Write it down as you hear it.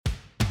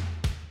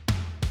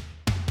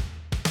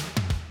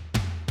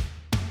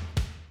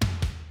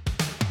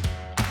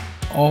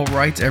All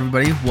right,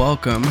 everybody,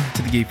 welcome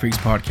to the Geek Freaks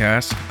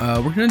podcast.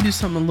 We're going to do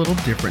something a little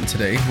different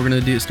today. We're going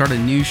to start a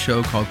new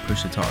show called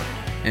Push to Talk.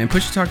 And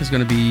Push to Talk is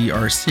going to be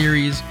our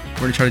series. We're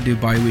going to try to do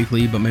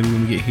bi-weekly, but maybe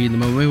when we get heat in the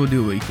moment, maybe we'll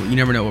do it weekly. You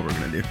never know what we're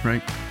going to do,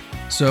 right?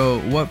 So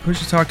what Push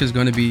to Talk is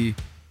going to be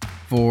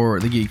for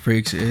the Geek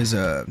Freaks is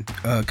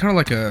kind of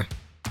like a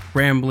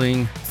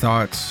rambling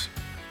thoughts,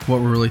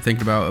 what we're really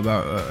thinking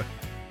about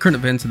current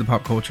events in the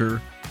pop culture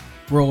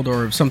world,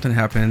 or if something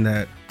happened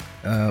that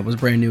was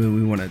brand new and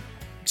we want to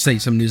say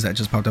some news that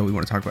just popped up, we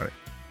want to talk about it.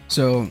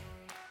 So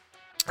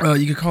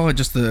you could call it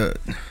just a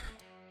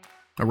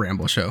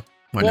ramble show.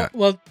 Why not?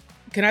 Well,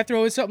 can I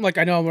throw in something? Like,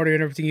 I know I'm already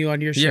interrupting you on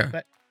your show,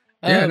 but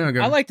go I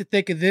ahead. like to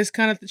think of this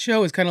kind of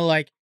show as kind of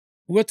like,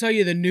 we'll tell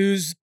you the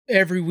news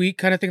every week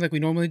kind of thing like we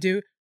normally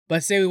do.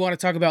 But say we want to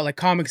talk about like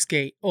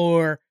Comicsgate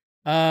or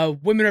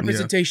women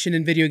representation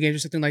in video games or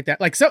something like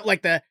that. Like something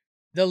like the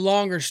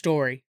longer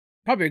story.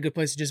 Probably a good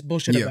place to just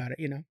bullshit about it,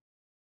 you know?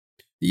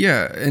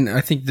 Yeah, and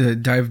I think to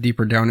dive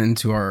deeper down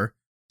into our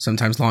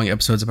sometimes long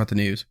episodes about the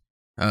news,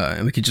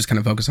 and we could just kind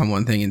of focus on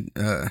one thing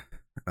and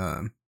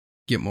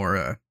get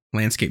more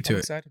landscape to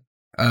it.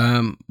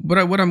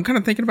 What I'm kind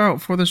of thinking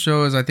about for the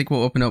show is I think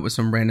we'll open up with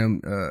some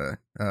random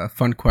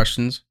fun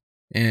questions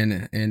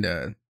and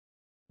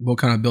we'll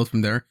kind of build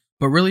from there.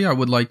 But really, I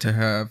would like to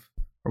have,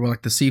 or would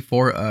like to see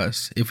for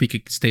us, if we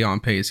could stay on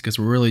pace, because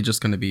we're really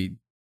just going to be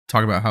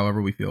talking about however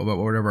we feel about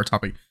whatever our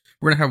topic.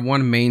 We're going to have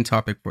one main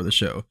topic for the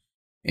show.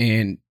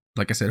 And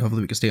like I said,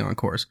 hopefully we can stay on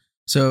course.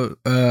 So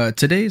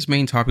today's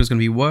main topic is going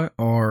to be what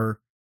are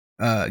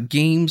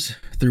games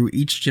through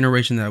each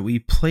generation that we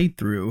played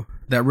through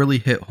that really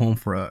hit home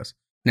for us.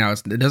 Now,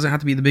 it doesn't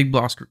have to be the big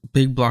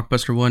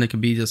blockbuster one. It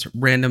could be just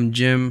random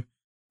gem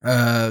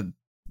that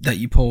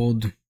you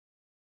pulled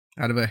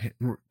out of I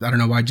don't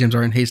know why gems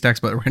are in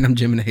haystacks, but a random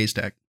gem in a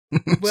haystack.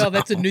 Well,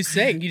 that's a new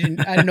saying.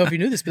 I don't know if you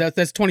knew this, but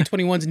that's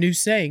 2021's new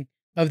saying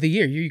of the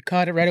year. You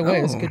caught it right away.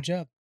 That's a good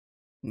job.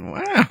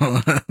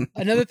 Wow.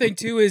 Another thing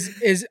too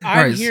is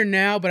I'm here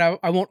now, but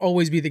I won't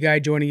always be the guy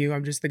joining you.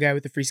 I'm just the guy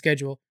with the free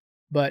schedule,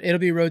 but it'll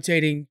be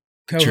rotating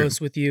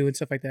co-hosts with you and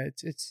stuff like that.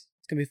 It's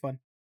gonna be fun.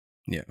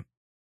 Yeah.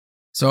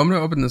 So I'm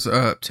gonna open this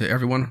up to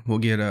everyone. We'll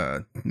get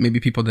maybe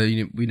people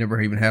that we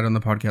never even had on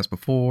the podcast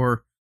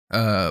before.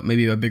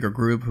 Maybe a bigger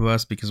group of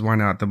us, because why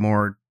not? The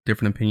more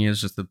different opinions,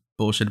 just the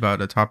bullshit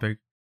about a topic,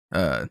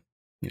 the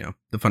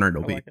funner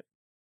it'll be.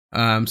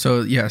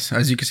 So yes,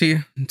 as you can see,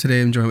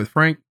 today I'm joined with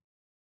Frank.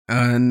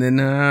 And then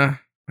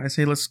I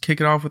say let's kick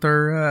it off with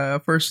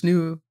our first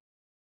new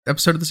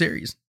episode of the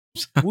series.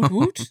 So, woot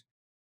woot.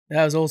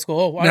 That was old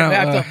school.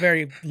 I felt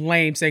very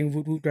lame saying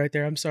woot woot right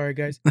there. I'm sorry,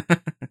 guys.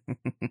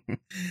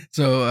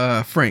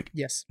 So Frank,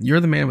 yes, you're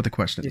the man with the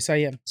question. Yes, I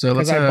am. So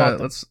let's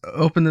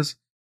open this.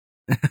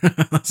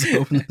 Let's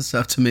open this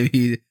up to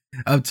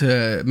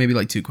maybe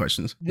like 2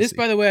 questions. This,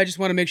 by the way, I just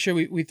want to make sure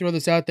we throw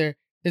this out there.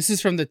 This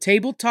is from the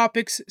Table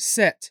Topics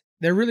set.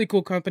 They're a really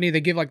cool company.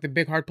 They give like the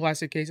big hard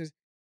plastic cases.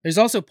 There's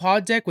also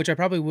Pod Deck, which I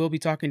probably will be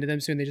talking to them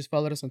soon. They just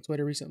followed us on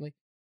Twitter recently.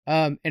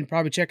 And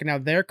probably checking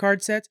out their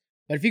card sets.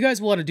 But if you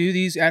guys want to do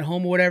these at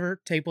home or whatever,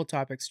 Table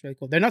Topics, really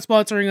cool. They're not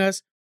sponsoring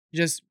us.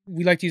 Just,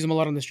 we like to use them a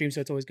lot on the stream, so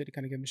it's always good to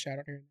kind of give them a shout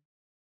out here.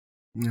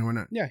 No, we're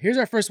not. Yeah, here's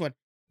our first one.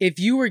 If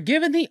you were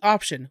given the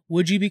option,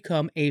 would you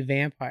become a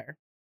vampire?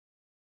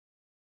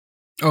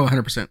 Oh,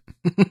 100%.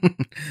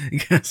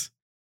 Yes.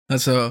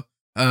 So,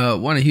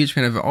 a huge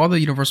fan of all the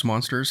Universal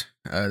monsters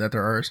that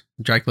there are.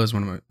 Dracula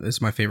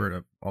is my favorite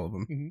of all of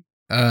them.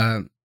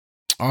 Mm-hmm.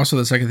 Also,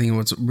 the second thing,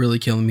 what's really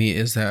killing me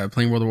is that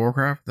playing World of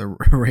Warcraft, the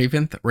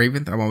Raventh.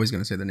 I'm always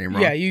going to say the name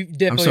wrong. Yeah, you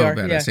definitely I'm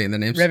so bad at saying the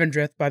names.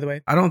 Revendreth, by the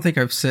way. I don't think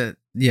I've said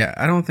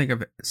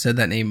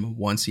that name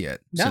once yet.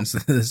 No.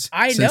 Since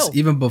know.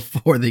 Even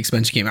before the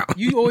expansion came out.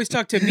 You always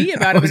talk to me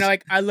about it, and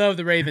like, I love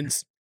the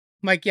Ravens.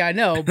 I'm like, yeah, I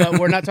know, but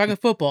we're not talking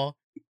football.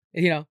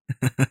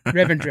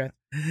 Revendreth.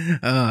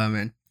 Oh,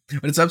 man.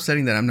 But it's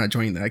upsetting that I'm not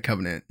joining that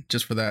covenant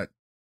just for that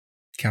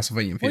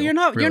Castlevania feel. Well, you're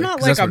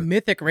not like a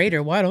mythic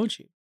raider. Why don't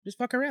you? Just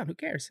fuck around. Who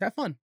cares? Have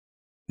fun.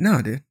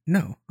 No, dude.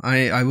 No.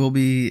 I will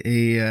be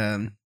a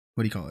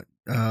what do you call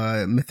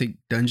it? Mythic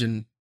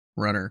dungeon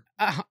runner.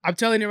 I'm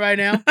telling you right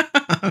now,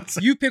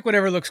 you pick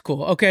whatever looks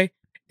cool, okay?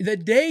 The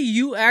day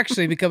you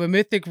actually become a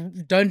mythic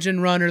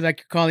dungeon runner, like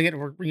you're calling it,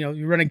 or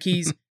you're running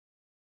keys,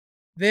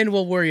 then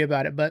we'll worry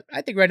about it. But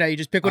I think right now you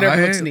just pick whatever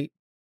looks neat.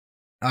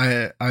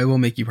 I will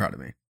make you proud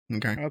of me.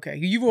 Okay.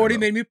 You've already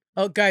made me.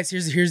 Oh, guys,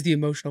 here's the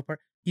emotional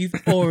part. You've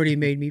already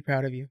made me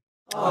proud of you.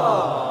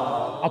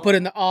 Aww. I'll put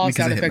in the aw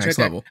sound effects right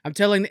there. I'm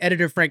telling the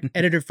editor Frank,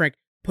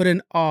 put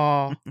in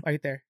aw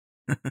right there.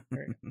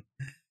 Right.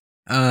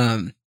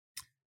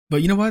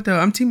 But you know what?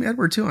 I'm Team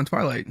Edward too on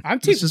Twilight. I'm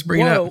Team. Let's just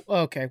bring it up.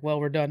 Okay. Well,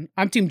 we're done.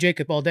 I'm Team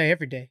Jacob all day,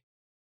 every day.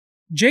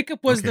 Jacob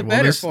was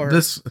better for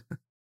her.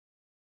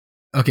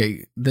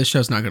 Okay, this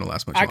show's not going to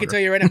last much longer. I can tell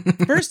you right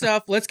now. First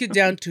off, let's get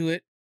down to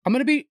it. I'm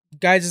going to be,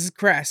 guys, this is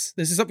crass.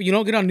 This is something you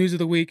don't get on News of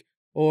the Week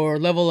or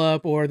Level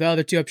Up or the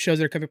other 2 shows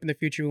that are coming up in the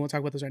future. We won't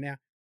talk about those right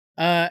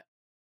now.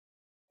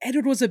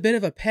 Edward was a bit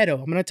of a pedo.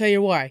 I'm going to tell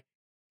you why.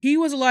 He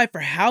was alive for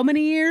how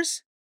many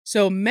years?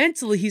 So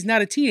mentally, he's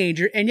not a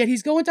teenager, and yet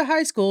he's going to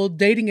high school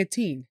dating a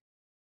teen.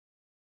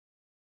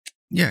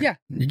 Yeah.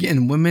 You're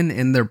getting women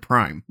in their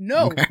prime.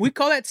 No, okay? We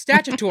call that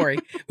statutory.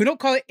 We don't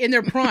call it in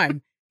their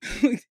prime.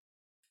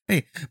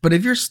 Hey, but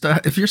if you're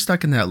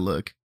stuck in that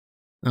look,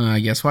 I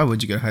guess why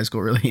would you go to high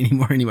school really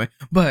anymore anyway?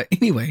 But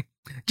anyway,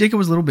 Jacob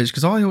was a little bitch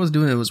because all he was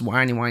doing was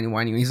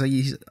whining.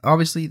 He's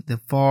obviously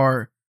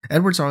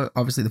Edward's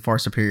obviously the far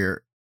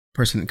superior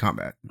person in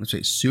combat. Let's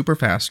say super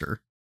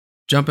faster,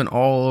 jumping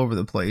all over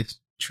the place,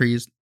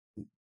 trees,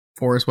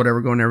 forest, whatever,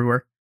 going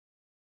everywhere.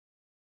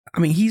 I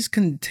mean, he's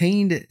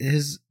contained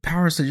his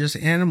powers to just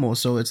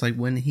animals, so it's like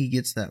when he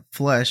gets that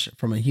flesh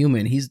from a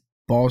human, he's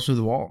balls through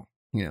the wall,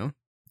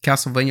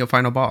 Castlevania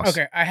final boss.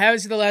 Okay, I haven't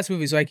seen the last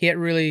movie, so I can't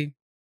really,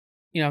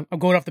 I'm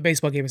going off the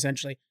baseball game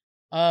essentially.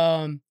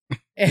 And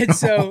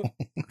so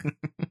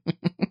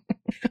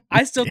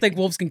I still think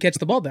wolves can catch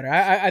the ball better.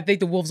 I think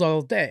the wolves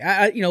all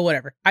day.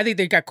 Whatever. I think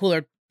they got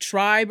cooler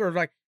tribe or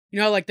like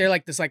they're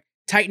like this like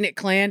tight knit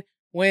clan.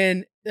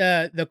 When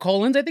the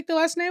Colons, I think the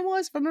last name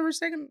was, if I remember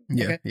mistaken.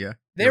 Yeah, okay. Yeah.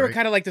 They were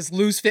kind of like this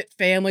loose fit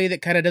family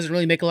that kind of doesn't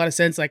really make a lot of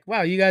sense. Like,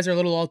 wow, you guys are a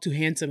little all too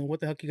handsome, and what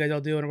the heck you guys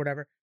all doing or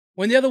whatever.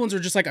 When the other ones were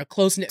just like a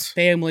close knit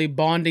family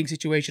bonding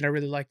situation, I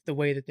really liked the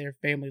way that their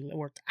family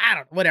worked. I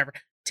don't know, whatever.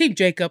 Team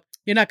Jacob,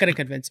 you're not going to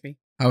convince me.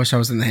 I wish I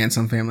was in the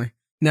handsome family.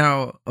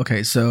 Now,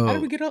 okay, so how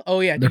did we get on?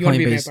 Oh yeah, you want to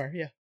be a vampire?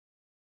 Yeah.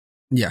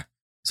 Yeah.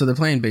 So they're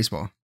playing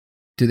baseball.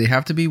 Do they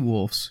have to be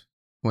wolves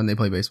when they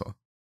play baseball?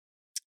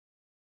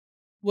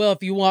 Well,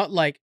 if you want,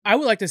 I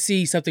would like to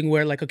see something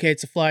where, okay,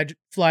 it's a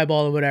fly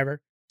ball or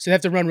whatever. So they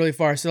have to run really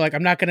far. So,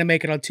 I'm not going to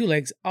make it on 2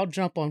 legs. I'll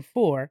jump on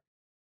 4.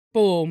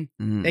 Boom.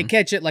 They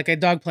catch it like a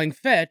dog playing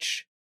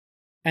fetch.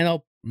 And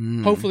they'll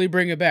hopefully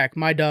bring it back.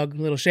 My dog,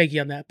 a little shaky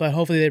on that, but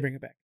hopefully they bring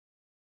it back.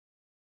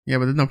 Yeah,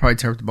 but then they'll probably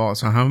tear up the ball.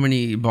 So how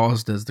many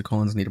balls does the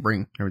Colons need to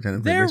bring every time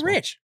they play baseball? They're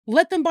rich.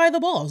 Let them buy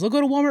the balls. They'll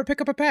go to Walmart, pick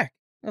up a pack.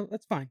 Oh,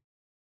 that's fine.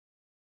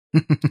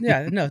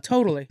 Yeah, no,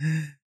 totally.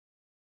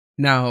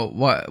 Now,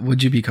 what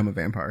would you become a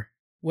vampire?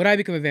 Would I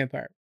become a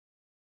vampire?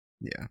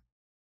 Yeah.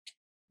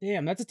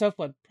 Damn, that's a tough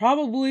one.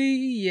 Probably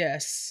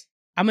yes.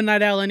 I'm a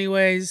night owl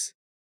anyways.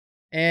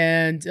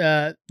 And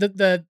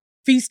the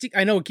feasting,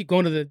 I know we keep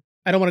going to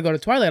I don't want to go to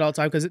Twilight all the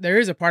time because there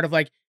is a part of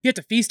you have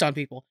to feast on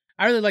people.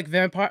 I really like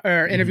Vampire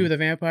or Interview with a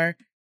Vampire.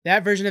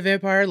 That version of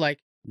Vampire,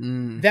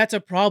 that's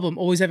a problem.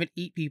 Always having to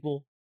eat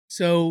people.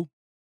 So,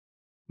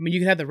 I mean,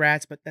 you can have the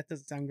rats, but that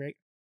doesn't sound great.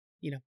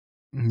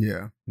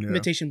 Yeah.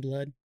 Imitation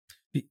Blood.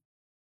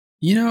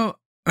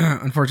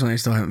 Unfortunately, I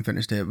still haven't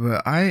finished it,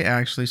 but I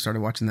actually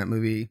started watching that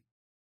movie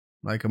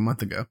a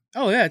month ago.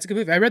 Oh yeah, it's a good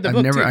movie. I read the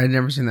book too. I'd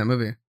never seen that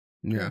movie.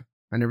 Yeah,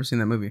 I never seen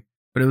that movie,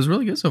 but it was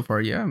really good so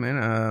far. Yeah,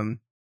 man.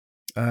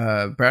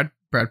 Brad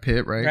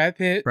Pitt, right?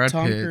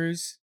 Tom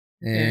Cruise,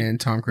 and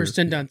Tom Cruise.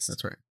 Kristen Dunst.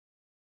 That's right.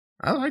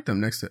 I like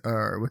them next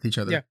to with each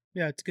other.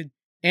 Yeah, it's good.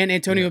 And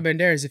Antonio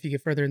Banderas, if you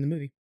get further in the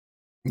movie.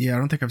 Yeah, I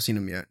don't think I've seen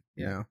him yet.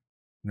 Yeah.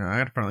 No, I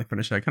gotta finally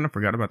finish it. I kind of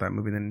forgot about that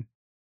movie, then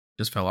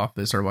just fell off.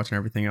 They started watching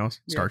everything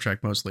else. Star Trek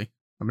mostly.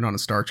 I've been on a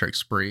Star Trek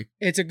spree.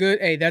 That's a good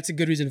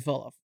reason to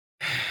fall off.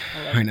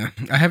 I know.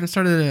 I haven't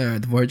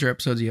started the Voyager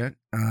episodes yet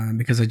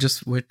because I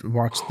just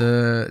watched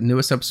the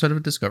newest episode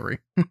of Discovery.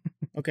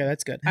 Okay,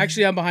 that's good.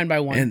 Actually, I'm behind by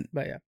 1,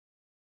 but yeah.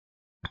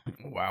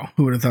 Wow.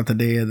 Who would have thought the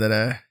day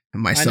that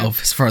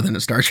myself is farther than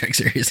a Star Trek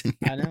series?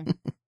 I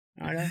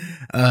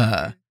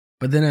know.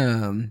 But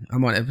then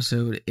I'm on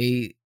episode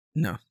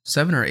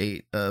 7 or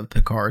 8 of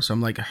Picard, so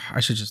I'm like, I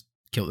should just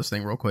kill this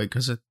thing real quick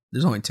because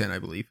there's only 10, I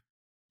believe.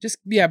 Just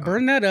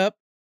burn that up.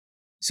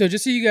 So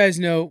just so you guys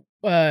know,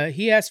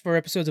 he asked for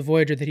episodes of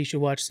Voyager that he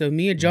should watch. So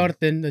me and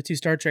Jonathan, the 2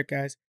 Star Trek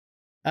guys,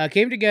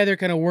 came together,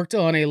 kind of worked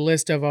on a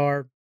list of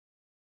our,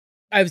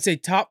 I would say,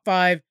 top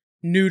 5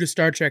 new to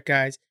Star Trek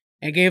guys,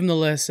 and gave him the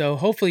list. So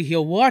hopefully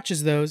he'll watch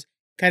those,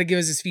 kind of give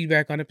us his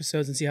feedback on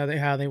episodes and see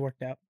how they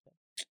worked out.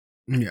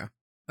 Yeah.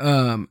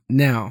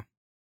 Now,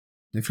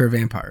 if you're a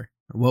vampire,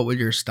 what would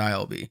your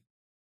style be?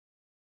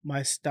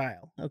 My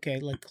style, okay,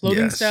 like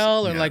clothing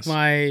style, or like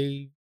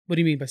my. What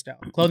do you mean by style?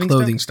 Clothing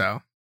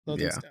style.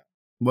 Clothing style.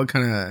 What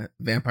kind of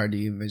vampire do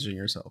you envision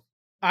yourself?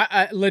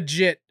 I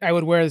legit, I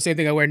would wear the same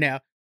thing I wear now.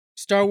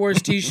 Star Wars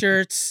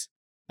t-shirts.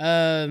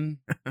 I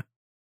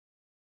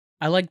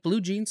like blue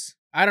jeans.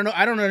 I don't know.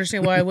 I don't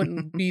understand why I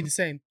wouldn't be the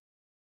same.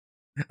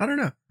 I don't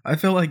know. I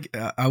feel like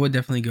I would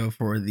definitely go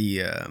for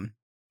the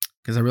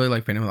because I really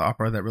like Phantom of the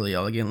Opera, that really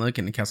elegant look,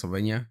 and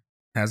Castlevania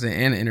has it,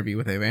 and an Interview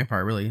with a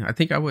Vampire. Really, I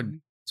think I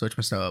would switch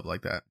my style up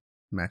like that,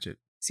 match it.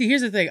 See,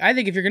 here's the thing. I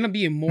think if you're gonna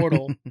be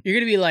immortal, you're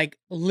gonna be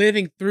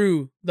living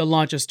through the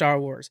launch of Star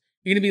Wars.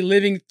 You're gonna be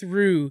living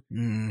through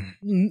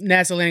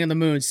NASA landing on the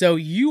moon. So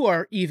you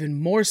are even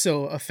more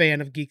so a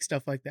fan of geek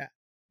stuff like that,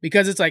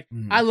 because it's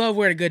I love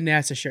wearing a good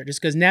NASA shirt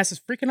just because NASA's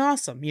freaking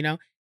awesome,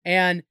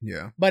 And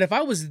but if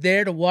I was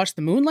there to watch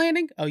the moon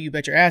landing, oh, you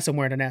bet your ass I'm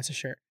wearing a NASA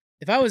shirt.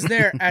 If I was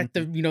there at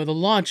the the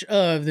launch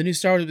of the new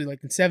Star Wars,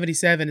 in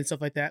 '77 and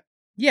stuff like that,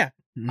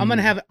 I'm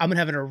gonna have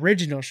an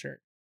original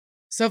shirt,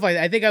 stuff like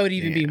that. I think I would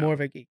even be more of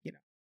a geek,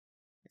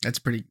 That's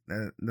pretty.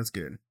 That's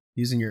good.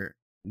 Using your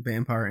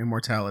vampire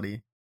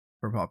immortality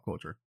for pop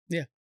culture.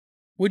 Yeah.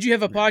 Would you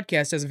have a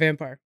podcast as a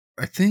vampire?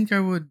 I think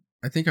I would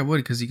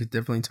because you could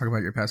definitely talk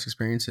about your past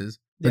experiences,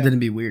 but Yeah. then it'd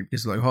be weird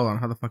because like, hold on,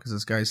 how the fuck does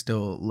this guy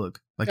still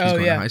look like he's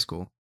going to high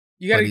school?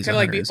 You gotta kind of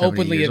like be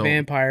 170 openly a years old.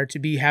 vampire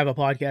to have a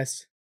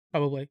podcast,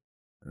 probably.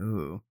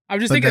 Ooh. I'm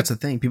just But thinking. that's the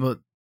thing. People.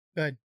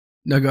 Go ahead.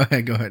 No, go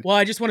ahead. Well,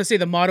 I just want to say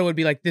the motto would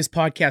be like, "This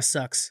podcast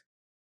sucks."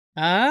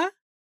 Huh?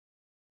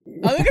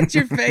 Oh, look at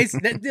your face.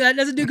 That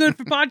doesn't do good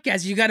for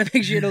podcasts. You got to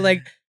make sure to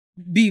like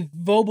be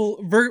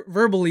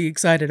verbally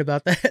excited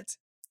about that.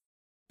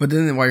 But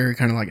then while you're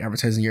kind of like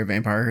advertising you're a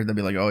vampire, they'll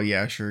be like, "Oh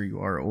yeah, sure you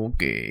are,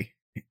 okay."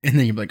 And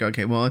then you're like,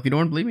 "Okay, well if you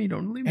don't believe me, you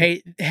don't believe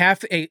me."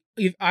 Hey,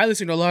 I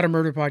listen to a lot of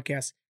murder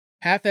podcasts.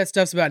 Half that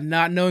stuff's about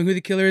not knowing who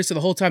the killer is, so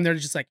the whole time they're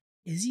just like,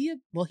 "Is he?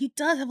 Well, he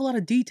does have a lot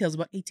of details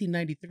about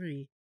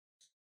 1893."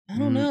 I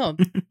don't know.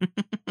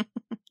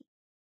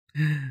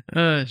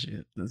 Oh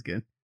shit, that's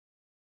good.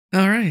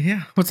 All right,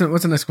 yeah. What's the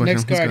next question?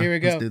 Next card. Here we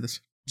go. Let's do this.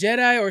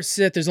 Jedi or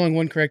Sith? There's only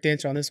one correct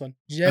answer on this one.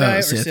 Jedi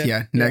or Sith?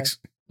 Yeah. Next.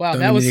 Wow,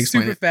 that was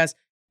super fast.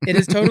 It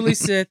is totally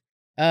Sith.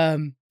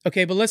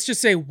 Okay, but let's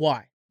just say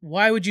why.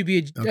 Why would you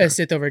be a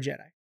Sith over a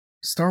Jedi?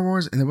 Star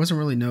Wars, and there wasn't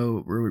really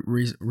no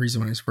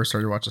reason when I first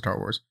started watching Star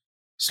Wars.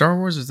 Star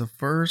Wars is the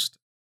first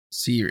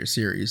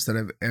series that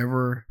I've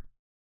ever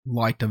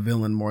liked a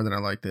villain more than I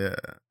liked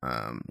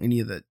any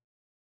of the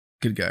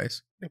good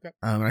guys. Okay.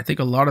 And I think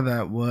a lot of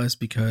that was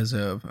because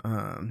of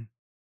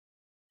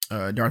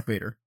Darth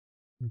Vader.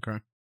 Okay.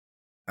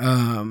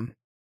 And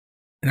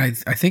I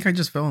think I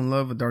just fell in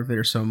love with Darth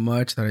Vader so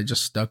much that I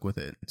just stuck with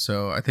it.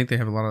 So I think they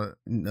have a lot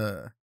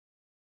of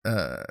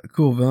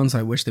cool villains.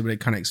 I wish they would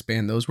kind of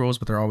expand those roles,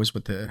 but they're always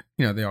with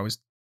they always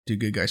do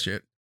good guy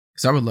shit.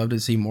 Because I would love to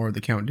see more of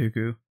the Count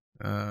Dooku.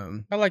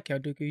 I like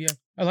Count Dooku, yeah.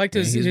 I liked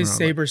his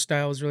saber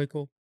style was really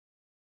cool.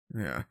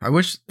 Yeah. I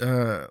wish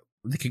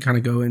they could kind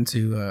of go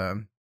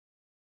into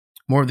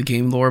more of the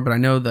game lore, but I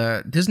know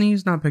that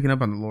Disney's not picking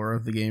up on the lore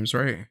of the games,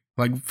 right?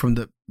 Like from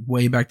the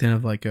way back then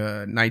of like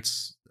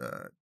Knights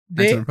of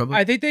the Republic.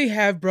 I think they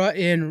have brought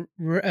in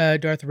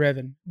Darth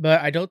Revan,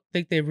 but I don't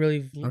think they've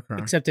really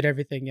accepted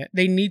everything yet.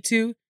 They need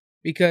to,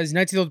 because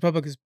Knights of the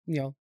Republic is,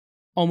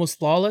 almost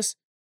flawless.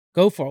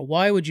 Go for it.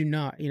 Why would you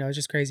not? It's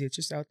just crazy. It's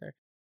just out there.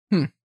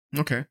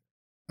 Okay.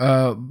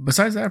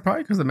 Besides that,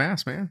 probably because the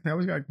mask, man. They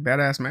always got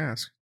badass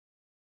masks.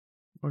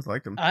 Always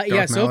liked them.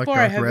 So far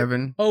I have.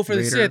 Revan, for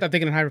Vader. The Sith, I'm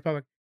thinking of High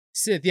Republic.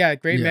 Sith, yeah,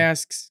 great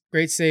masks,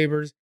 great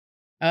sabers.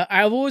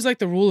 I've always liked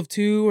the rule of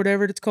two, or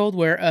whatever it's called,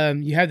 where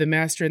you have the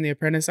master and the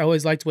apprentice. I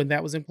always liked when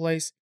that was in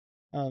place.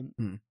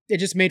 It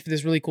just made for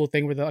this really cool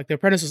thing where the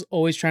apprentice was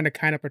always trying to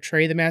kind of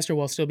portray the master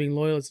while still being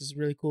loyal. It's this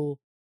really cool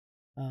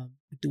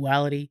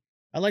duality.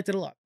 I liked it a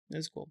lot. It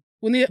was cool.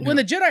 When the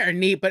Jedi are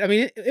neat, but I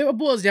mean, it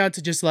boils down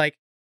to just like,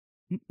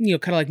 kind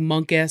of like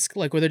monk-esque,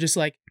 like where they're just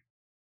like,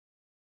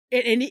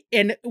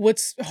 and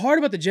what's hard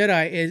about the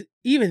Jedi is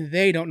even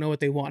they don't know what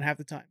they want half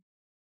the time.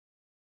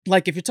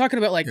 Like if you're talking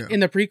about in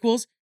the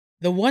prequels,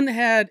 the one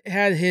that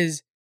had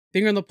his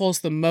finger on the pulse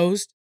the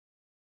most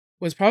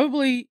was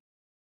probably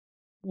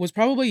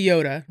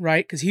Yoda,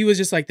 right? Because he was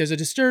just like, there's a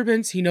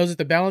disturbance. He knows that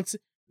the balance.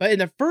 But in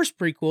the first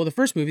prequel, the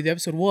first movie, the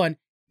episode 1,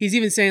 he's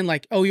even saying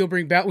like, oh, you'll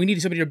bring we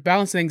need somebody to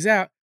balance things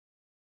out.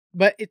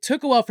 But it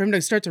took a while for him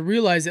to start to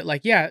realize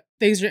that,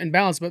 things are in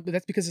balance, but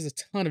that's because there's a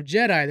ton of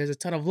Jedi. There's a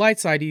ton of light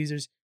side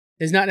users.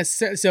 There's not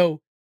necessarily,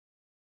 so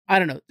I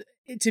don't know.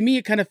 To me,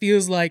 it kind of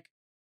feels like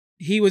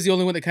he was the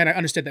only one that kind of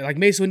understood that. Like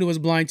Mace Windu was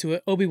blind to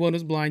it. Obi-Wan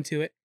was blind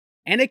to it.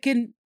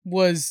 Anakin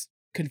was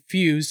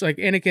confused. Like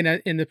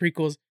Anakin in the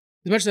prequels,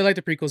 as much as I like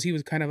the prequels, he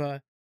was kind of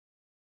a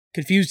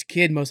confused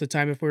kid most of the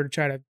time if we were to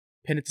try to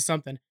pin it to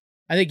something.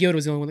 I think Yoda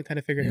was the only one that kind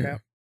of figured it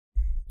out.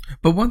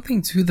 But one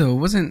thing too,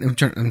 though, I'm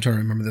trying to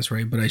remember this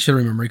right, but I should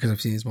remember because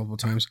I've seen these multiple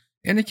times.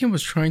 Anakin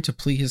was trying to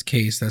plead his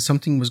case that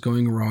something was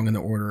going wrong in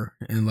the Order,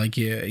 and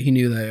he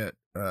knew that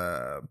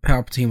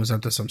Palpatine was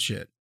up to some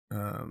shit.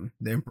 The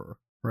Emperor,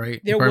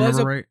 right?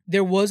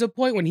 There was a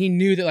point when he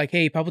knew that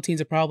hey,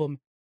 Palpatine's a problem,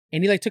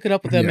 and he took it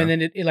up with them, and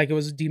then it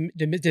was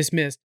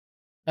dismissed.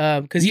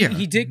 Because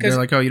he did. Because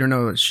they're like, oh, you don't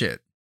know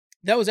shit.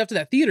 That was after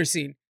that theater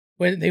scene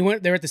when they were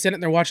at the Senate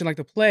and they're watching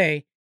the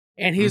play,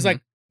 and he was like,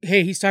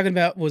 hey, he's talking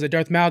about, was it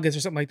Darth Malgus or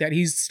something like that?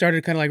 He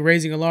started kind of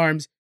raising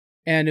alarms,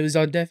 and it was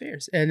on deaf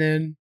ears. And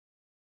then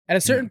at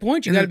a certain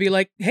point, you got to be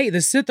like, hey, the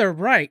Sith are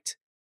right.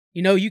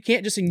 You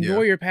can't just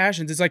ignore your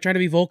passions. It's like trying to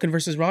be Vulcan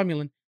versus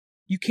Romulan.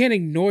 You can't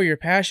ignore your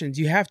passions.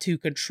 You have to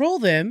control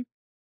them,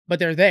 but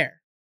they're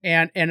there.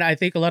 And I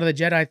think a lot of the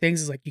Jedi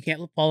things is you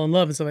can't fall in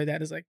love and stuff like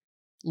that. It's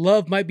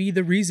love might be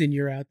the reason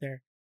you're out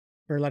there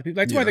for a lot of people.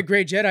 That's why the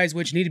great Jedis,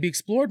 which need to be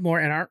explored more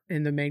and aren't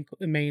in the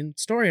main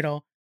story at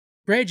all,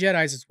 great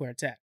Jedis is where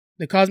it's at.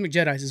 The Cosmic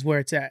Jedis is where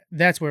it's at.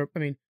 That's where,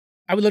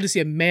 I would love to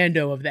see a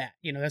Mando of that.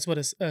 That's what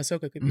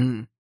Ahsoka could be.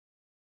 Mm-hmm.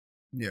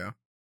 Yeah.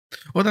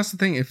 Well, that's the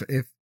thing. If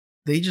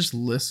they just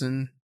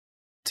listen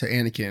to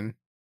Anakin,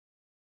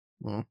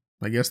 well,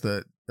 I guess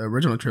the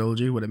original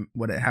trilogy would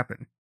have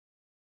happened.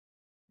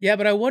 Yeah,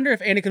 but I wonder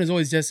if Anakin was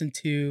always destined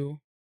to,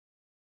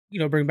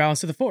 bring balance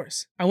to the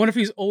Force. I wonder if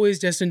he's always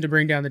destined to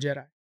bring down the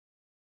Jedi.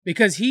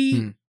 Because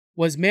he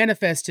was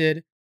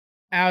manifested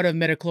out of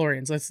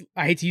metachlorians.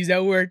 I hate to use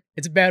that word.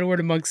 It's a bad word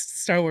amongst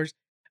Star Wars.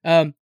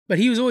 But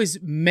he was always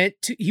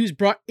he was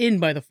brought in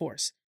by the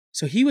Force.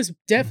 So he was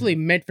definitely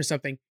meant for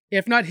something.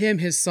 If not him,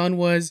 his son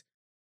was,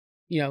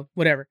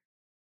 whatever.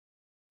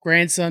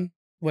 Grandson,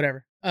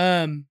 whatever.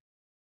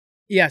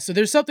 Yeah, so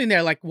there's something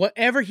there. Like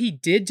whatever he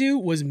did do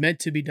was meant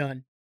to be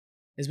done,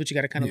 is what you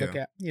got to kind of look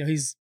at.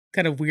 He's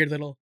kind of weird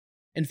little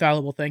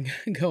infallible thing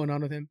going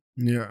on with him.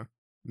 Yeah.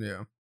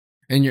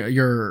 And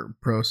you're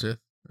pro Sith,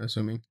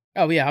 assuming.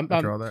 Oh yeah, I'm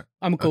all that.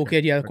 I'm a cool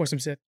kid. Yeah, of course I'm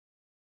Sith.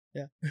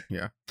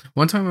 Yeah.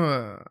 One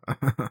time,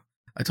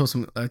 I told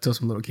some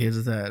little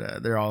kids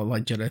that they're all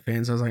like Jedi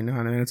fans. I was like, no,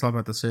 man, it's all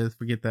about the Sith.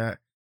 Forget that.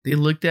 They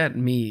looked at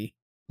me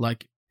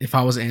like if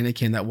I was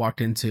Anakin that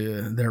walked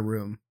into their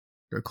room,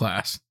 their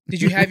class.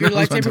 Did you have your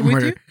lightsaber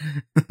with you?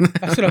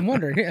 That's what I'm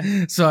wondering.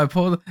 Yeah. So I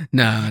pulled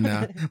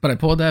but I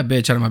pulled that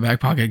bitch out of my back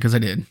pocket because I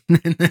did.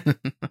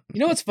 You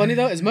know what's funny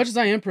though? As much as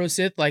I am pro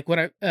Sith, like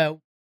when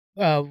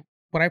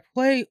I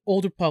play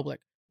Old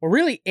Republic, or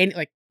really any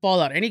like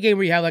Fallout, any game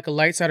where you have like a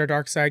light side or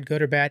dark side,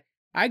 good or bad,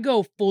 I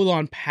go full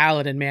on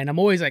Paladin, man. I'm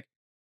always like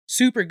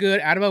super good,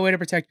 out of my way to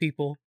protect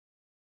people.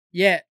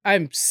 Yet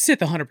I'm Sith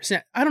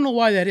 100%. I don't know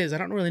why that is. I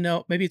don't really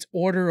know. Maybe it's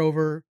order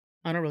over.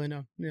 I don't really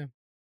know. Yeah.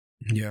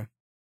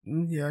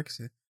 Yeah, I can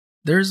see.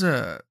 There's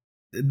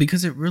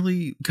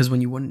because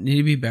when you need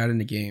to be bad in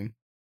the game,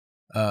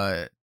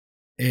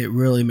 it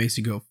really makes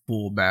you go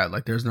full bad.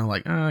 Like there's no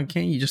like,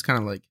 can't you just kind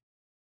of like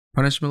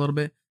punish them a little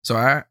bit? So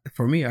I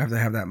have to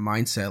have that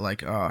mindset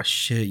like, oh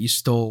shit, you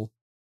stole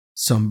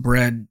some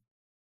bread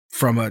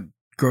from a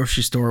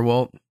grocery store.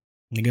 Well,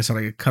 I guess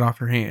I cut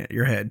off your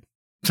head.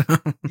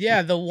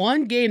 Yeah, the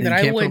one game that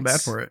I can't feel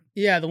bad for it.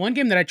 Yeah, the one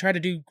game that I tried to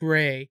do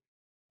gray,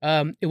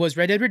 it was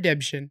Red Dead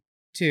Redemption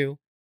 2.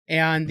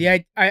 And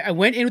I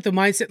went in with the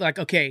mindset like,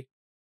 okay,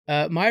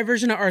 my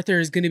version of Arthur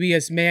is going to be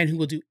this man who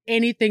will do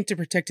anything to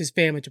protect his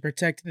family, to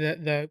protect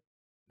the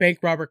bank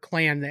robber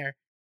clan there.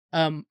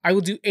 I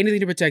will do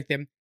anything to protect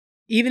them,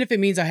 even if it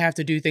means I have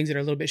to do things that are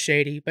a little bit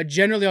shady. But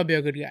generally, I'll be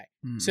a good guy.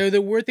 So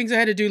there were things I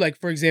had to do,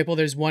 like for example,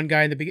 there's one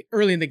guy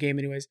early in the game,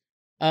 anyways,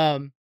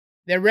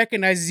 that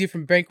recognizes you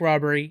from bank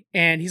robbery,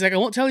 and he's like, I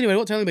won't tell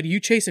anybody. You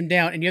chase him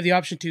down, and you have the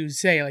option to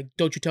say like,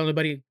 don't you tell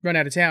anybody, run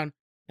out of town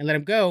and let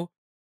him go,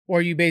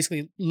 or you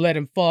basically let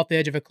him fall off the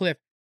edge of a cliff.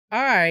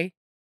 I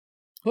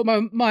put my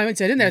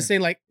mindset in there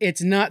saying like,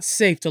 it's not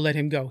safe to let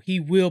him go.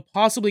 He will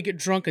possibly get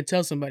drunk and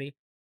tell somebody,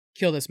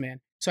 kill this man.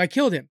 So I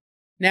killed him.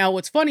 Now,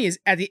 what's funny is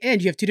at the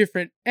end, you have two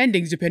different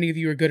endings depending if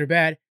you were good or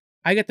bad.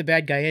 I got the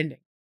bad guy ending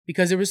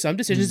because there were some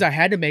decisions I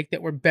had to make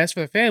that were best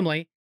for the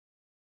family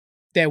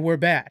that were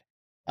bad.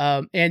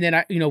 And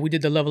then we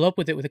did the level up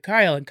with it with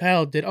Kyle, and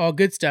Kyle did all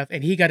good stuff,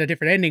 and he got a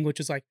different ending, which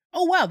was like,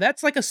 oh wow,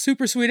 that's like a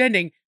super sweet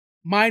ending.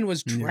 Mine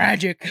was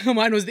tragic.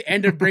 Mine was the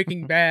end of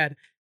Breaking Bad.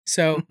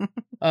 So,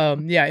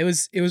 yeah, it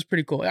was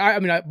pretty cool. I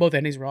mean, both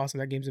endings were awesome.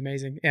 That game's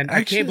amazing, and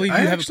I can't believe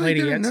you haven't played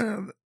it yet.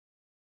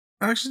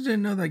 I actually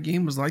didn't know that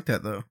game was like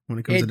that though. When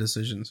it comes to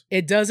decisions,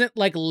 it doesn't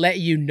like let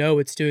you know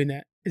it's doing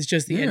that. It's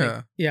just the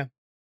ending. Yeah.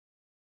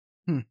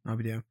 I'll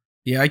be damned.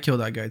 Yeah, I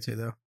killed that guy too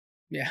though.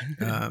 Yeah.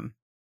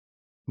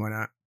 Why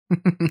not?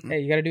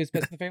 Hey, you got to do what's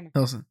best for the family.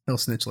 He'll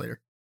snitch later.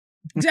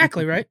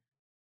 Exactly, right?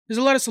 There's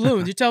a lot of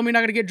saloons. You tell me not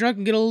going to get drunk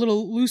and get a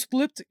little loose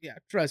flipped? Yeah,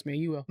 trust me,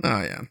 you will.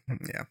 Oh,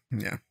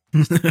 yeah.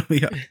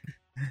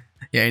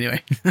 Yeah,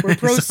 anyway. We're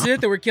pro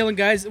Sith, and we're killing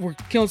guys. We're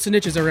killing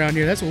snitches around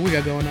here. That's what we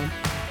got going on.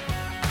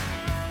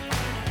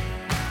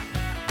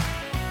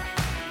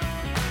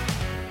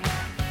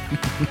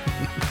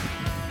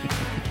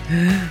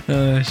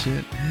 Oh,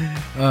 shit.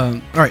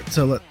 All right,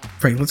 so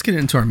Frank, let's get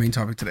into our main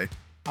topic today.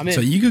 I'm in.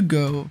 So you could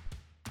go.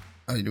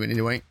 Oh, do we need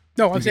to wait?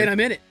 No, I'm saying I'm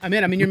in it. I'm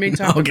in your main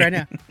topic right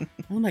now.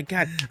 Oh my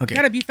god. Okay.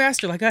 Gotta be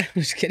faster. Like I'm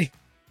just kidding.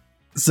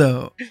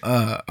 So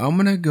I'm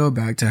gonna go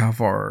back to how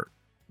far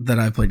that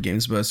I played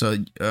games, but so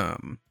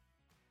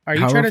are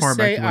you trying to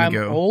say I'm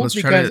old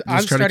because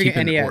I'm starting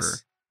at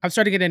NES? I'm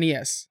starting at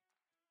NES.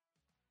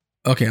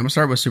 Okay, I'm gonna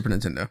start with Super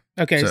Nintendo.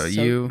 Okay,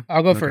 so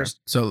I'll go first.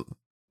 So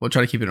we'll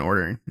try to keep it in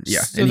ordering.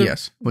 Yeah, so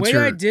NES. The way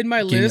I did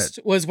my list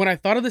was when I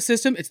thought of the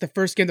system, it's the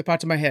first game that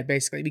popped in my head,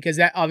 basically, because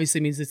that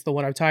obviously means it's the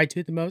one I'm tied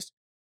to the most.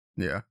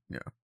 Yeah.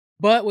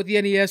 But with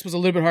the NES was a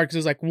little bit hard because it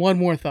was like one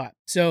more thought.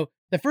 So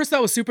the first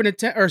thought was Super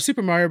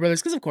Mario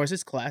Brothers, because of course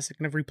it's classic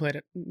and I've replayed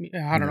it.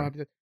 I don't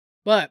know.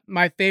 But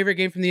my favorite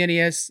game from the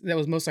NES that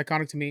was most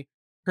iconic to me,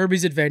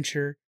 Kirby's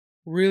Adventure,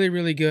 really,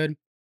 really good.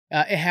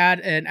 It had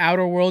an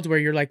outer world where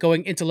you're like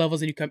going into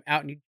levels and you come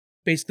out and you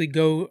basically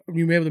you're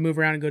able to move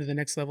around and go to the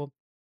next level.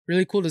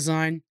 Really cool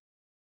design.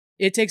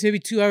 It takes maybe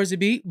 2 hours to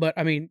beat, but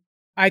I mean,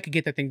 I could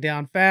get that thing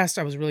down fast.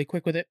 I was really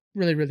quick with it.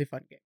 Really, really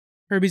fun game.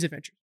 Kirby's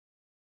Adventure.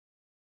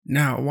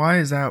 Now, why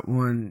is that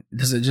one?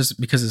 Does it just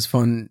because it's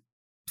fun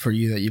for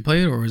you that you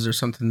play it, or is there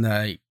something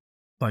that,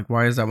 like,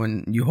 why is that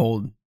one you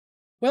hold?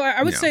 Well,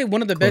 I would say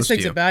one of the best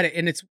things about it,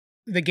 and it's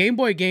the Game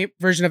Boy game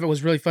version of it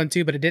was really fun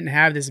too, but it didn't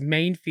have this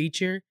main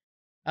feature.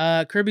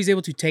 Kirby's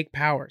able to take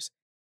powers.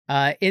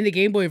 In the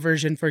Game Boy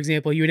version, for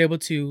example, you were able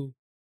to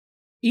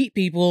eat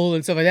people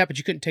and stuff like that, but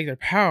you couldn't take their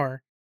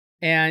power.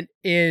 And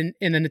in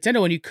the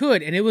Nintendo one, you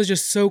could, and it was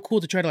just so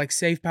cool to try to like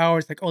save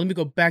powers. Like, oh, let me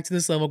go back to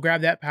this level,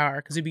 grab that power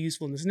because it'd be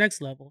useful in this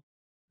next level.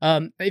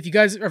 If you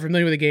guys are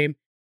familiar with the game,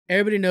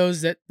 everybody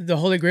knows that the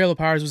Holy Grail of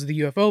powers was the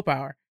UFO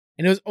power,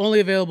 and it was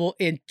only available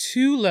in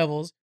 2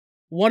 levels.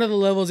 One of the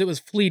levels, it was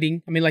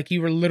fleeting. I mean, like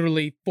you were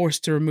literally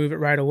forced to remove it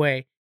right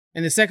away.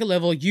 And the second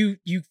level, you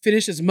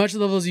finished as much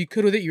level as you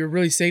could with it. You were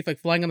really safe,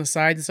 like flying on the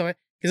sides and stuff,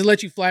 because it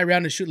let you fly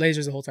around and shoot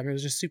lasers the whole time. It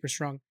was just super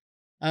strong.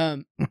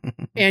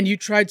 And you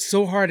tried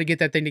so hard to get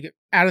that thing to get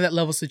out of that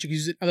level so that you could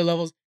use it in other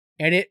levels,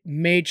 and it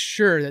made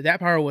sure that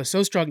power was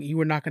so strong you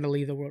were not going to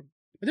leave the world.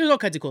 But there's all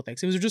kinds of cool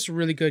things. It was just a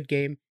really good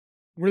game,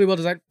 really well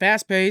designed,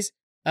 fast paced.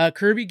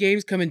 Kirby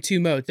games come in 2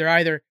 modes. They're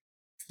either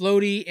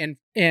floaty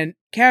and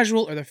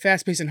casual, or they're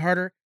fast paced and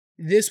harder.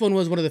 This one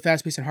was one of the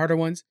fast paced and harder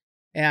ones,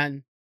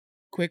 and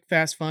quick,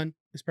 fast, fun.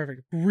 It's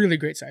perfect. Really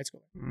great side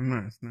scroller.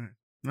 Nice.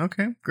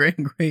 Okay, great.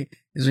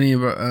 Is there any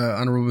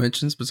honorable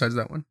mentions besides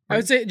that one? I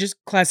would say just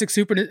classic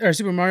Super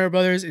Mario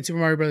Brothers and Super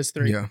Mario Brothers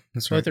 3. Yeah,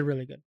 that's right. Both are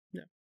really good.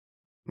 Yeah.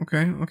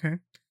 Okay.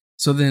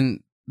 So then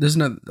there's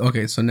not.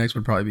 Okay, so next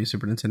would probably be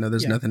Super Nintendo.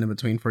 There's nothing in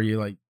between for you.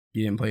 Like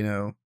you didn't play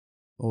no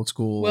old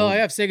school. Well, I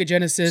have Sega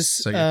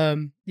Genesis.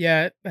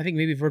 Yeah, I think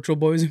maybe Virtual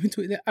Boy was in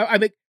between. I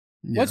mean,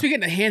 once we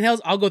get into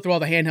handhelds, I'll go through all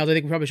the handhelds. I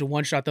think we probably should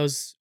one shot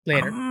those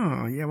later.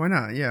 Oh, yeah, why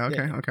not? Yeah,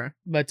 okay.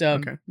 But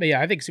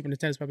yeah, I think Super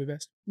Nintendo is probably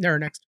best. They're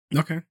next.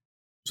 Okay.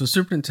 So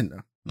Super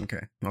Nintendo. Okay.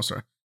 I'll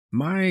start.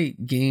 My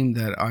game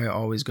that I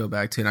always go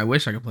back to, and I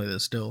wish I could play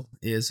this still,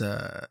 is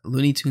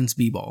Looney Tunes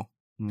B-Ball.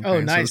 Okay?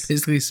 Oh, nice. So it's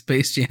basically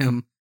Space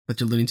Jam with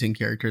your Looney Tune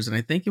characters, and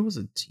I think it was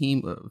a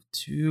team of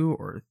 2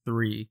 or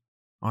 3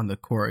 on the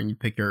court, and you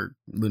pick your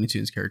Looney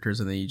Tunes characters,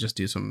 and then you just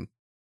do some,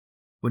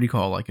 what do you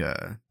call, like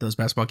those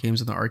basketball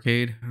games in the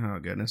arcade? Oh,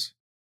 goodness.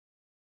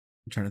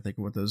 I'm trying to think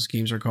of what those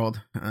games are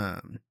called.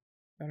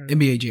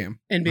 NBA Jam.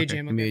 NBA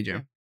Jam. Okay. NBA Jam.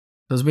 Yeah.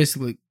 So it's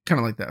basically kind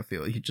of like that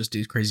feel. You just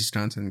do crazy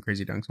stunts and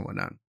crazy dunks and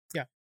whatnot.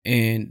 Yeah.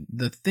 And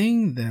the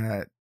thing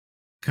that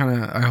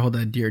kind of I hold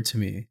that dear to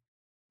me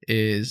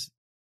is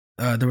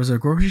there was a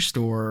grocery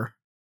store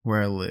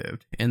where I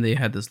lived, and they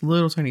had this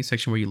little tiny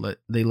section where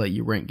they let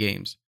you rent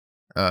games.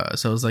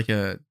 So it was like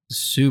a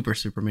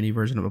super mini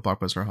version of a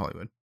Blockbuster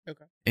Hollywood.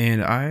 Okay.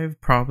 And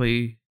I've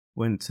probably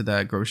went to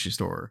that grocery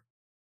store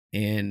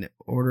and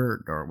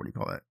ordered, or what do you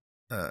call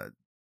that?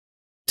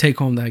 Take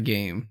home that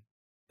game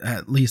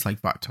at least like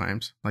 5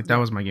 times. Like that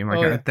was my game.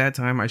 Like at that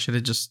time, I should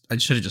have just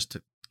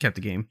kept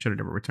the game. Should have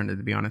never returned it,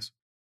 to be honest.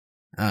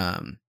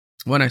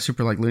 One, I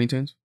super like Looney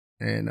Tunes,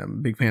 and I'm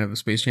a big fan of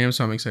Space Jam,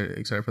 so I'm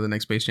excited for the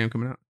next Space Jam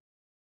coming out.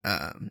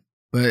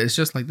 But it's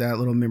just like that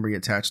little memory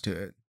attached to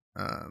it.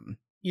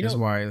 Is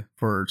why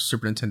for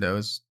Super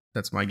Nintendo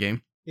that's my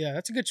game. Yeah,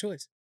 that's a good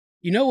choice.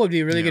 You know what would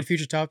be a really good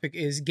future topic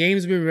is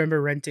games we remember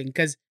renting,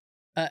 because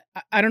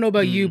I don't know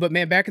about you, but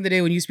man, back in the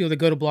day when you used to be able to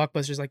go to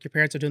Blockbusters, like your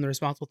parents are doing the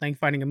responsible thing,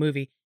 finding a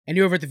movie, and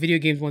you're over at the video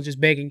games ones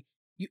just begging,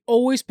 you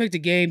always picked a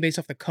game based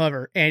off the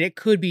cover, and it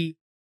could be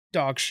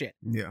dog shit.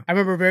 Yeah. I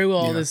remember very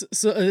well this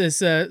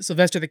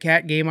Sylvester the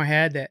Cat game I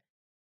had that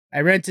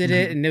I rented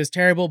it, and it was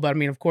terrible, but I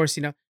mean, of course,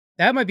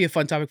 that might be a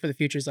fun topic for the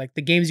future, is like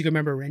the games you can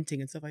remember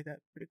renting and stuff like that.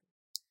 Pretty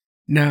cool.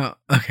 Now,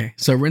 okay,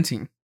 so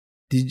renting.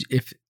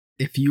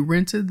 If you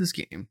rented this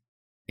game,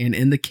 and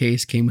in the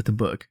case came with a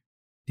book,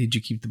 did you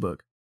keep the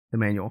book? The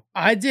manual?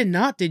 I did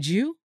not. Did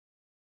you?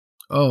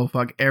 Oh,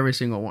 fuck. Every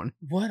single one.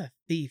 What a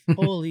thief.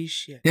 Holy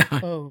shit. Yeah.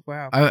 Oh,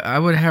 wow. I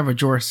would have a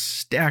drawer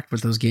stacked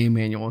with those game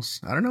manuals.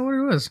 I don't know what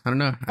it was. I don't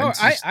know.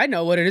 I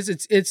know what it is.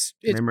 It's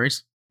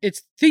memories.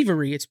 It's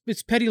thievery.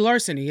 It's petty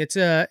larceny. It's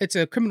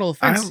a criminal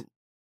offense.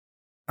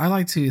 I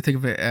like to think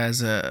of it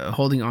as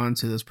holding on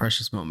to those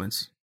precious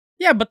moments.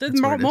 Yeah, but the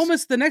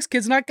moments the next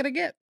kid's not going to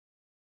get.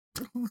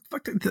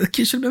 Fuck, the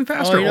kid should have been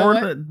faster,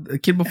 or the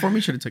kid before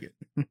me should have took it.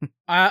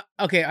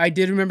 Okay, I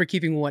did remember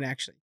keeping one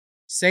actually.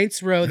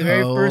 Saints Row, the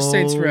very first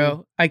Saints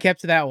Row, I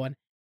kept that one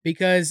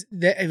because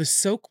it was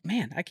so,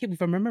 man, I can't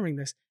believe I'm remembering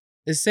this.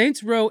 The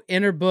Saints Row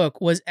inner book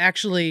was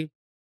actually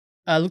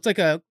looked like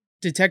a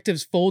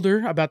detective's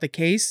folder about the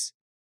case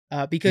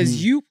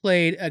because you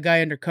played a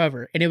guy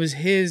undercover, and it was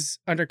his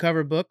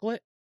undercover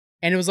booklet,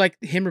 and it was like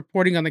him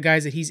reporting on the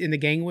guys that he's in the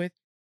gang with.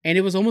 And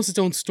it was almost its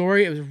own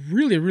story. It was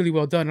really, really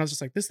well done. I was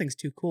just like, this thing's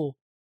too cool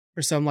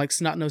for some like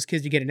snot-nosed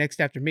kids to get it next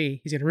after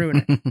me. He's going to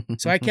ruin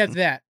it. So I kept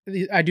that.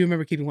 I do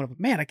remember keeping one of them.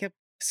 Man, this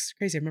is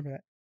crazy. I remember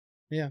that.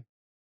 Yeah.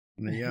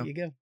 There you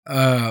go.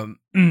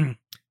 If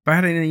I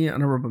had any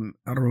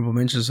honorable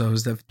mentions, I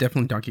was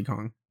definitely Donkey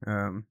Kong.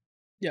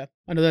 Yeah.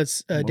 I know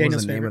that's Daniel's what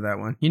was the name favorite. of that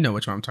one? You know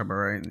which one I'm talking about,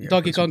 right? Yeah,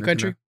 Donkey Kong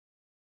Country?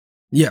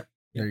 Yeah.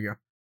 There you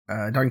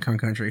go. Donkey Kong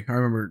Country. I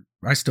remember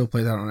I still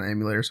play that on an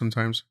emulator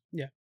sometimes.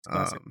 Yeah.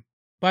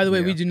 By the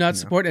way, we do not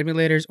support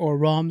emulators or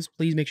ROMs.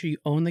 Please make sure you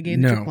own the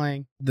game that you're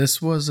playing.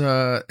 This was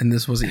and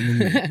this wasn't even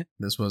me.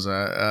 This was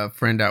a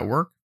friend at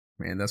work,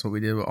 and that's what we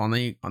did on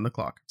the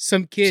clock.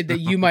 Some kid that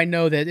you might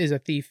know that is a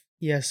thief.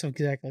 Yes,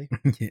 exactly.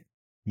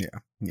 Yeah.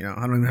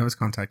 I don't even have his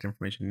contact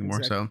information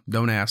anymore, so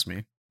don't ask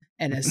me.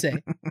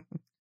 NSA.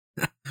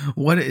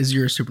 What is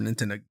your Super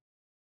Nintendo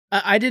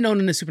I didn't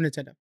own a Super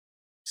Nintendo,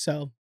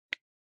 so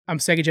I'm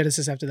Sega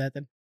Genesis after that.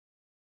 Then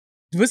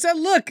what's that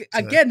look?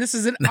 Again, this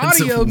is an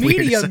audio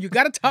medium. You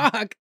gotta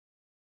talk.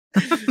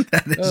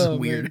 That is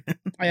weird.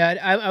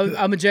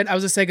 I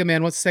was a Sega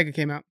man once Sega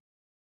came out.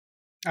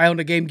 I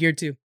owned a Game Gear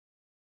too.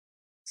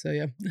 So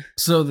yeah.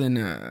 So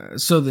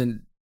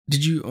then,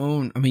 did you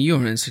own? I mean, you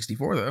owned an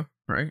N64 though,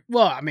 right?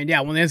 Well, I mean,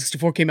 yeah. When the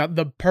N64 came out,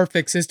 the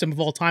perfect system of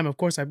all time. Of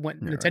course, I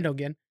went Nintendo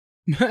again.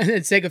 And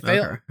then Sega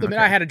failed. Okay, I mean,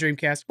 I had a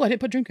Dreamcast. Well, I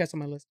didn't put Dreamcast on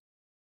my list.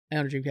 I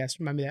owned a Dreamcast.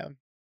 Remind me of that one.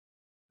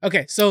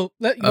 Okay, so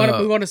we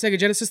want a Sega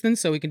Genesis then,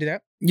 so we can do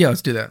that. Yeah,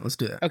 let's do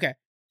that. Okay,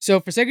 so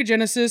for Sega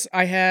Genesis,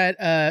 I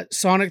had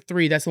Sonic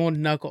 3. That's the one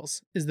with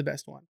Knuckles is the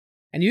best one.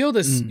 And you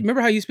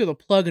remember how you used to be able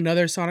to plug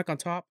another Sonic on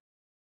top?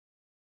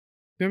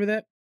 Remember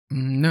that?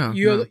 No.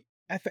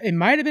 It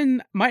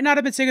might not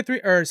have been Sega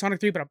 3 or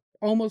Sonic 3, but I'm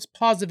almost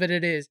positive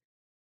it is.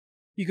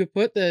 You could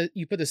put the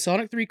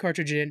Sonic 3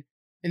 cartridge in,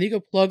 and you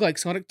could plug like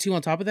Sonic 2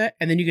 on top of that,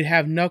 and then you could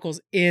have Knuckles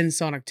in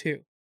Sonic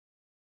 2.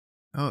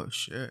 Oh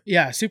shit.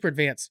 Yeah, super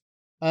advanced.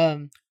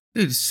 Dude,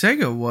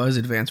 Sega was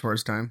advanced for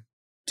its time.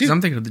 Because I'm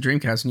thinking of the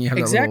Dreamcast, and you have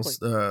that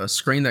little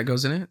screen that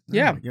goes in it.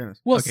 Yeah.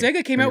 Well, okay.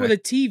 Sega came out with a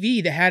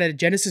TV that had a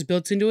Genesis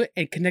built into it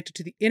and connected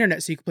to the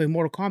internet, so you could play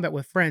Mortal Kombat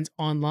with friends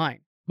online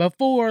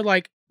before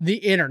like the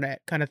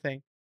internet kind of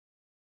thing.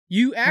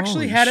 You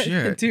actually had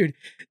it, dude.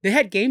 They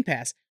had Game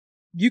Pass.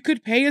 You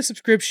could pay a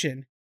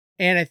subscription,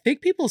 and I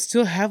think people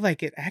still have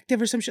like it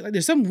active or some shit. Like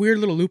there's some weird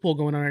little loophole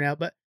going on right now,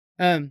 but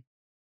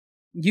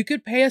you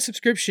could pay a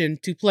subscription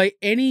to play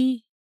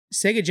any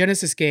Sega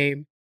Genesis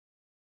game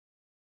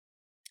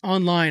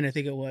online, I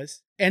think it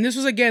was. And this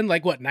was again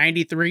like what,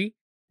 93?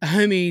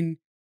 I mean,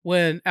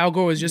 when Al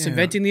Gore was just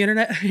inventing the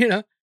internet, you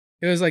know?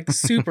 It was like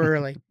super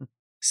early.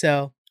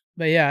 So,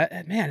 but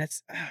yeah, man,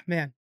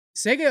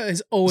 Sega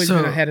has always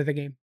been ahead of the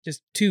game.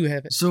 Just too ahead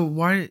of it. So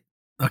why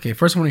okay,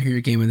 first I want to hear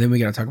your game and then we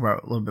gotta talk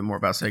about a little bit more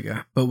about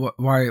Sega. But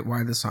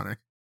why the Sonic?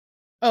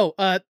 Oh,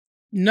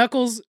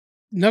 Knuckles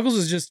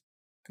is just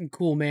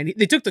cool, man.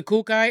 They took the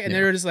cool guy and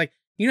they were just like,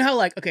 you know how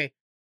like, okay,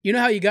 you know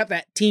how you got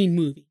that teen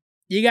movie?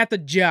 You got the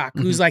jock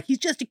who's like, he's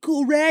just a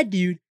cool rad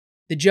dude.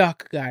 The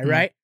jock guy,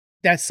 right?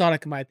 That's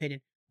Sonic in my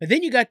opinion. But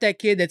then you got that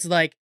kid that's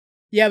like,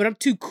 yeah, but I'm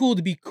too cool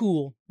to be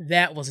cool.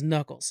 That was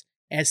Knuckles.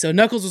 And so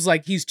Knuckles was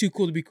like, he's too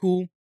cool to be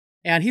cool.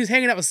 And he was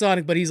hanging out with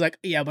Sonic, but he's like,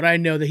 yeah, but I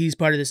know that he's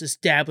part of this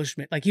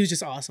establishment. Like, he was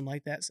just awesome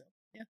like that. So,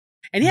 yeah.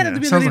 And he had the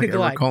ability to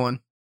glide.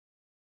 Colin.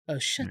 Oh,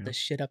 shut the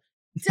shit up.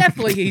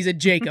 Definitely he's a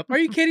Jacob. Are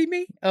you kidding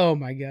me? Oh,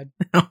 my God.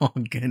 Oh,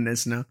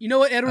 goodness, no. You know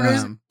what Edward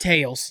is?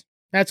 Tails.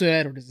 That's what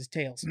Edward is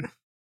Tails.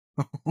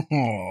 Oh,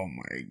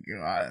 my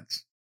God.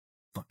 That's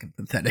fucking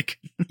pathetic.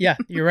 Yeah,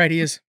 you're right.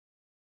 He is.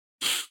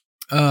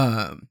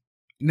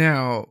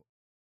 Now,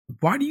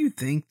 why do you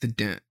think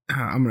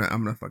I'm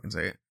gonna fucking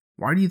say it.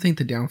 Why do you think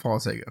the downfall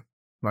of Sega?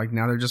 Like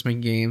now they're just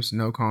making games,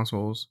 no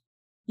consoles.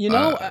 You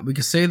know, we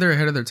could say they're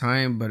ahead of their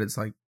time, but it's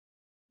like,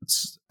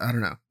 I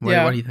don't know.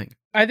 What do you think?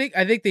 I think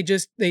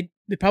they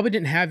probably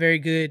didn't have very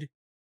good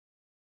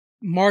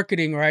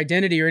marketing or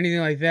identity or anything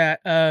like that.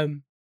 I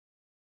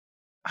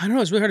don't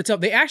know. It's really hard to tell.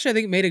 They actually, I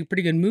think, made a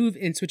pretty good move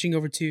in switching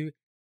over to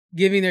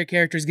giving their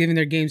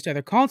games to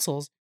other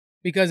consoles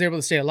because they're able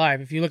to stay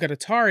alive. If you look at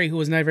Atari, who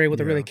was never able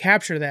to really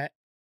capture that,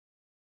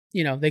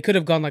 you know, they could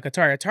have gone like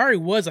Atari. Atari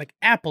was like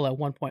Apple at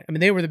one point. I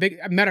mean, they were the big.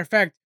 Matter of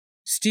fact,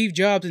 Steve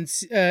Jobs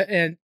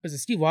and was it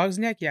Steve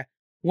Wozniak? Yeah,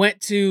 went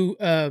to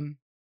I can't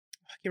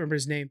remember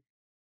his name.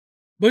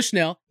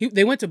 Bushnell.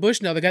 They went to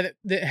Bushnell, the guy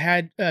that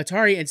had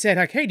Atari, and said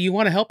like, "Hey, do you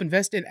want to help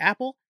invest in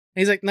Apple?"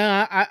 And he's like,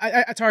 "Nah,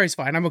 Atari's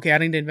fine. I'm okay. I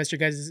don't need to invest your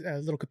guys'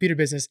 little computer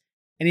business."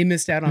 And he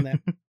missed out on that.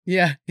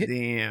 Yeah,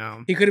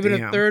 damn. He could have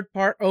been a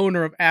third-part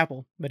owner of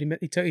Apple, but he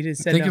didn't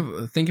say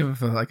no. Think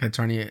of like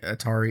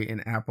Atari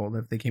and Apple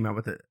if they came up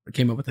with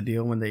a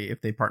deal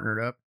if they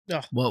partnered up.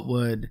 Ugh. What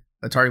would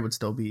Atari would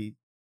still be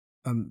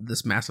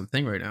this massive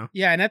thing right now?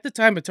 Yeah, and at the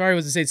time Atari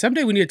was insane.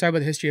 Someday we need to talk about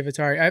the history of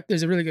Atari.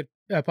 There's a really good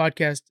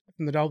podcast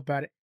from the Dolph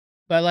about it.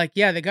 But like,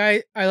 yeah, the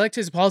guy, I liked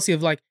his policy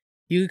of like,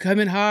 you can come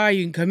in high,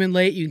 you can come in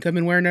late, you can come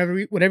in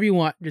wearing whatever you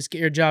want, just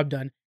get your job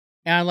done.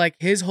 And like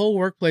his whole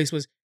workplace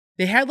was.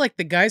 They had like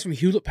the guys from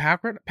Hewlett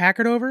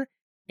Packard over,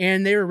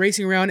 and they were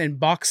racing around in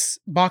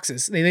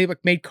boxes. They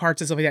like made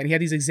carts and stuff like that. And he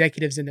had these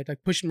executives in there,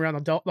 like pushing them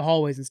around the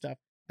hallways and stuff.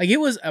 Like it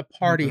was a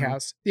party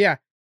house. Yeah,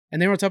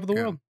 and they were on top of the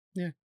world.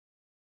 Yeah,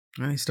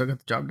 he still got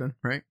the job done,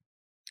 right?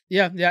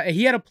 Yeah.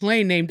 He had a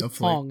plane named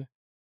Pong.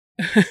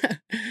 But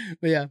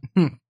yeah,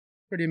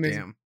 pretty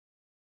amazing.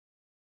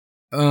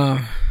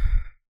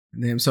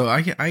 Damn. So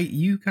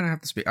you kind of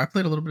have to speak. I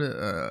played a little bit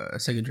of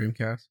Sega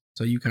Dreamcast.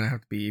 So you kind of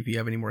have to be, if you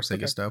have any more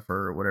Sega stuff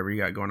or whatever you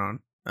got going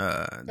on,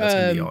 that's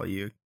going to be all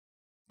you.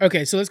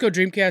 Okay, so let's go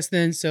Dreamcast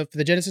then. So for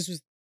the Genesis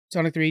was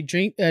Sonic 3.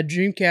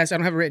 Dreamcast, I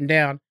don't have it written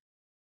down.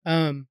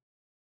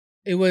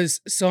 It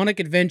was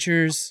Sonic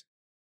Adventures,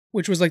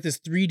 which was like this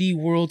 3D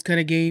world kind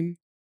of game.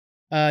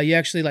 You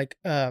actually like,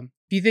 do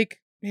you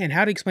think, man,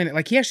 how to explain it?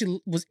 Like he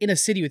actually was in a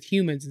city with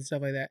humans and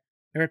stuff like that.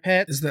 There were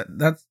pets. Is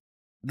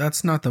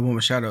that's not the one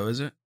with Shadow, is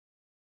it?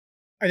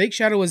 I think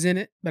Shadow was in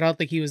it, but I don't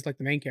think he was like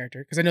the main character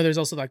because I know there's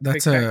also like the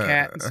big That's fat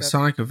cat and a stuff.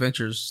 Sonic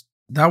Adventures.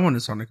 That one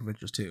is Sonic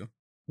Adventures 2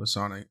 with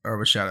Sonic or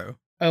with Shadow.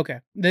 Okay,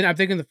 then I'm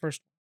thinking the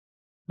first,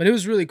 but it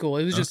was really cool.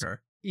 It was just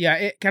yeah,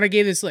 it kind of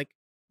gave this like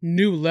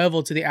new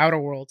level to the outer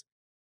world.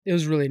 It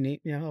was really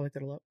neat. Yeah, I liked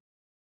it a lot.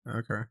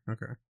 Okay.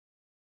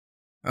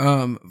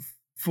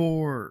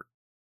 For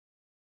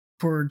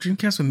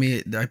Dreamcast with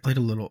me, I played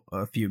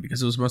a few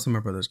because it was mostly my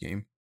brother's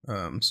game.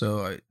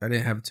 So I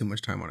didn't have too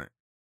much time on it.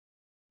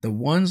 The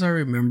ones I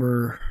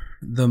remember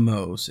the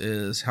most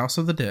is House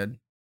of the Dead.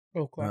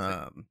 Oh,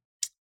 classic.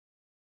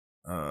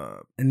 And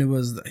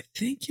I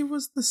think it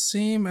was the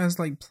same as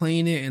like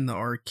playing it in the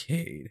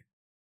arcade.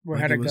 Where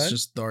like had it a was gun?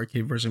 just the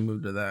arcade version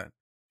moved to that. I'm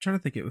trying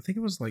to think. I think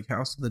it was like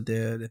House of the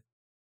Dead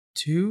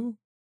 2.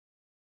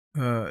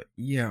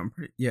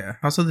 Yeah,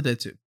 House of the Dead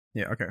 2.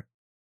 Yeah, okay.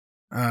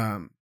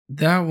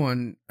 That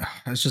one,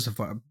 it's just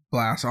a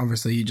blast.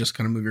 Obviously, you just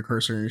kind of move your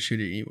cursor and shoot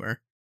it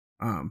anywhere.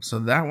 So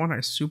that one I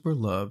super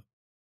loved.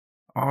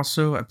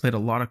 Also, I played a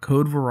lot of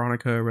Code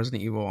Veronica,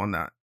 Resident Evil on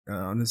that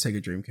on the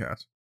Sega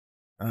Dreamcast.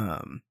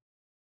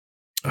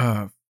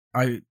 I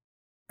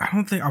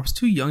don't think I was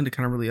too young to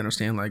kind of really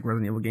understand like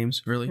Resident Evil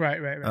games. Really,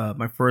 right.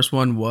 My first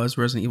one was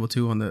Resident Evil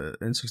 2 on the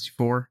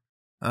N64.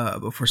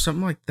 But for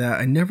something like that,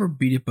 I never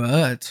beat it.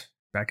 But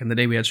back in the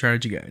day, we had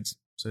strategy guides,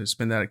 so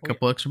spend that a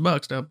couple extra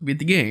bucks to beat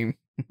the game.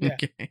 Yeah.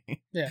 Okay.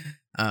 Yeah.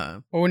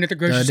 Or when at the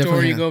grocery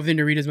store, you go over there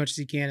to read as much as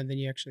you can, and then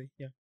you actually,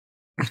 try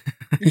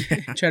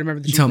to remember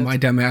the. Until my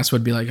dumb ass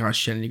would be like, "Oh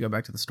shit," and you go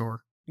back to the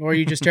store. Or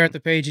you just stare at the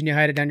page and you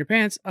hide it down your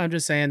pants. I'm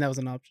just saying that was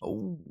an option.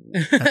 Oh,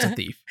 that's a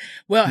thief.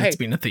 Well, that's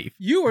being a thief.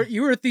 You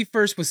were a thief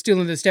first with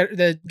stealing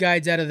the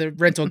guides out of the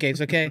rental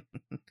games. Okay,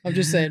 I'm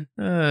just saying.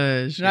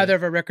 Neither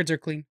of our records are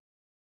clean.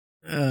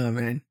 Oh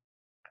man.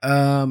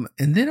 And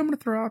then I'm gonna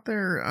throw out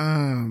there.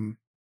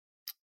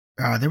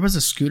 There was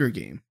a scooter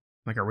game,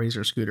 like a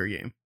Razor scooter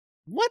game.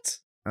 What?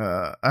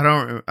 I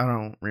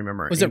don't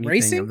remember. Was it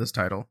racing of this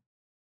title?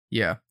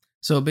 Yeah.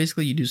 So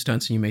basically, you do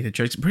stunts and you make the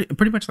tricks,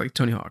 pretty much like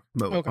Tony Hawk,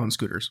 but on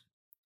scooters.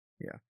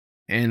 Yeah.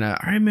 And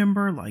I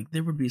remember like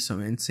there would be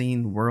some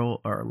insane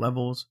world or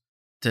levels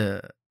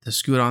to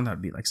scoot on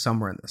that'd be like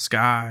somewhere in the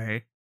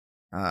sky.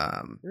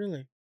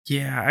 Really?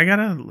 Yeah, I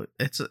gotta.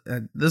 It's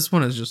this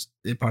one is just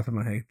it popped in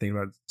my head thinking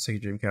about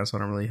Sega Dreamcast. So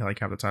I don't really like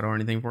have the title or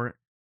anything for it.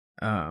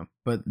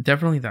 But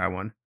definitely that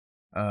one.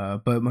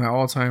 But my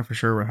all time for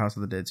sure were House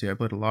of the Dead 2. I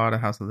played a lot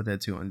of House of the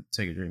Dead 2 on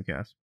Sega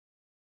Dreamcast.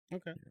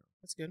 Okay,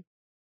 that's good.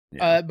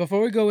 Yeah.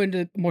 Before we go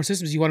into more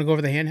systems, you want to go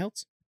over the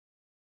handhelds?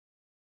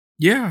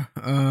 Yeah.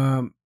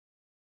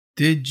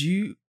 Did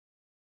you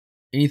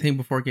anything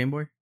before Game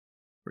Boy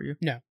for you?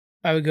 No,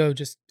 I would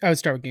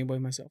start with Game Boy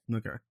myself.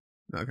 Okay.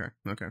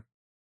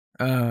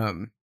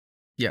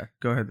 Yeah.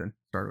 Go ahead then.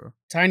 Start with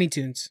Tiny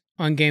Toons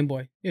on Game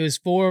Boy. It was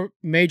 4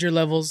 major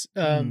levels.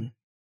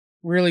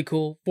 Really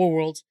cool. 4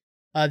 worlds.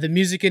 The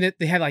music in it,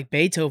 they had like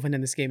Beethoven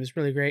in this game. It's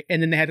really great.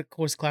 And then they had, of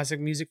course, classic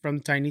music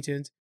from Tiny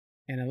Toons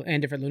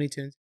and different Looney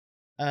Tunes.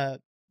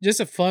 Just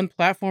a fun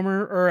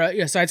platformer or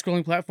a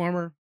side-scrolling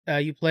platformer.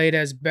 You played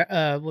as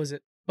was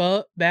it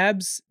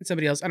Babs and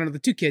somebody else? I don't know. The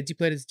 2 kids. You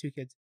played as the 2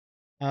 kids.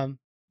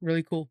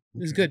 Really cool.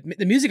 It was good.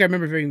 The music I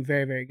remember being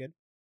very, very good.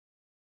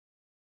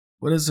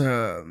 What is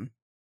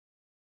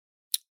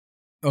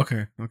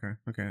Okay.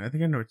 I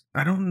think I know.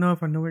 I don't know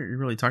if I know what you're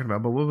really talking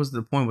about. But what was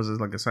the point? Was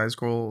it like a side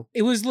scroll?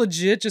 It was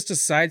legit just a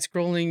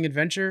side-scrolling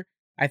adventure.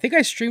 I think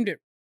I streamed it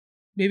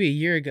maybe a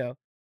year ago.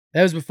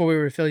 That was before we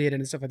were affiliated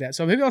and stuff like that.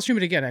 So maybe I'll stream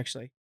it again,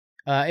 actually.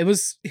 It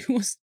was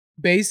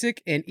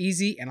basic and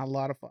easy and a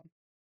lot of fun.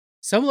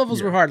 Some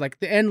levels were hard. Like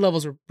the end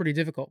levels were pretty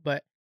difficult.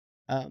 But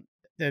I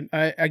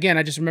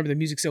just remember the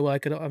music so well. I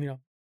could, it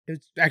was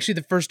actually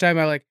the first time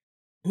I like,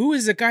 who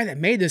is the guy that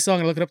made this song?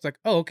 And I look it up. It's like,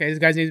 oh, okay, this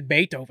guy's name is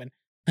Beethoven.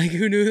 Like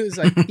who knew? It was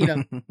like,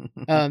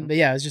 but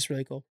yeah, it was just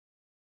really cool.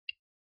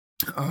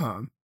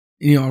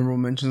 Any honorable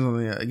mentions on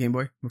the Game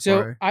Boy?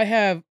 So I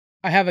have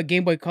a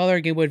Game Boy Color,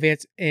 a Game Boy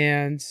Advance,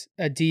 and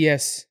a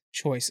DS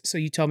choice. So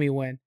you tell me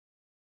when.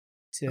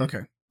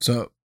 Okay.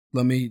 So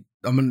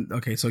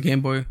so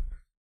Game Boy.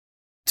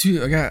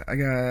 2. I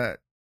got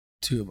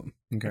 2 of them.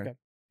 Okay.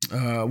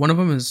 One of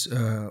them is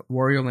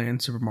Wario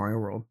Land, Super Mario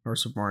World, or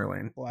Super Mario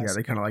Land. Classic. Yeah,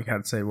 they kind of like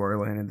had to say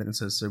Wario Land, and then it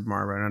says Super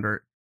Mario right under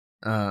it.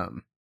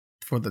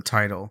 For the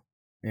title,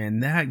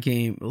 and that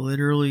game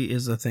literally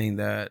is the thing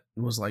that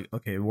was like,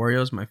 okay,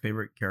 Wario's my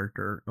favorite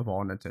character of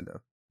all Nintendo.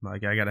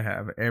 Like I gotta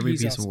have every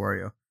piece of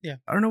Wario. Yeah,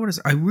 I don't know what it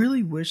is. I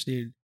really wish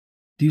they'd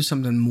do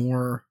something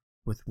more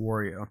with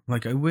Wario.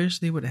 Like I wish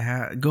they would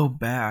go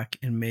back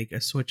and make a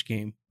Switch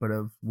game, but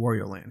of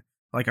Wario Land.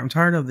 Like I'm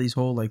tired of these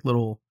whole like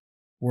little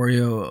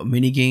Wario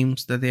mini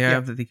games that they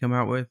have that they come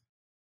out with.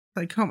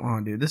 Like, come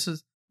on, dude.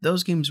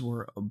 Those games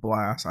were a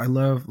blast. I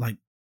love like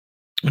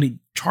when he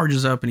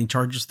charges up and he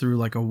charges through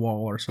like a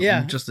wall or something.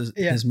 Yeah, just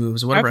his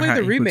moves. Whatever. I played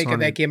the remake of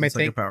that game. I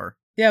think. Power.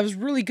 Yeah, it was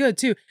really good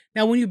too.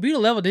 Now, when you beat a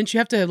level, didn't you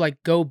have to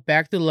like go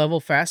back to the level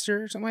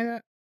faster or something like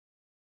that?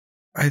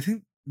 I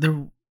think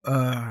man.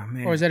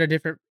 Or is that a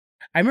different?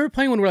 I remember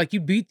playing one where like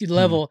you beat the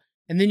level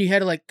and then you had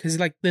to like because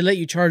like they let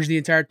you charge the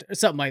entire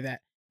something like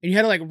that. and you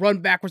had to like run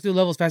backwards through the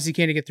level as fast as you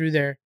can to get through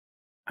there.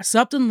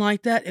 Something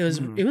like that. It was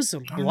a I don't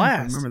know if I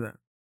blast. remember that.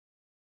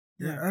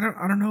 Yeah,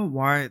 I don't know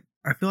why.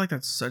 I feel like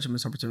that's such a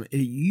missed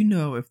opportunity. You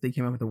know, if they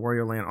came up with the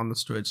Wario Land on the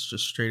Switch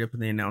just straight up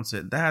and they announced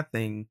it, that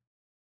thing,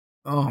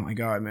 oh my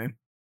god, man.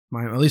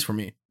 At least for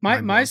me.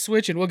 My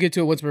Switch, and we'll get to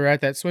it once we're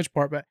at that Switch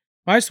part, but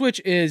my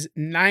Switch is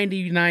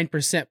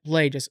 99%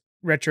 play just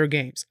retro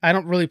games. I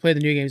don't really play the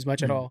new games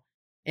much at all.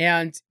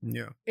 And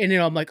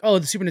I'm like, oh,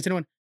 the Super Nintendo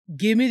one,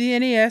 give me the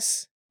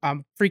NES.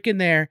 I'm freaking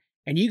there.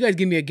 And you guys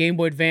give me a Game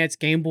Boy Advance,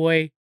 Game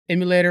Boy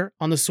emulator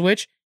on the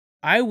Switch.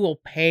 I will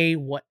pay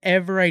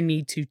whatever I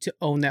need to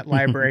own that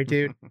library,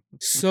 dude.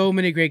 So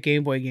many great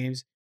Game Boy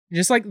games.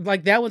 Just like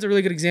that one's a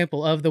really good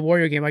example of the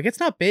Wario game. Like, it's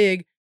not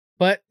big,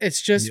 but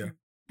it's just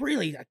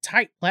really a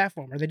tight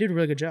platformer. They did a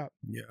really good job.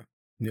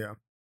 Yeah.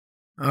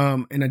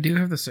 And I do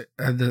have to say,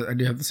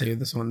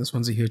 this one. This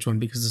one's a huge one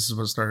because this is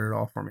what started it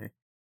all for me.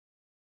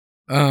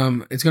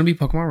 It's gonna be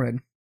Pokemon Red.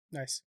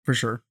 Nice. For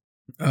sure.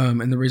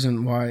 And the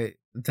reason why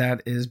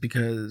that is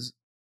because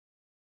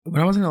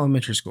when I was in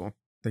elementary school,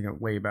 thinking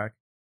way back,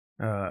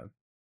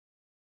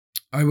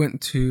 I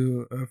went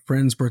to a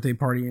friend's birthday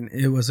party and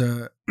it was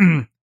a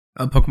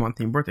Pokemon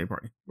themed birthday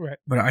party. Right.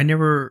 But I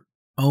never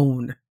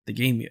owned the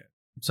game yet.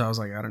 So I was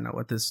like, I don't know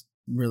what this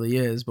really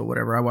is, but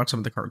whatever. I watched some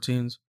of the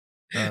cartoons,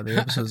 the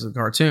episodes of the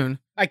cartoon.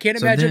 I can't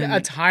imagine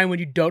a time when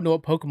you don't know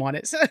what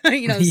Pokemon is.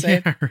 You know what I'm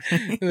saying?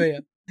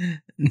 Right.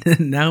 Yeah.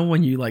 Now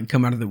when you like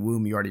come out of the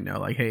womb, you already know,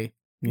 like, hey,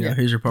 you know,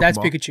 here's your Pokemon. That's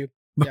Pikachu.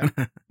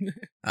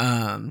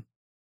 Yeah.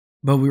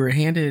 But we were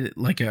handed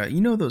like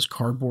those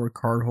cardboard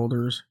card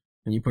holders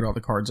and you put all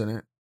the cards in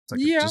it. It's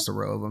like just a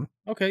row of them.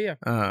 Okay,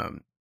 yeah.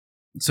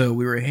 So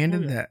we were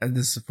handed that.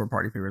 This is for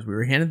party favors. We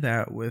were handed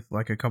that with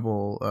like a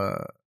couple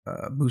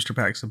booster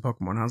packs of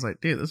Pokemon. I was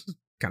like, dude, this is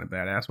kind of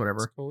badass.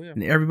 Whatever. Cool, yeah.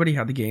 And everybody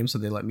had the game, so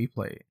they let me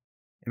play it.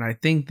 And I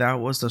think that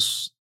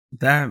was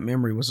that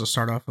memory was the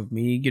start off of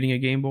me getting a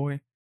Game Boy,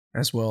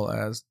 as well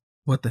as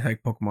what the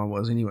heck Pokemon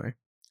was anyway.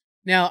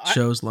 Now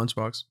shows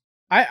Lunchbox.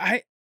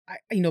 I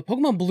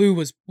Pokemon Blue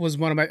was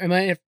one of my.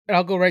 And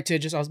I'll go right to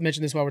just. I'll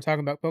mention this while we're talking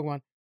about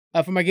Pokemon.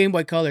 For my Game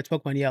Boy Color, it's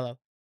Pokemon Yellow.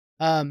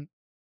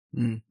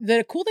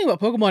 The cool thing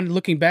about Pokemon,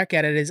 looking back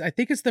at it, is I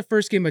think it's the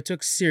first game I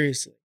took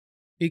seriously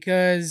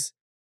because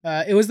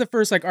it was the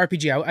first like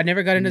RPG. I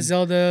never got into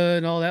Zelda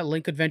and all that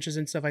Link Adventures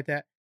and stuff like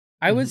that.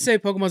 I would say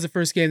Pokemon's the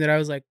first game that I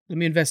was like, let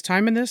me invest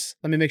time in this.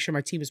 Let me make sure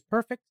my team is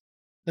perfect.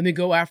 Let me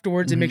go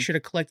afterwards and make sure to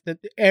collect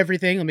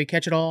everything. Let me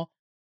catch it all.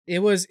 It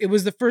was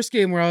the first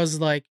game where I was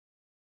like,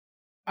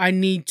 I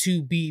need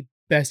to be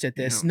best at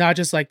this. Not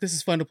just like, this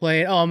is fun to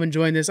play. Oh, I'm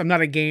enjoying this. I'm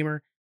not a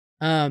gamer.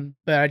 But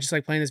I just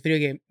like playing this video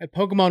game.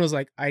 Pokemon was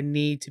like, I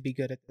need to be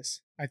good at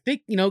this. I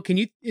think,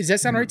 does that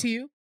sound right to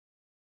you?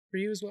 For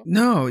you as well?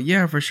 No,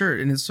 yeah, for sure.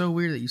 And it's so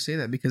weird that you say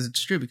that because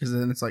it's true. Because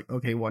then it's like,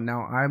 okay, well,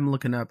 now I'm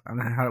looking up on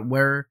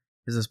where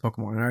is this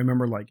Pokemon? And I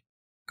remember like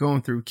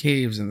going through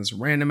caves in this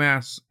random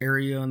ass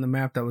area on the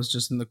map that was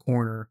just in the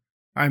corner.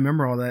 I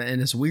remember all that.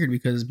 And it's weird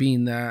because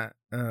being that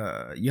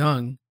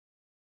young,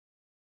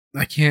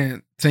 I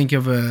can't think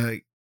of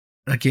a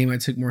game I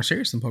took more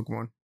serious than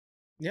Pokemon.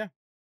 Yeah.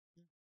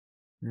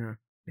 Yeah.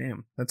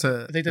 Damn. I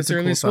think that's the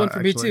earliest one for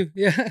me too.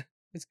 Yeah.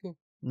 That's cool.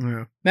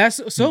 Yeah.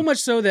 That's so much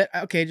so that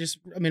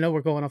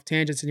we're going off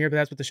tangents in here, but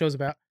that's what the show's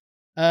about.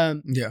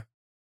 Yeah.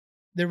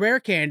 The rare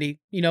candy,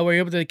 where you're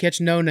able to catch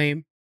no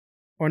name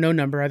or no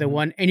number, either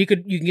one, and you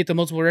can get the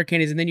multiple rare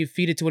candies and then you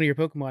feed it to one of your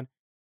Pokemon.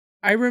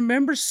 I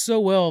remember so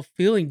well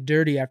feeling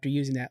dirty after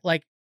using that.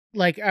 Like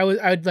I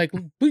would like,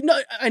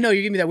 no, I know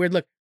you give me that weird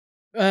look.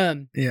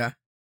 Yeah.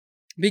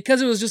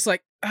 Because it was just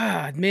like,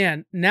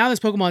 man, now this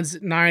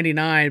Pokemon's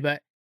 99,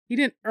 but he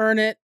didn't earn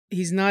it.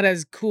 He's not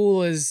as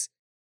cool as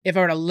if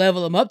I were to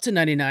level him up to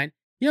 99.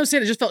 You know what I'm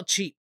saying? It just felt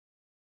cheap.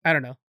 I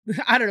don't know.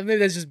 Maybe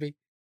that's just me.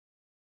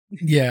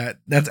 Yeah,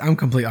 I'm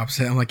completely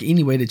opposite. I'm like,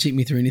 any way to cheat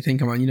me through anything,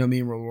 come on, me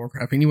in World of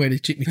Warcraft. Any way to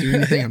cheat me through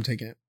anything, I'm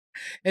taking it.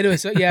 Anyway,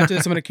 so after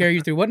this, I'm going to carry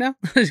you through what now?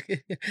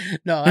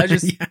 No, I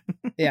just,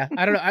 I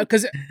don't know.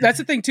 Because that's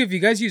the thing too. If you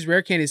guys use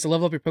rare candies to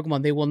level up your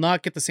Pokemon, they will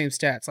not get the same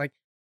stats. Like,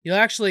 you'll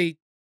actually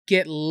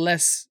get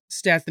less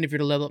stats than if you're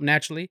to level up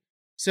naturally.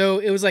 So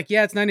it was like,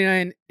 it's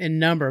 99 in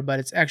number, but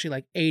it's actually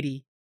like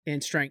 80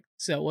 in strength.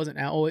 So it wasn't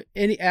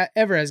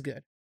ever as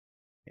good.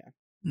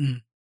 Yeah.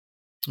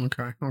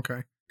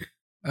 Okay.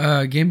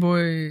 Game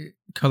Boy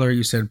Color,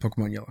 you said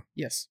Pokemon Yellow.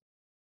 Yes.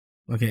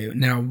 Okay,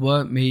 now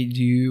what made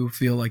you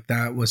feel like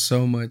that was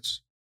so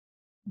much?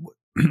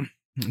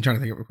 I'm trying to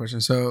think of a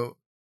question. So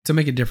to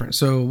make it different,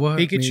 so what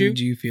Pikachu? Made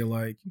you feel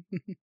like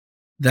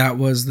that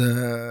was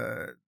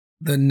the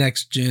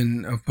next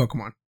gen of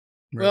Pokemon?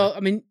 Really? Well,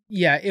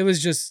 it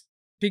was just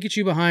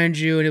Pikachu behind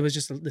you, and it was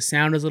just the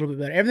sound was a little bit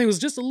better. Everything was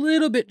just a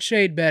little bit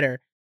shade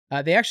better.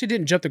 They actually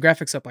didn't jump the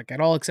graphics up like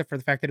at all, except for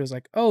the fact that it was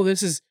like, oh,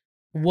 this is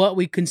what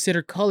we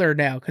consider color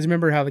now. Because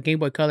remember how the Game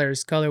Boy color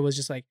was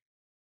just like,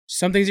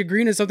 some things are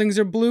green and some things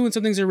are blue and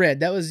some things are red.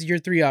 That was your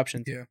three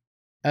options.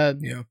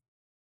 Yeah.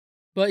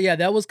 But yeah,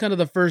 that was kind of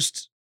the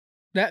first.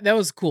 That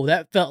was cool.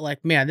 That felt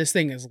like, man, this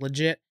thing is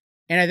legit.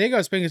 And I think I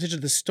was paying attention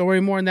to the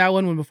story more in that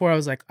one when before I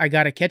was like, I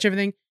gotta catch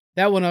everything.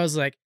 That one I was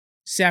like,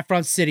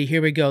 Saffron City,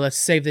 here we go. Let's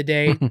save the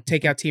day,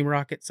 take out Team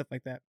Rocket, stuff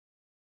like that.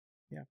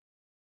 Yeah.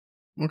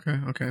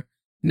 Okay.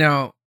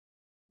 Now,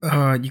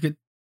 you could.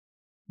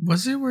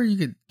 Was it where you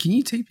could? Can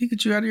you take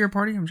Pikachu out of your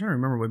party? I'm trying to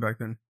remember way back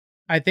then.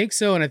 I think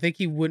so, and I think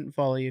he wouldn't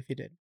follow you if you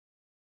did.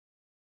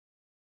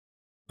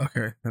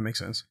 Okay, that makes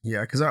sense.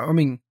 Yeah, because I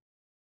mean,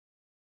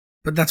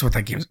 but that's what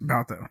that game's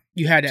about, though.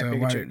 You had to have So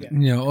Pikachu. why,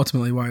 Yeah.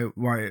 ultimately,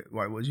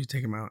 why would you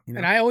take him out? You know?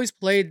 And I always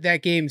played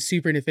that game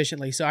super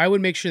inefficiently, so I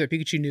would make sure that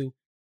Pikachu knew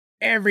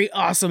every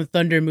awesome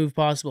thunder move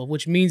possible,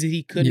 which means that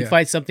he couldn't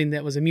fight something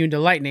that was immune to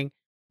lightning,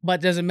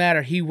 but doesn't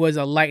matter. He was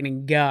a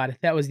lightning god.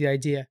 That was the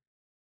idea.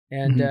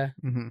 And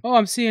oh,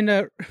 I'm seeing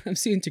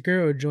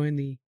Taguro join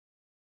the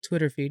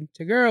Twitter feed.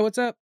 Taguro, what's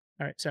up?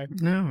 All right, sorry.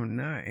 No,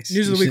 nice.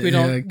 News of the week. We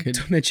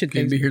don't mention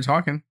things. Could be here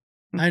talking.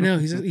 I know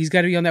he's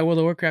got to be on that World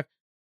of Warcraft.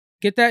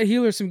 Get that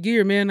healer some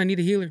gear, man. I need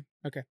a healer.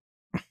 Okay,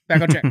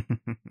 back on track.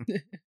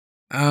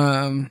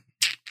 I'm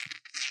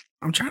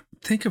trying to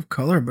think of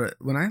color, but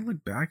when I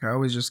look back, I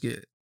always just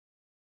get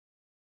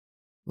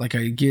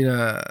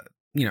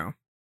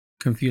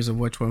confused of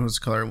which one was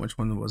color and which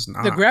one was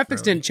not. The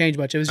graphics didn't change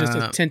much. It was just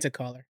a tint of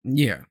color.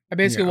 Yeah. I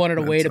basically wanted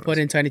a way to put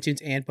in Tiny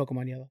Toons and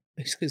Pokemon Yellow.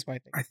 Basically, is my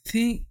thing.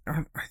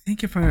 I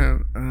think if I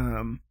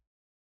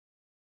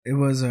it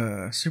was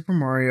a Super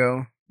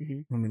Mario.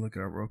 Let me look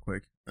it up real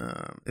quick.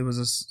 It was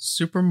a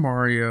Super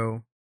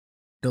Mario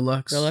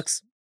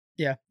Deluxe.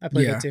 Yeah, I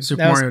played that too.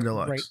 Super Mario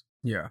Deluxe.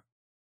 Great.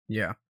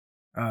 Yeah.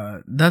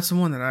 That's the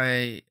one that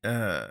I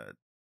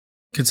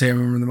could say I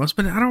remember the most,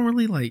 but I don't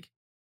really like.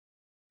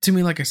 To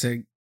me, like I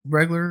said,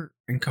 regular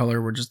and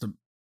color were just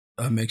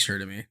a mixture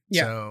to me.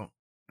 Yeah. So,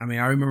 I mean,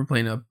 I remember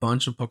playing a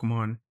bunch of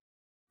Pokemon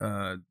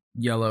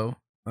Yellow.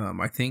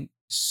 I think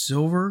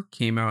Silver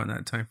came out in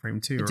that time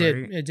frame too, right?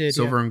 It did.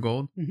 Silver and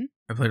Gold. Mm-hmm.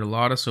 I played a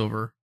lot of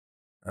Silver.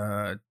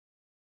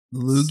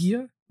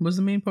 Lugia was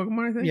the main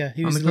Pokemon, I think. Yeah,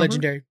 he was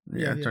legendary.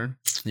 Yeah.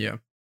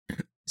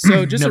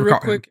 So just a real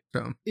quick,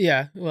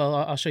 yeah. Well,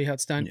 I'll show you how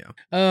it's done.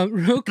 Yeah.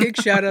 Real quick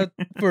shout out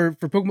for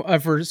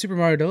Pokemon for Super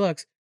Mario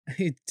Deluxe.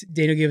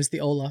 Dano gave us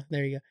the Ola.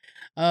 There you go.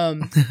 A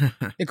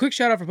quick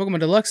shout out for Pokemon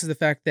Deluxe is the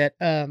fact that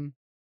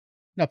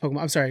not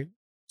Pokemon. I'm sorry,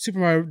 Super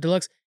Mario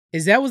Deluxe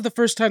that was the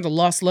first time the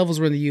lost levels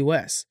were in the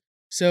U.S.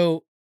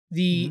 So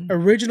the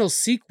original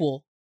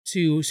sequel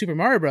to Super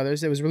Mario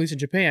Brothers that was released in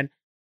Japan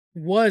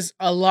was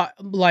a lot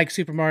like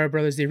Super Mario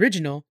Brothers the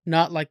original,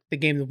 not like the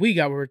game that we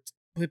got where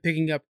we're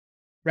picking up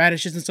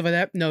radishes and stuff like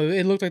that. No,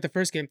 it looked like the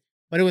first game,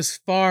 but it was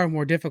far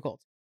more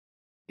difficult.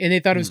 And they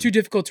thought it was too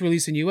difficult to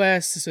release in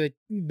US, so they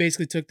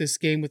basically took this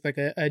game with like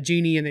a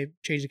genie and they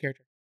changed the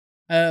character.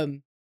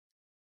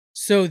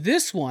 So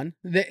this one,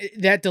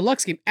 that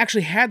deluxe game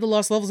actually had the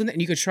lost levels in it,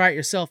 and you could try it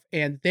yourself,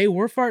 and they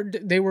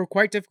were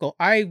quite difficult.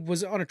 I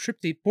was on a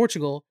trip to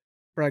Portugal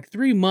for like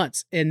 3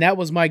 months, and that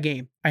was my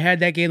game. I had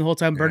that game the whole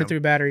time, burning through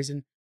batteries,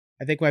 and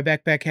I think my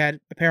backpack had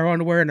a pair of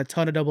underwear and a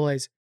ton of AA,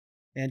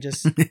 and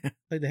just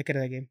played the heck out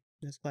of that game.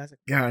 That's classic.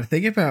 God,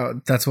 think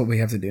about that's what we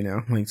have to do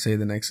now. Like, say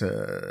the next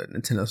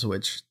Nintendo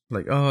Switch.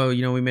 Like, oh,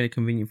 we made it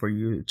convenient for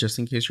you just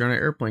in case you're on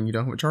an airplane, you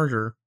don't have a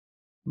charger.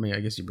 I mean,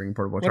 I guess you bring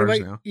portable chargers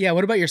now. Yeah,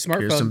 what about your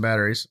smartphone? Here's some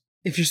batteries.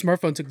 If your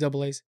smartphone took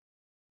AA's,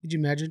 could you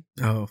imagine?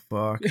 Oh,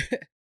 fuck.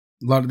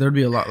 There'd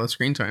be a lot less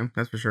screen time,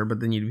 that's for sure. But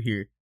then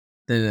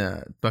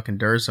fucking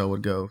Duracell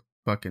would go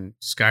fucking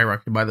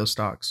skyrocket by those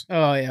stocks.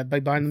 Oh, yeah, by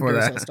buying them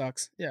Duracell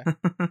stocks. Yeah.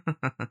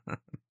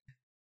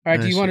 All right,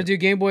 do you want to do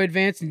Game Boy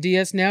Advance and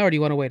DS now, or do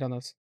you want to wait on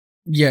those?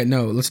 Yeah,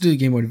 no, let's do the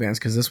Game Boy Advance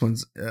because this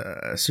one's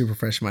super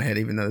fresh in my head,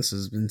 even though this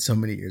has been so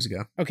many years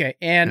ago. Okay,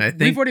 and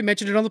we've already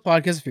mentioned it on the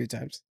podcast a few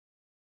times.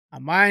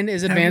 Mine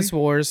is Advance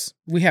Wars.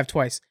 We have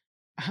twice.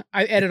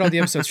 I edit all the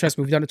episodes, trust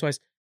me, we've done it twice.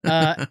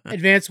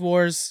 Advance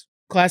Wars,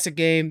 classic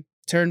game,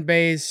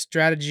 turn-based,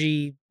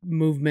 strategy,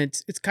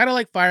 movement. It's kind of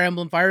like Fire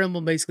Emblem. Fire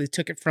Emblem basically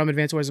took it from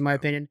Advance Wars, in my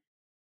opinion.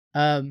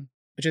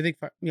 Which I think,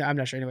 I'm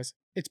not sure. Anyways,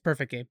 it's a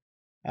perfect game.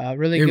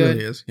 Really good. It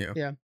really is, yeah.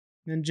 Yeah.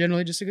 And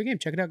generally just a good game.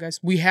 Check it out, guys.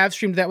 We have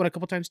streamed that one a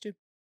couple times too.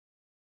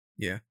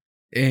 Yeah.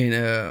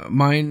 And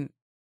mine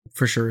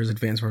for sure is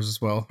Advance Wars as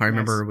well. I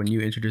remember when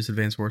you introduced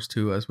Advance Wars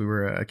to us, we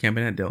were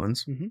camping at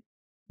Dillon's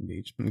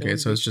Beach. Okay,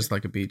 Dillon's so it's just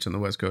like a beach on the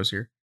West Coast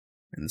here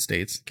in the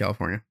States,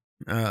 California.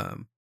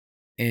 And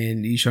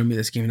you showed me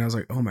this game and I was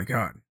like, oh my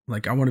God,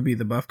 like I want to be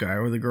the buff guy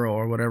or the girl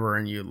or whatever.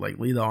 And you like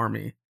lead the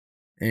army.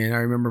 And I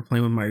remember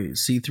playing with my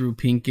see-through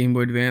pink Game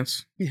Boy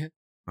Advance. Yeah.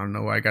 I don't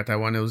know why I got that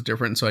one. It was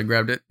different, so I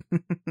grabbed it.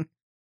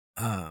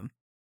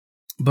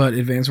 But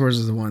Advance Wars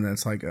is the one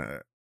that's like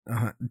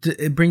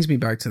it brings me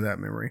back to that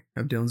memory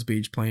of Dillon's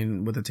Beach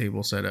playing with a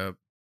table set up.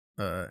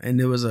 And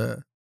there was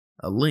a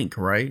link,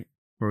 right?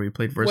 Where we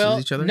played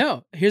versus each other?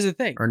 No, here's the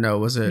thing. Or no,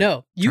 was it?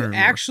 No, you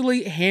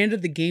actually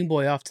handed the Game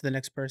Boy off to the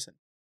next person.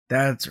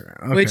 That's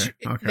right.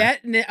 Okay.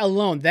 That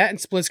alone, that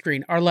and split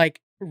screen are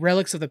like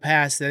relics of the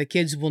past that the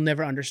kids will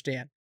never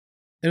understand.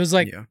 It was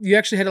like, you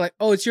actually had to like,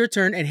 oh, it's your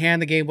turn, and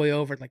hand the Game Boy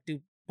over. Like,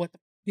 dude, what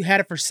you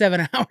had it for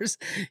 7 hours.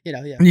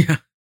 Yeah. Yeah.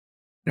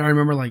 Now I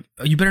remember like,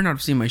 you better not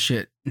have seen my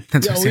shit.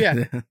 That's Yeah, what oh I yeah,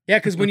 said. yeah.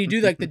 Because when you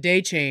do like the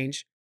day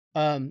change,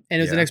 and it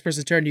was the Yeah. next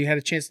person's turn, you had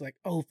a chance to like,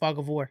 oh, Fog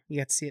of War. You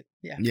got to see it.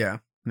 Yeah, Yeah.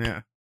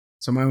 Yeah.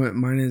 So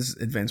mine is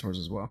Advance Wars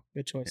as well.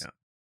 good choice. Yeah.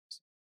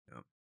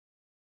 Yeah.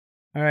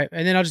 All right,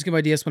 and then I'll just get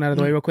my DS one out of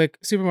the way real quick.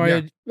 Super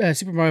Mario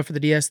for the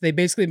DS. They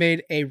basically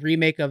made a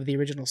remake of the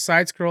original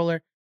side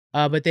scroller,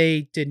 but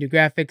they did new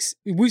graphics.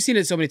 We've seen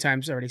it so many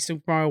times already.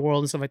 Super Mario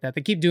World and stuff like that.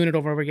 They keep doing it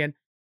over and over again.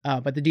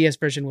 But the DS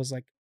version was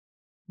like,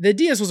 the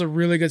DS was a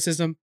really good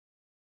system.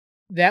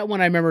 That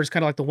one I remember is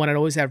kind of like the one I'd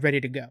always have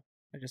ready to go.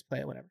 I just play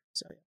it whenever.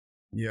 So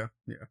Yeah.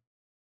 Yeah.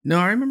 No,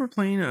 I remember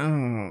playing.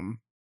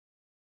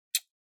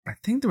 I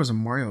think there was a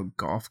Mario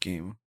Golf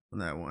game on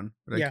that one,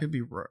 but I could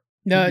be right.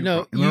 No, Am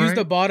I you use right?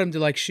 the bottom to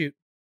like shoot.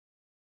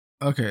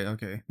 Okay.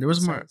 There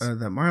was Sounds-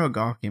 that Mario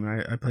Golf game.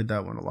 I played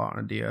that one a lot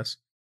on DS.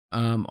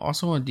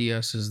 Also on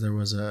DS's there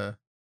was the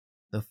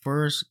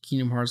first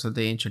Kingdom Hearts that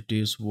they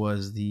introduced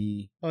was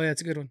the Oh yeah,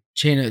 it's a good one.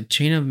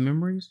 Chain of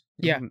Memories.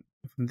 Yeah.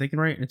 If I'm thinking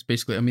right, it's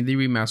basically. I mean, they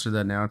remastered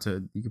that now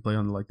to you can play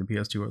on like the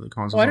PS2 or the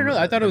console. Oh, I don't know.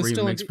 I thought it was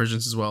still mixed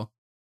versions as well.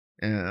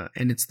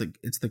 And it's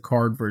the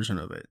card version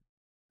of it.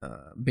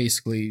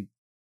 Basically,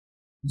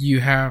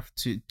 you have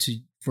to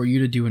for you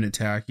to do an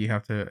attack, you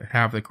have to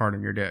have the card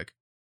in your deck,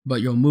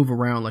 but you'll move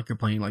around like you're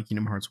playing like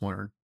Kingdom Hearts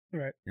 1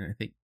 Right. and I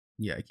think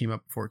it came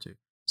up before too.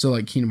 So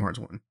like Kingdom Hearts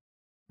 1.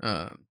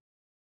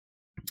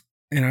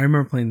 And I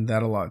remember playing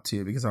that a lot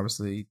too because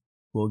obviously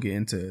we'll get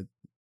into.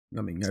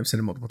 I mean, I've said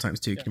it multiple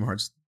times too. Yeah. Kingdom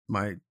Hearts,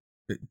 my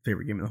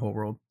favorite game in the whole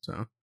world.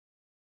 So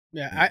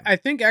Yeah, I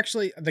think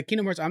actually the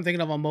Kingdom Hearts I'm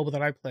thinking of on mobile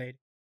that I played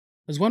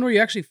was one where you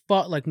actually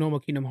fought like normal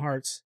Kingdom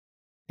Hearts,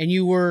 and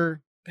you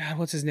were God,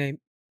 what's his name?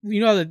 You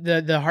know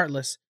the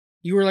Heartless.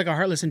 You were like a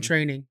Heartless in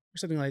training or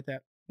something like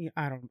that. Yeah,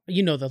 I don't.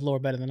 You know the lore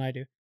better than I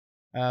do.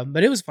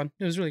 But it was fun.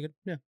 It was really good.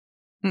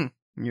 Yeah.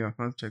 yeah,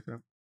 I'll check that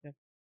out. Yeah.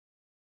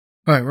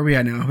 All right, where are we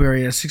at now? We're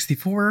at a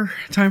 64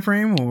 time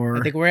frame, or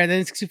I think we're at the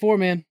N64,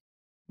 man.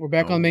 We're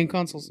back on main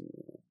consoles.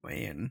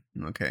 Man,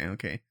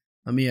 okay.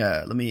 Let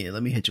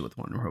me hit you with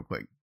one real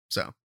quick.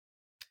 So,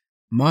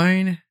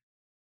 mine.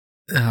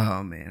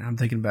 Oh man, I'm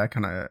thinking back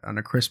on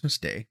a Christmas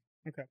day.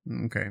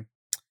 Okay.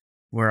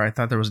 Where I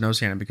thought there was no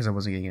Santa because I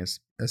wasn't getting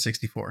a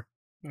 64.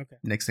 Okay.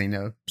 Next thing you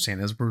know,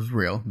 Santa's was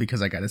real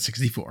because I got a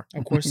 64.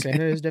 Of course,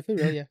 Santa is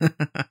definitely real. Yeah.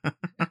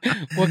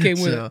 What came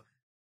with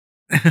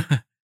it?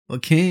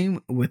 What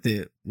came with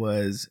it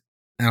was,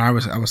 and I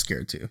was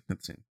scared too.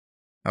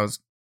 I was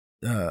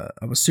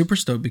super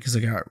stoked because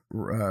I got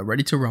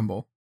Ready to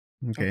Rumble.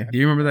 Okay. Do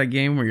you remember that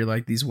game where you're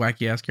like these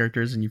wacky ass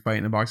characters and you fight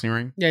in a boxing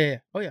ring? Yeah.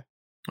 Oh yeah.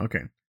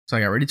 Okay. So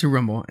I got Ready to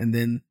Rumble, and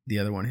then the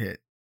other one hit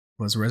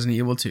was Resident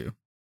Evil 2.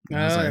 And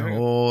I was like,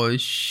 oh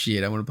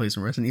shit, I want to play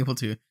some Resident Evil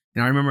 2.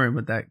 And I remember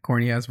with that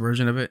corny ass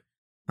version of it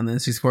on the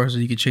N64, so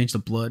you could change the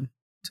blood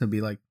to be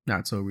like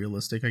not so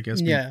realistic, I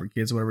guess. Yeah. For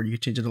kids or whatever, you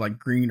could change it to like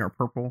green or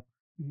purple.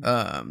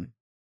 Mm-hmm.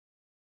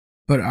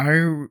 But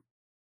I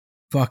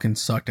fucking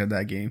sucked at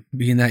that game,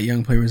 being that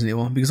young playing Resident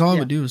Evil, because all I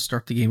would do is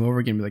start the game over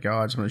again and be like, oh,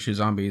 I just want to shoot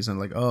zombies, and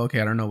like, oh,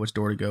 okay, I don't know which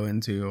door to go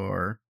into,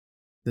 or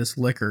this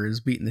liquor is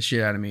beating the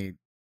shit out of me,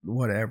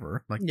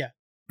 whatever. Like,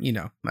 you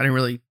know, I didn't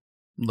really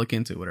look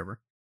into it, whatever.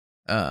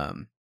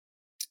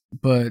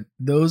 But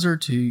those are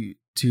two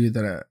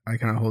that I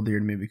kind of hold dear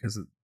to me because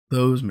of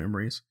those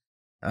memories.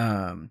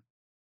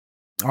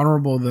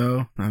 Honorable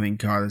though, I mean,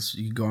 God,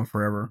 you could go on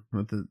forever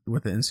with the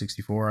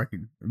N64. I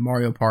could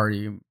Mario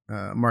Party,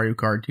 Mario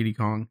Kart, Diddy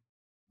Kong,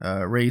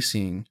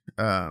 racing,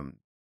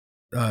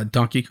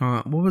 Donkey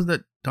Kong. What was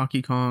that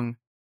Donkey Kong?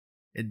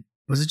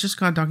 Was it just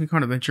called Donkey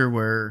Kong Adventure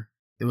where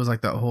it was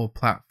like that whole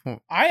platform?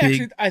 I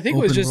think it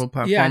was just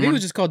I think it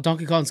was just called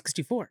Donkey Kong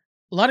 64.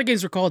 A lot of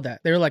games were called that.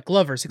 They were like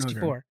Glover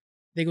 64. Okay. I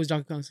think it was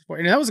Donkey Kong 64,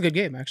 and that was a good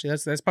game actually.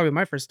 That's probably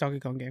my first Donkey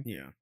Kong game.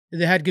 Yeah,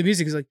 they had good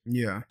music. It's like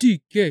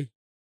DK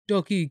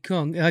Donkey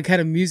Kong. It like had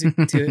a music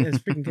to it. It's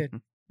freaking good.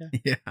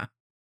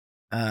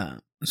 Yeah.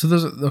 So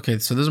those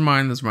are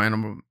mine. Those are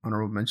my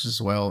honorable mentions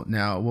as well.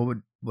 Now,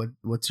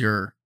 what's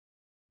your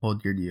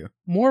hold dear to you?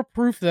 More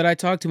proof that I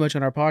talk too much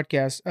on our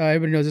podcast.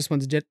 Everybody knows this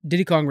one's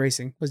Diddy Kong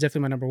Racing was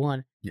definitely my number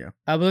one. Yeah.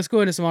 But let's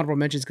go into some honorable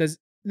mentions because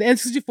the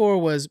N64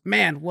 was,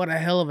 man, what a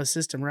hell of a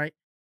system, right?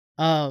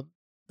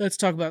 Let's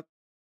talk about.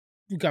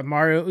 We got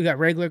Mario. We got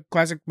regular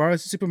classic Mario,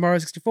 Super Mario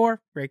 64.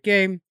 Great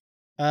game.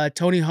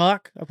 Tony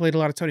Hawk. I played a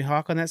lot of Tony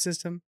Hawk on that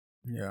system.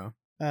 Yeah.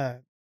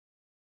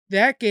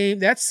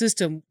 That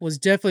system was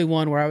definitely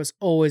one where I was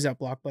always at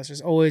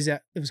Blockbusters.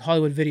 It was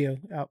Hollywood Video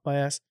out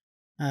by us.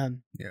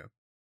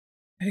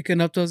 Picking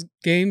up those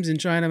games and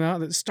trying them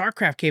out.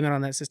 StarCraft came out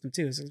on that system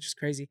too, so it's just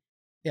crazy.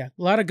 Yeah,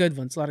 a lot of good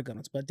ones,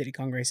 but Diddy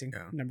Kong Racing,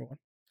 number one.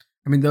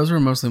 I mean, those were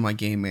mostly my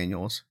game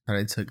manuals that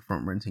I took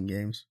from renting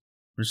games.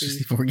 There's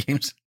 64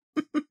 games.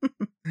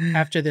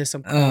 After this,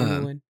 I'm calling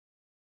you in.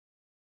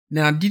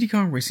 Now, Diddy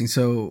Kong Racing.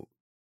 So,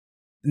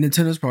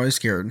 Nintendo's probably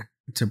scared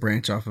to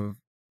branch off of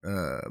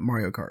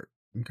Mario Kart.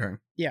 Okay.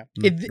 Yeah,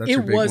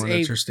 it was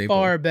a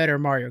far better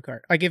Mario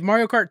Kart. Like if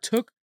Mario Kart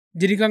took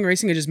Diddy Kong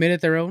Racing and just made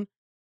it their own,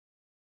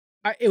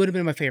 it would have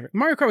been my favorite.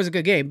 Mario Kart was a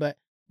good game, but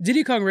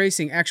Diddy Kong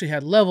Racing actually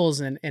had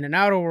levels and an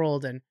outer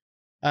world and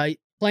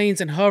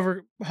planes and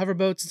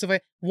hoverboats and stuff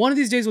like that. One of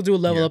these days we'll do a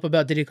level up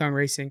about Diddy Kong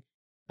Racing.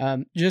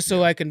 Just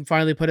so I can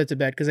finally put it to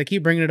bed, because I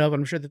keep bringing it up.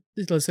 I'm sure that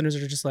the listeners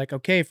are just like,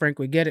 okay, Frank,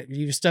 we get it.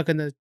 You're stuck in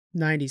the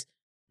 90s.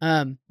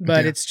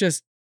 But it's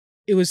just,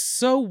 it was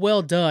so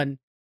well done.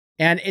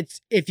 And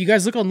it's, if you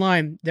guys look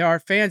online, there are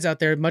fans out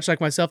there, much like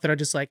myself, that are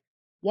just like,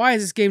 why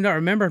is this game not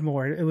remembered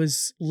more? It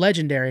was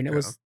legendary, and it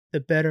was the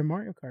better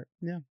Mario Kart.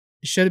 Yeah.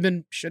 It should have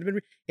been,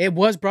 it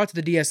was brought to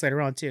the DS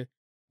later on too.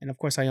 And of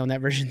course I own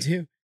that version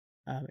too.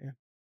 Yeah.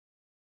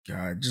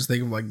 God, just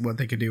think of like what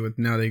they could do with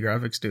now the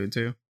graphics do it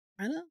too.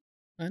 I know.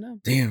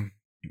 Damn,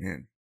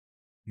 man.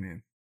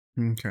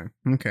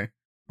 Okay.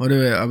 What do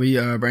we, are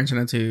we branching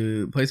out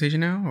to PlayStation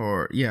now,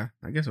 or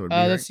I guess it would be.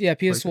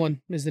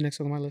 PS1 is the next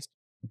one on my list.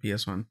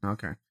 PS1.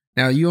 Okay.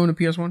 Now you own a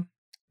PS1?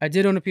 I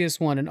did own a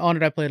PS1, and on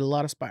it I played a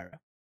lot of Spyro.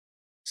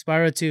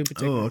 Spyro 2 in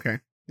particular. Oh, okay.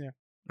 Yeah.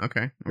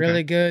 Okay.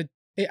 Really good.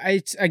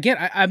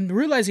 I'm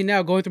realizing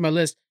now, going through my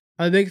list,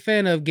 I'm a big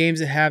fan of games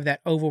that have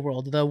that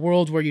overworld, the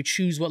world where you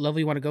choose what level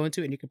you want to go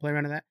into and you can play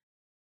around in that.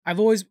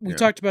 We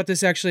talked about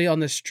this actually on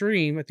the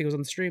stream. I think it was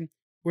on the stream.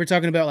 We were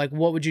talking about like,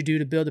 what would you do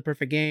to build a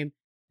perfect game?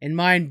 And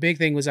my big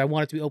thing was I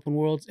wanted to be open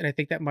worlds, and I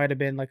think that might have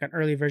been like an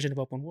early version of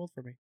open world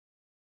for me.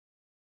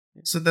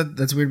 So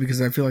that's weird,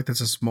 because I feel like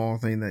that's a small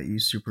thing that you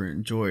super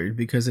enjoyed,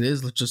 because it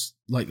is just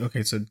like,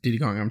 okay, so Diddy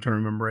Kong, I'm trying to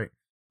remember right.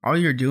 All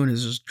you're doing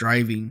is just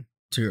driving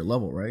to your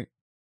level, right?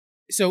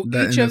 So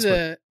each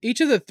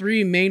of the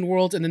three main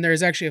worlds, and then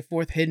there's actually a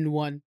fourth hidden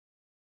one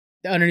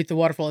underneath the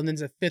waterfall, and then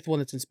there's a fifth one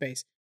that's in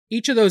space.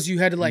 Each of those you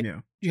had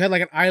to you had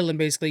like an island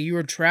basically. You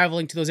were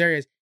traveling to those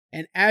areas,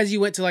 and as you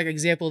went to, like,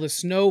 example, the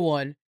snow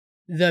one,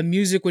 the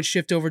music would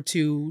shift over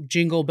to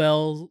Jingle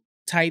Bell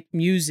type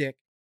music,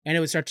 and it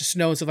would start to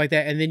snow and stuff like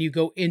that. And then you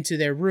go into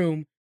their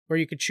room where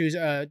you could choose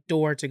a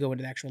door to go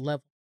into the actual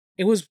level.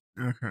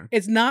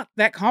 It's not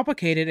that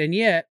complicated, and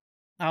yet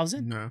I was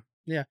in. No.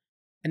 Yeah.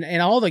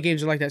 And all the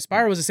games are like that.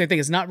 Spyro was the same thing.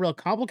 It's not real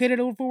complicated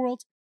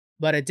overworld,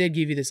 but it did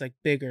give you this like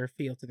bigger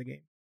feel to the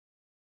game.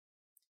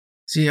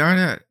 See,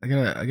 I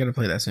gotta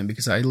play that soon,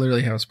 because I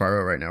literally have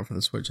Spyro right now for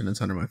the Switch, and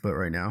it's under my foot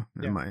right now,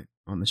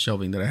 on the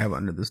shelving that I have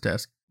under this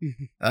desk.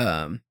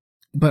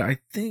 But I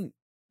think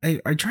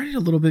I tried it a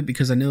little bit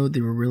because I know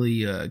they were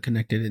really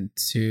connected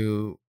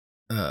into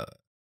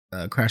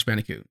Crash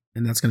Bandicoot,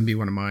 and that's gonna be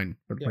one of mine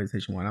for the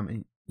PlayStation 1.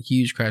 I'm a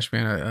huge Crash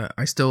fan.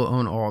 I still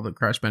own all the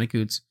Crash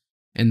Bandicoots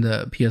in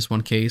the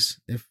PS1 case,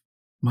 if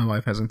my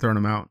wife hasn't thrown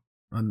them out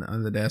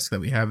on the desk that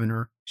we have in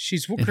her.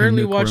 She's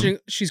currently watching.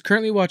 She's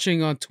currently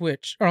watching on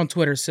Twitch or on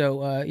Twitter.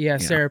 So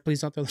Sarah,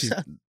 please don't throw this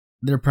out.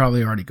 They're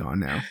probably already gone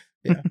now.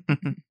 Yeah.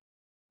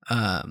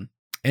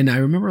 And I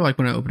remember like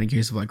when I opened a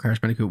case of like Crash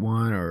Bandicoot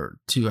 1 or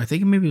 2, I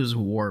think maybe it was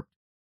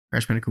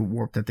Crash Bandicoot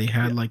Warp, that they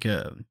had like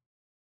a,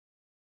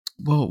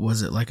 what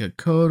was it, like a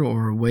code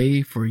or a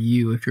way for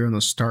you, if you're on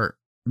the start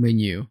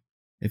menu,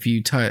 if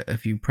you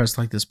press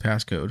like this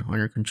passcode on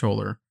your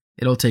controller,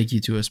 it'll take you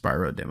to a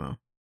Spyro demo.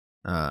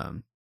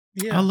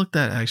 I'll look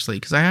that actually,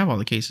 because I have all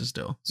the cases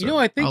still. So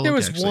I think there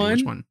was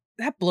one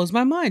that blows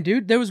my mind,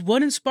 dude. There was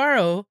one in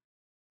Spyro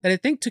that I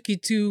think took you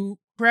to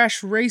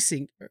Crash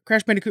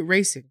Bandicoot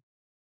Racing.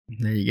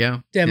 There you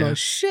go. Demo. Yeah.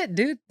 Shit,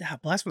 dude.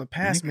 Blast from the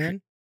past,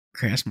 man.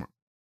 Cross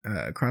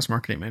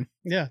marketing, man.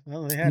 Yeah.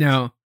 Well, they had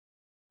now,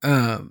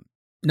 I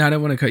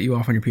don't want to cut you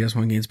off on your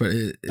PS1 games, but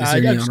is there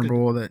any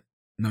honorable that?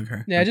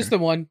 Okay. Yeah, just the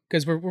one,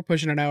 because we're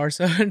pushing an hour,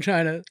 so I'm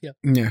trying to. Yeah.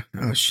 Yeah.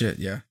 Oh shit.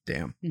 Yeah.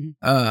 Damn.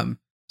 Mm-hmm.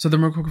 So the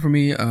real quick for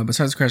me,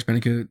 besides Crash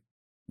Bandicoot,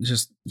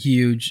 just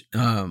huge.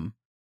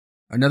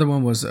 Another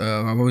one was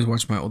I've always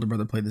watched my older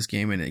brother play this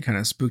game, and it kind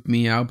of spooked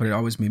me out, but it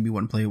always made me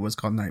want to play. It was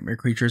called Nightmare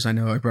Creatures. I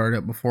know I brought it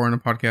up before on a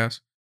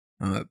podcast.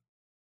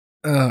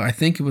 I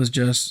think it was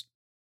just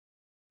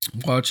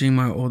watching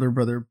my older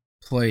brother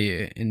play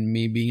it and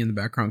me being in the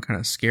background kind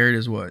of scared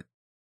is what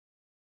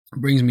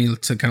brings me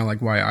to kind of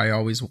like why I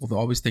will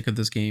always think of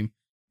this game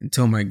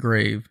until my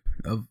grave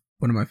of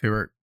one of my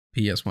favorite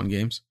PS1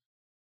 games.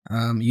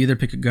 You either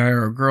pick a guy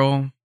or a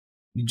girl.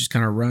 You just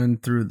kind of run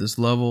through this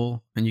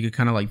level, and you could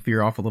kind of like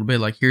veer off a little bit.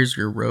 Like, here's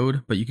your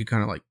road, but you could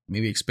kind of like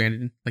maybe expand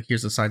it. Like,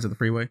 here's the sides of the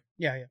freeway.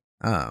 Yeah.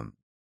 And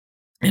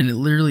it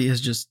literally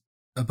is just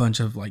a bunch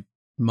of like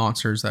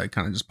monsters that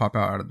kind of just pop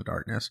out of the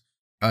darkness.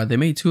 They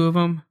made 2 of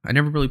them. I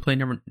never really played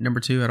number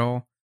 2 at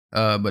all.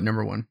 But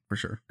number 1 for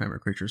sure, Nightmare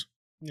Creatures.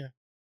 Yeah,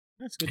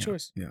 that's a good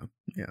choice. Yeah.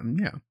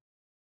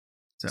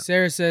 So,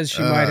 Sarah says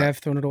she might have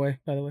thrown it away.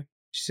 By the way,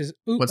 she says,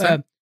 "What's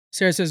that?"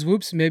 Sarah says,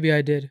 "Whoops, maybe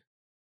I did."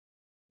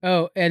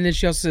 Oh, and then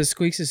she also says,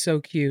 "Squeaks is so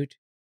cute."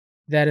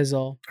 That is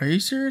all. Are you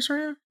serious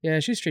right now?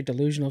 Yeah, she's straight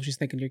delusional if she's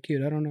thinking you're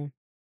cute. I don't know.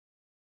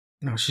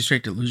 No, she's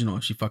straight delusional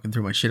if she fucking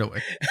threw my shit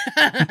away.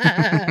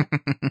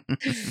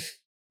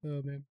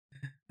 Oh, man.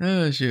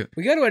 Oh, shoot.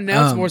 We got to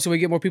announce more so we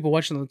get more people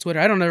watching on Twitter.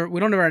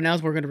 We don't ever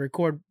announce we're going to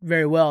record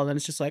very well. Then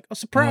it's just like, oh,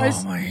 surprise.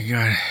 Oh, my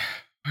God.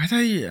 I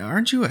thought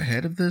aren't you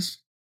ahead of this?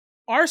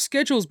 Our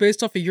schedule is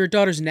based off of your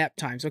daughter's nap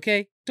times,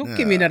 okay? Don't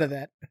give me none of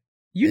that.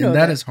 You know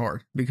that is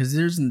hard, because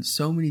there's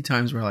so many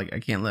times where like I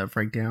can't let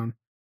Frank down.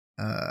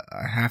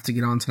 I have to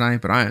get on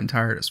tonight, but I am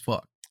tired as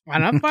fuck.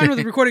 And I'm fine with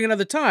recording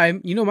another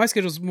time. You know, my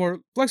schedule's more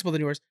flexible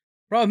than yours.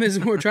 Problem is,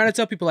 we're trying to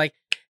tell people like,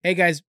 hey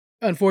guys,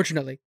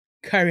 unfortunately,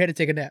 Kyrie had to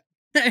take a nap.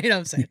 You know what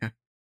I'm saying? Yeah.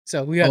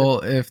 So we got.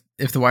 Well,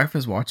 if the wife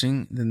is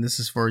watching, then this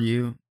is for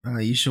you.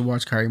 You should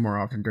watch Kyrie more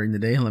often during the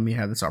day and let me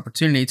have this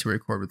opportunity to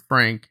record with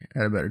Frank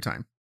at a better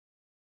time.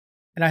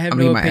 And I have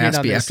no opinion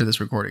on this after this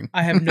recording.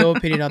 I have no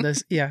opinion on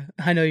this. Yeah,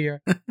 I know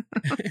you're.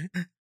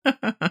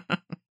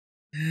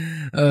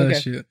 Okay.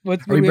 Shoot.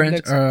 What's we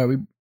branch?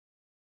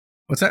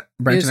 What's that?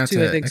 Branching out to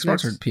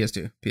Xbox or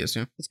PS2?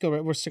 PS2. Let's go.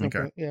 Right, we're sticking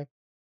with it. Yeah.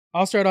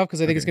 I'll start off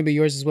because I think it's gonna be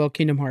yours as well.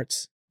 Kingdom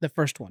Hearts, the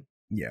first one.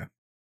 Yeah.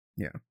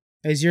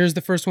 Is yours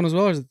the first one as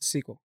well, or is it the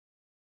sequel?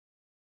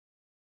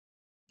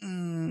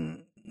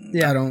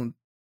 Yeah. I don't.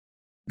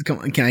 Come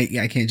on, can I?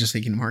 Yeah, I can't just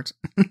say Kingdom Hearts.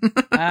 You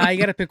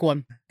gotta pick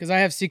one because I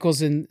have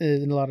sequels in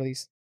a lot of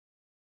these.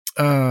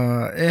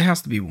 It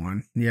has to be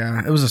one.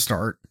 Yeah, it was a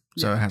start,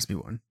 so it has to be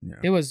one. Yeah,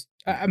 it was.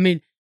 I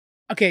mean,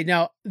 okay,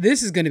 now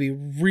this is gonna be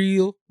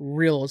real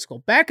old school.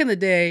 Back in the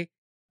day,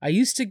 I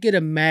used to get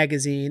a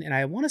magazine, and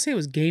I want to say it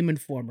was Game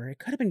Informer. It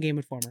could have been Game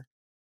Informer.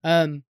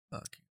 Okay.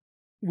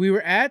 We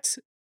were at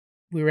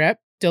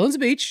Dillon's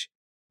Beach,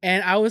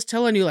 and I was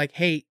telling you like,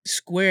 hey,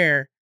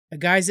 Square. The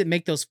guys that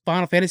make those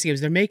Final Fantasy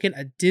games, they're making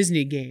a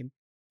Disney game.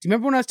 Do you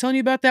remember when I was telling you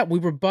about that? We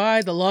were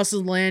by the Lost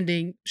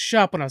Landing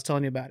shop when I was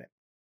telling you about it.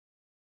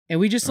 And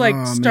we just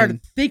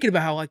started thinking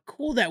about how like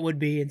cool that would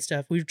be and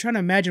stuff. We were trying to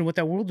imagine what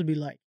that world would be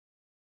like.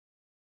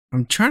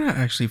 I'm trying to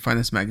actually find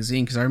this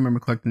magazine because I remember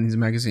collecting these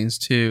magazines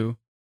too.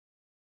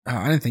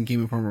 I didn't think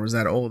Game Informer was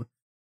that old.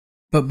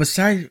 But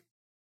besides,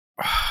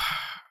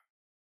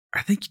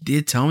 I think you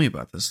did tell me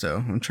about this though.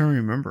 I'm trying to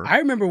remember. I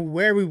remember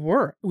where we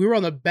were. We were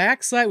on the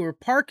back side. We were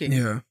parking.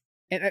 Yeah.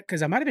 And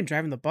because I might have been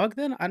driving the Bug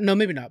then. No,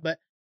 maybe not. But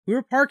we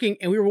were parking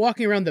and we were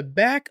walking around the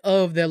back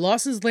of the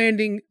Lawson's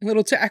Landing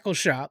little tackle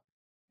shop.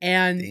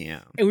 And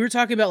we were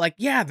talking about like,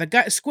 yeah, the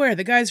guy Square,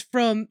 the guys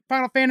from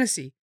Final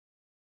Fantasy.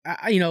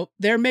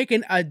 They're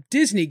making a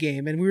Disney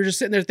game. And we were just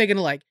sitting there thinking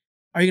like,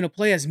 are you going to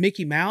play as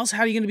Mickey Mouse?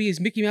 How are you going to be as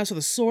Mickey Mouse with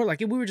a sword?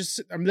 Like we were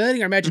just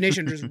letting our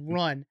imagination just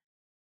run.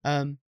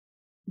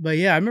 But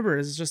yeah, I remember it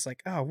was just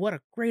like, oh, what a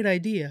great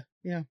idea.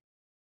 Yeah.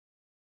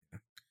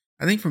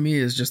 I think for me,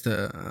 it's just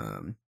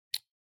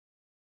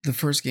the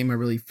first game I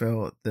really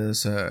felt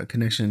this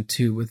connection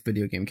to with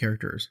video game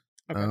characters.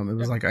 Okay. It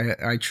was like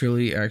I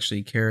truly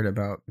actually cared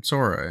about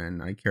Sora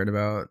and I cared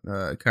about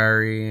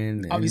Kairi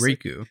and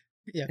Riku.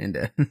 Yeah.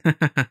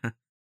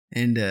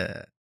 And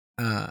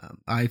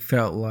I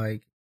felt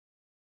like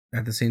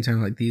at the same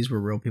time like these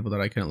were real people that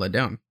I couldn't let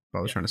down if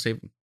I was trying to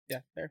save them. Yeah,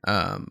 fair.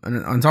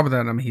 And on top of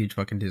that, I'm a huge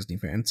fucking Disney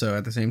fan. So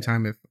at the same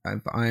time,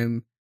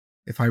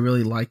 if I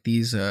really like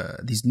these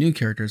new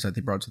characters that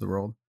they brought to the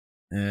world,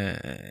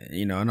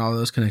 and all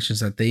those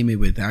connections that they made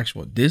with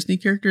actual Disney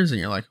characters,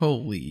 and you're like,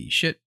 holy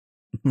shit,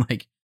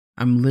 like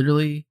I'm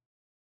literally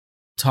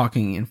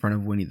talking in front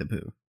of Winnie the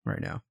Pooh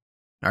right now.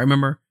 I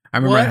remember I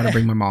had to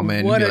bring my mom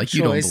in and be like,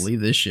 you don't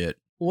believe this shit.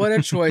 What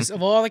a choice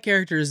of all the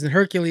characters and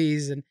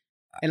Hercules and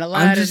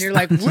Aladdin, you're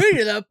like,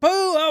 Winnie the Pooh,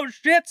 oh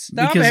shit,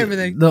 stop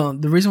everything.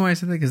 The reason why I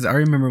said that is I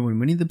remember when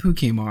Winnie the Pooh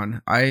came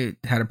on, I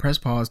had to press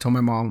pause, told my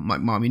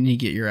mom, you need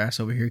to get your ass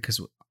over here because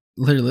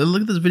literally,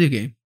 look at this video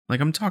game. Like,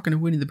 I'm talking to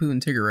Winnie the Pooh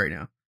and Tigger right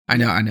now. I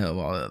know of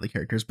all the other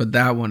characters, but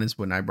that one is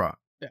when I brought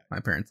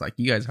my parents, like,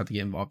 you guys have to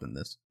get involved in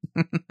this.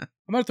 I'm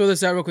going to throw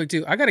this out real quick,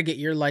 too. I got to get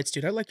your lights,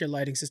 dude. I like your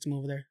lighting system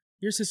over there.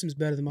 Your system's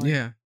better than mine.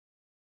 Yeah.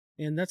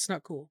 And that's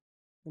not cool.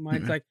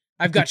 Mine's like,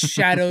 I've got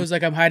shadows,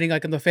 like I'm hiding,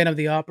 like I'm the Phantom of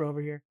the Opera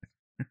over here.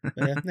 But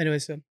yeah, anyway,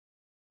 so.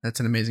 That's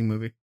an amazing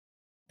movie.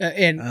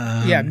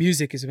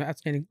 Music is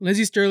outstanding.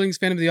 Lindsey Sterling's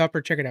Phantom of the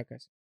Opera. Check it out,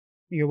 guys.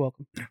 You're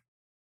welcome.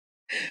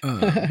 All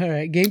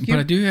right, GameCube. But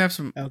I do have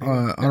some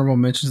honorable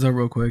mentions though,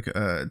 real quick.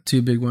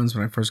 Two big ones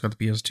when I first got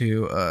the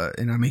PS2,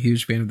 and I'm a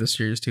huge fan of this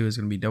series too. Is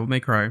going to be Devil May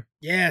Cry.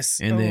 Yes.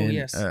 And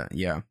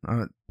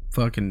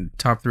fucking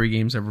top 3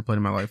 games I've ever played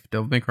in my life.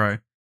 Devil May Cry,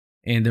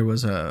 and there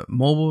was a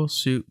Mobile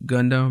Suit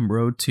Gundam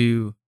Road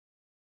to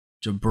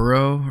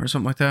Jaburo or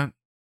something like that.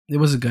 It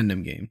was a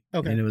Gundam game,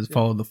 and it was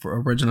followed the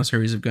original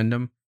series of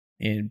Gundam,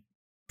 and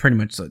pretty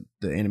much the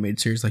animated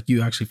series. Like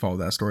you actually followed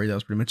that story. That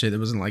was pretty much it. There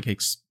wasn't like an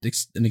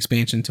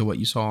expansion to what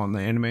you saw on the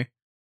anime.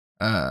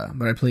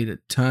 But I played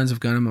tons of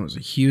Gundam. I was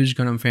a huge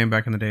Gundam fan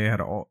back in the day. I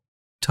had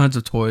tons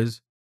of toys.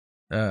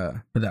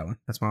 But that one,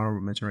 that's my honorable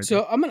mention right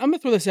there. So I'm gonna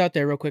throw this out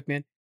there real quick,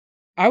 man.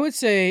 I would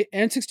say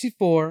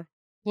N64,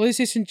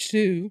 PlayStation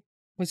 2,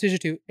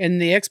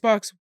 and the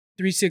Xbox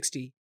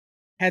 360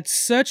 had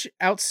such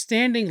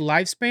outstanding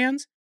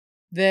lifespans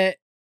that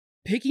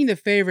picking the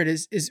favorite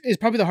is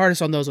probably the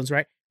hardest on those ones,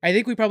 right? I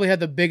think we probably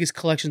had the biggest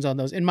collections on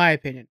those, in my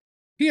opinion.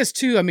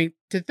 PS2, I mean,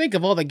 to think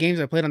of all the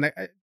games I played on that,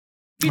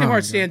 Kingdom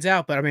Hearts stands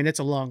out, but I mean, it's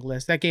a long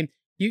list. That game,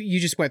 you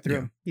just went through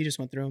them. You just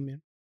went through them,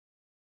 man.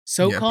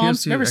 SOCOM,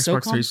 PS2, remember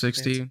Xbox SOCOM?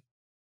 360.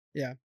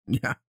 Yeah.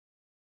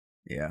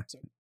 So,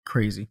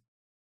 crazy.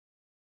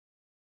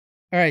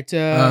 All right,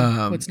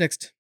 what's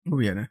next? What are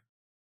we at now?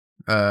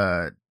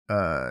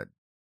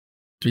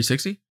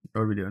 360?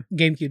 What are we doing?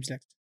 GameCube's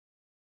next.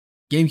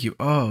 GameCube.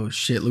 Oh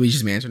shit,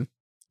 Luigi's Mansion.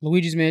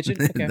 Luigi's Mansion.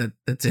 Okay.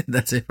 That's it.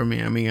 That's it for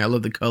me. I mean, I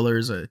love the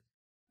colors. It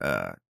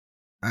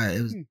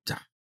was.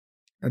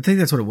 I think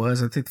that's what it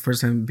was. I think the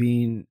first time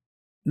being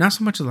not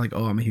so much as like,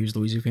 oh, I'm a huge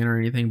Luigi fan or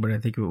anything, but I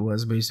think it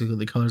was basically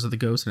the colors of the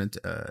ghosts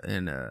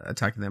and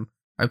attacking them.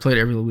 I played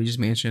every Luigi's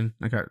Mansion.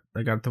 I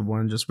got the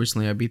one just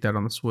recently. I beat that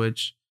on the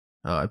Switch.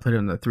 I played it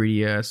on the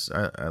 3DS.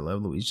 I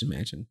love Luigi's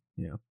Mansion.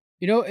 Yeah.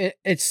 You know,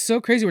 it's so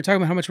crazy. We're talking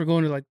about how much we're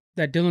going to like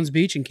that Dillon's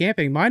Beach and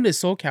camping. Mine is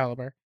Soul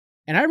Calibur.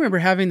 And I remember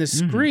having the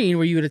screen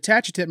where you would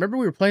attach it to it. Remember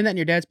we were playing that in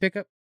your dad's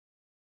pickup?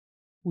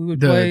 We would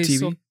play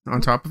TV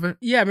on top of it?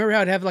 Yeah, I remember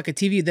how it'd have like a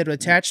TV that would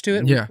attach to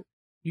it. Yeah.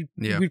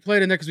 We'd play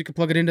it in there because we could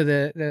plug it into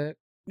the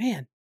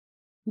man.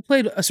 We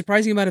played a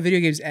surprising amount of video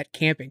games at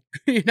camping,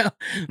 you know?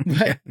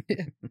 But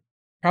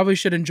probably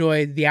should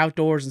enjoy the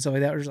outdoors and stuff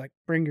like that. Or just like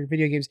bring your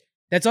video games.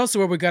 That's also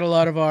where we got a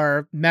lot of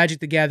our Magic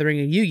the Gathering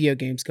and Yu-Gi-Oh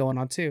games going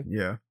on too.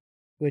 Yeah.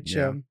 Which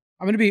I'm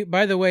going to be,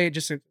 by the way,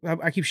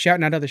 I keep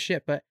shouting out other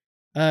shit, but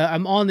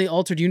I'm on the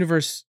Alternate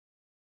Universe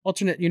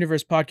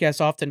podcast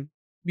often,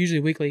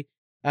 usually weekly.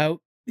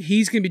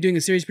 He's going to be doing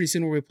a series pretty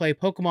soon where we play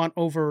Pokemon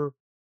over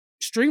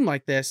stream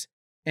like this,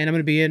 and I'm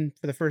going to be in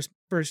for the first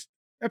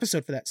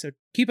episode for that. So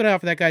keep an eye out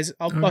for that, guys.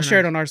 I'll share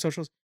it on our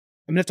socials.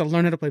 I'm going to have to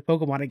learn how to play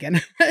Pokemon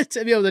again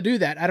to be able to do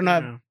that. I don't know.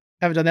 I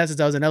haven't done that since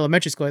I was in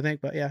elementary school, I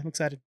think, but yeah, I'm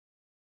excited.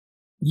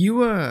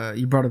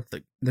 You brought up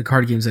the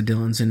card games at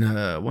Dillon's, and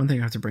one thing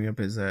I have to bring up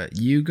is that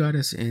you got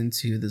us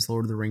into this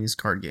Lord of the Rings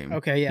card game.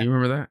 Okay, yeah. You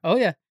remember that? Oh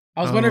yeah.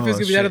 I was wondering if it was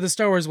gonna be out of the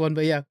Star Wars one,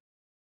 but yeah.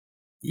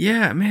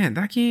 Yeah, man,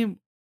 that game.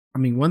 I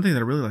mean, one thing that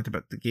I really liked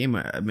about the game,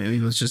 maybe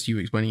it was just you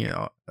explaining it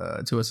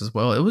to us as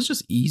well. It was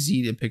just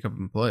easy to pick up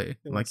and play.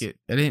 I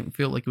didn't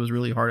feel like it was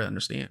really hard to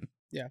understand.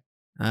 Yeah.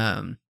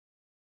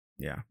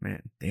 Yeah,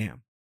 man,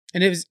 damn.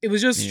 And it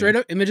was just straight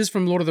up images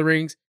from Lord of the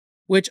Rings.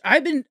 Which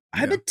I've been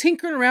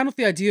tinkering around with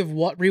the idea of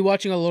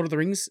rewatching a Lord of the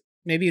Rings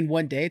maybe in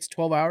one day. It's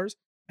 12 hours.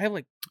 I have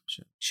like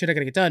shit I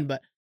gotta get done,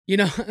 but you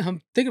know,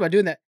 I'm thinking about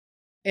doing that.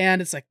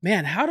 And it's like,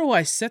 man, how do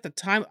I set the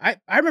time? I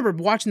remember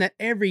watching that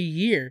every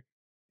year.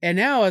 And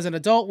now as an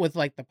adult with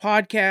like the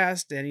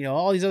podcast and you know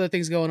all these other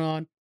things going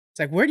on, it's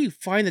like, where do you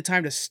find the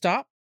time to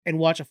stop and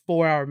watch a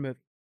 4-hour movie?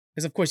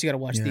 Because of course you gotta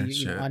watch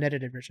the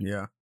unedited version.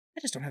 Yeah.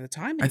 I just don't have the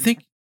time anymore.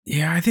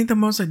 I think the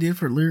most I did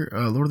for Lord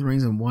of the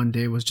Rings in one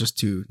day was just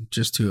two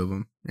of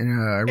them, and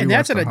I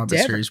rewatched the Hobbit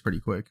series pretty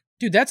quick.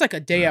 Dude, that's like a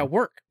day at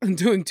work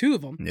doing 2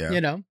 of them. Yeah,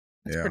 you know,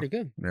 that's pretty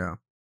good. Yeah.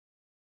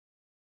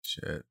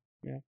 Shit.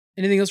 Yeah.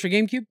 Anything else for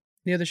GameCube?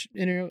 Any other?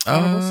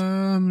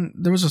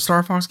 There was a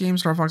Star Fox game,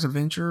 Star Fox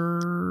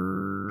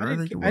Adventure. I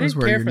think it was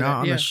where you're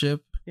not on the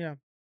ship. Yeah.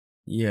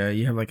 Yeah,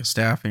 you have like a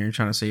staff, and you're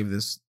trying to save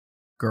this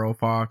girl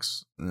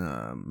fox.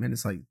 And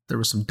it's like there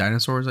was some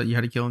dinosaurs that you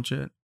had to kill and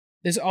shit.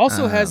 This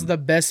also has the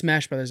best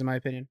Smash Brothers, in my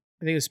opinion.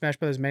 I think it was Smash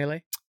Brothers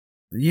Melee.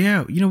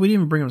 Yeah, you know, we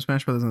didn't even bring up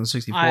Smash Brothers on the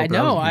 64. I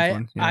know.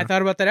 I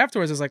thought about that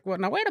afterwards. I was like, well,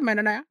 now wait a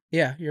minute now.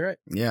 Yeah, you're right.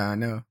 Yeah, I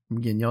know.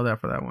 I'm getting yelled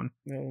at for that one.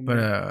 Oh, but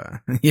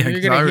yeah,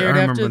 I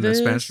remember when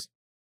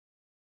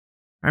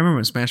I remember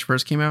when Smash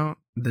first came out.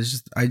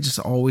 I just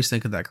always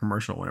think of that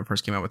commercial when it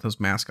first came out with those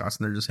mascots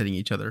and they're just hitting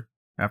each other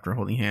after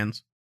holding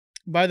hands.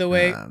 By the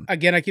way,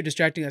 again, I keep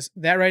distracting us.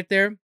 That right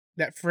there,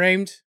 that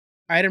framed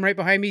item right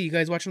behind me. You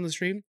guys watching on the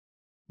stream?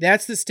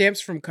 That's the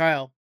stamps from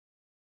Kyle,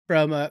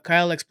 from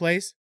Kyle X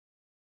Plays.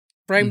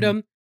 Framed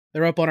them.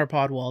 They're up on our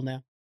pod wall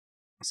now.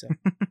 So,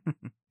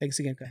 thanks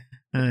again,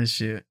 Kyle.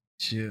 Shit.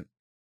 So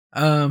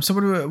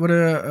what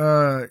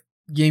a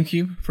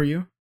GameCube for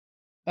you?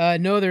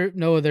 No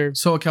other.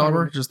 Soul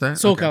Calibur, just that.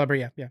 Soul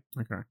Calibur, yeah.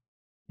 Okay,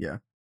 yeah.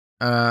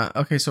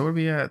 Okay, so what are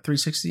we at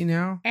 360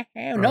 now?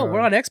 No,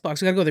 we're on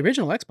Xbox. We gotta go to the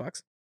original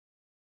Xbox.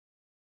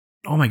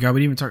 Oh my god,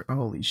 we didn't even talk.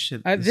 Holy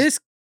shit!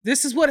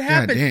 This is what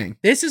happened. Dang.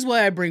 This is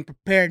why I bring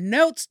prepared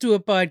notes to a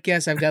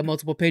podcast. I've got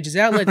multiple pages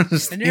outlet,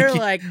 and they're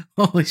like,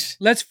 "Holy shit,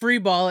 let's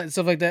freeball it and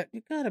stuff like that."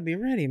 You gotta be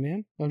ready,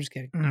 man. I'm just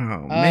kidding. Oh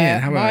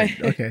man, how about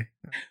okay?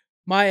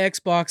 My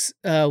Xbox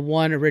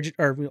One original,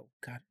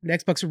 an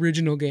Xbox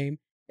original game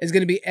is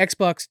gonna be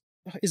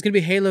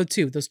Halo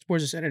 2. Those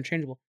words are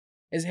interchangeable.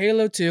 Is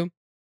Halo 2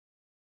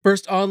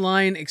 first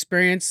online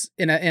experience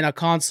in a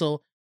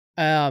console,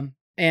 and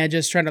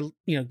just trying to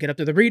get up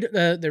to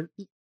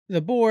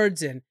the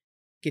boards and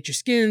get your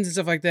skins and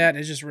stuff like that. And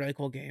it's just a really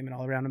cool game and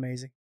all around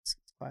amazing. It's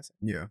classic.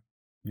 Yeah.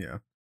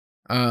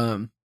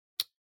 I'm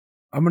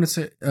gonna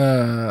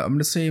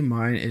say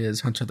mine is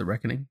Hunter the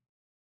Reckoning.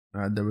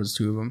 There was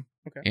 2 of them.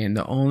 Okay. And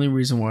the only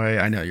reason why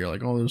I know you're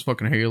like, oh, there's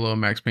fucking Halo,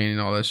 Max Payne, and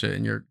all that shit,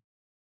 and you're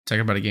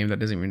talking about a game that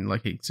doesn't even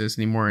like exist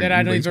anymore. That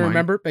I don't even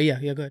remember, but yeah,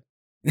 go ahead.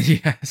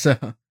 Yeah. So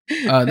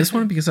this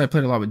one because I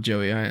played a lot with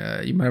Joey.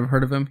 You might have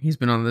heard of him. He's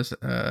been on this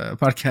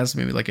podcast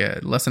maybe like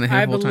less than a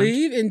handful of times. I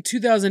believe in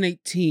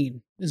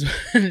 2018 is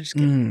just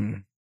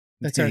kidding.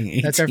 That's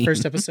our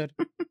first episode.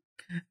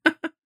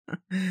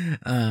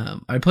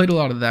 I played a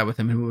lot of that with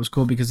him, and it was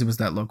cool because it was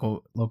that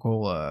local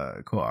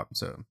co-op.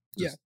 So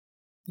just,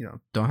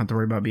 don't have to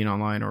worry about being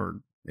online, or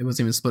it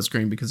wasn't even split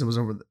screen because it was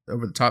over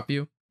the top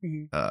view.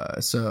 Mm-hmm.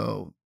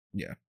 So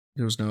yeah,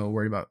 there was no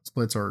worry about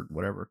splits or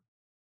whatever.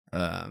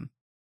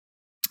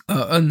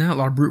 And that, a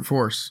lot of Brute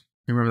Force.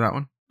 You remember that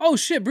one? Oh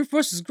shit, Brute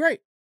Force is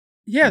great.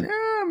 Yeah,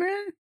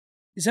 man.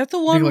 Is that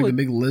the one like with the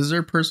big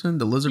lizard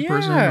person,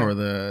 or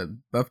the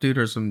buff dude,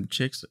 or some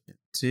chicks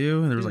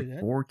too? And there was like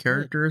 4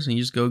 characters, and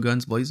you just go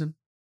guns blazing.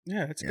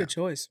 Yeah, that's a good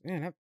choice,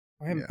 man.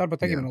 I haven't thought about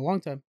that game in a long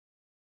time.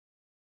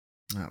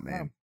 Oh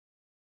man!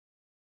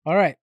 All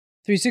right,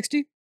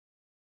 360.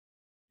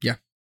 Yeah,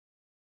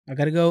 I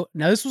gotta go.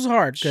 Now this was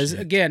hard because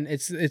again,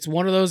 it's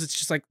one of those. It's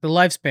just like the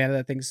lifespan of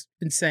that thing's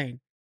insane.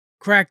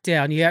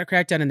 Crackdown, you got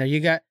Crackdown in there. You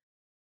got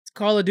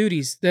Call of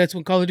Duties. That's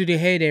when Call of Duty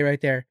heyday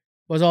right there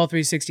was all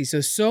 360.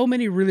 So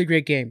many really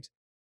great games.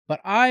 But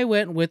I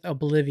went with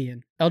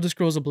Oblivion, Elder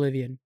Scrolls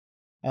Oblivion.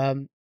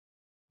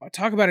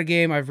 Talk about a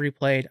game I've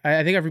replayed.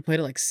 I think I've replayed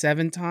it like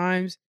 7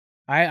 times.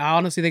 I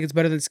honestly think it's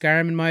better than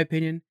Skyrim in my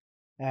opinion.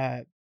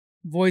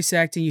 Voice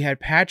acting, you had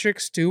Patrick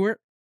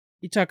Stewart.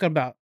 You talking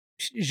about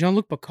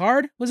Jean-Luc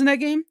Picard was in that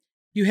game.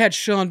 You had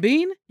Sean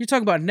Bean. You're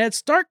talking about Ned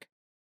Stark.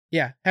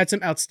 Yeah, had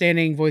some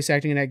outstanding voice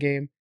acting in that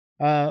game.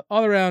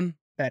 All around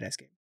badass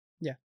game.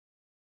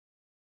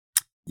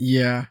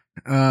 Yeah.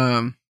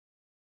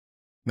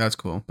 That's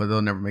cool, but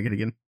they'll never make it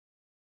again.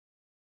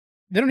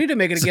 They don't need to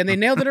make it again. They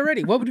nailed it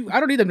already. I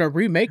don't need them to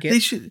remake it. They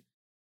should.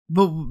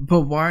 But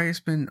why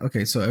spend?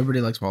 Okay, so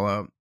everybody likes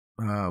Fallout.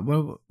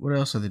 What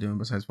else are they doing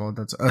besides Fallout?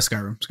 That's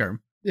Skyrim.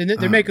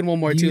 They're making one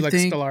more too, like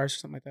Stellaris or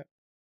something like that.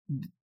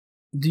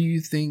 Do you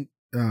think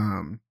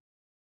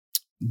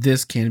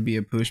this can be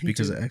a push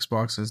because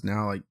Xbox is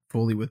now like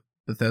fully with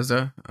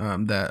Bethesda?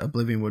 That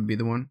Oblivion would be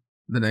the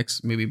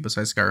next maybe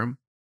besides Skyrim.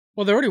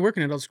 Well, they're already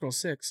working at Elder Scrolls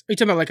 6. Are you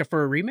talking about like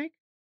for a remake?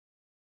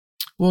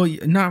 Well,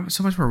 not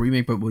so much for a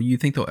remake, but will you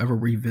think they'll ever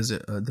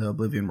revisit the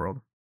Oblivion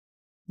world?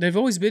 They've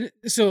always been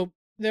so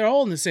they're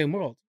all in the same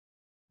world.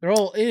 They're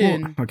all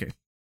in. Well, okay.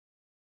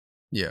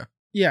 Yeah.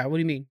 Yeah. What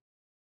do you mean?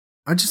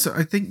 I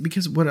think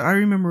because what I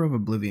remember of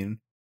Oblivion,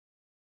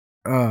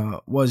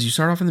 was you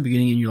start off in the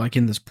beginning and you're like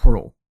in this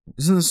portal.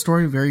 Isn't the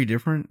story very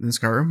different than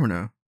Skyrim or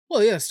no?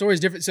 Well, yeah, the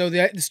story's different. So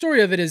the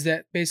story of it is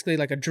that basically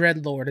like a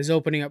dreadlord is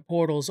opening up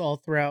portals all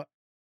throughout.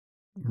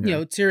 You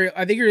know, Tyrion.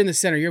 I think you're in the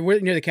center.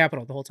 You're near the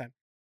capital the whole time,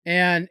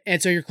 and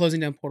so you're closing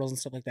down portals and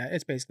stuff like that.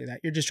 It's basically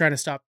that you're just trying to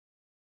stop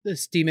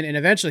this demon, and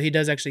eventually he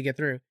does actually get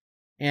through,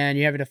 and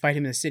you're having to fight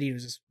him in the city. It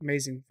was this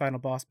amazing final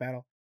boss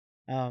battle.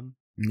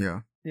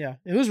 Yeah,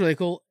 it was really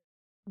cool.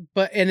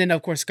 And then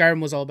of course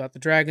Skyrim was all about the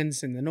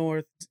dragons in the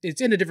north. It's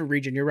in a different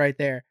region. You're right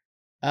there.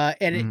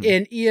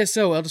 In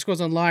ESO, Elder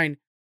Scrolls Online,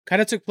 kind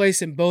of took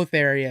place in both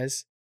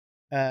areas,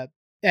 at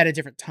a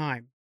different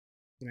time.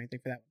 You know,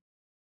 anything for that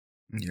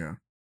one? Yeah.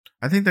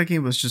 I think that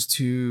game was just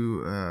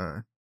too,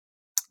 I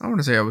don't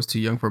want to say I was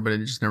too young for it, but it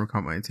just never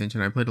caught my attention.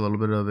 I played a little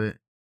bit of it.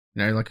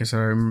 And like I said,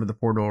 I remember the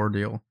portal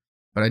ordeal,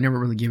 but I never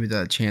really gave it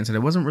that chance. And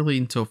it wasn't really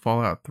until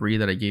Fallout 3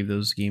 that I gave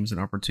those games an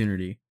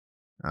opportunity.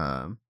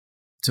 To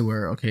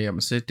where, okay, I'm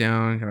going to sit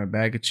down, got my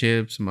bag of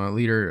chips, my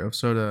liter of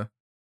soda,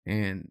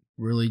 and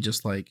really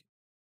just like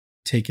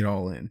take it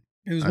all in.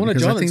 It was one of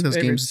Jonathan's I think those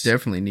favorites. games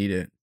definitely need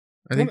it.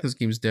 I think those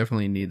games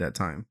definitely need that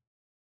time.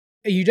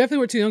 You definitely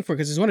were too young for it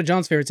because it's one of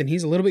John's favorites, and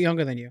he's a little bit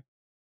younger than you.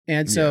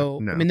 And so,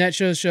 I mean, that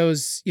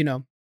shows, you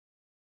know,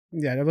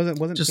 that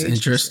wasn't just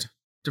interest,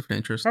 different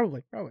interest.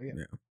 Probably,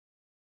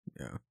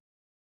 yeah.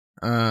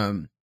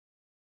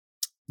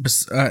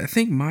 But I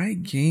think my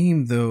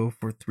game though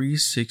for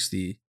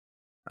 360,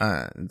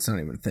 it's not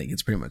even a thing.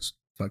 It's pretty much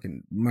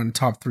fucking my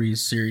top 3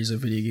 series of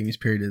video games.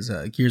 Period is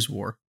Gears of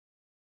War.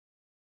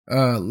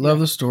 Love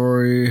the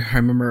story. I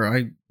remember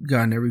I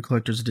got every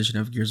collector's edition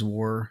of Gears of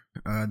War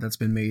that's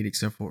been made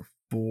except for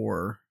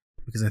 4.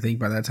 Because I think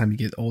by that time you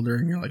get older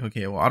and you're like,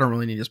 okay, well, I don't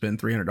really need to spend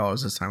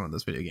 $300 this time on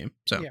this video game.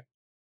 So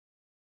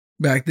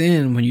back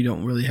then, when you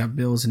don't really have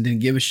bills and didn't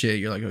give a shit,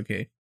 you're like,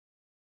 okay,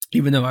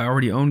 even though I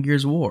already own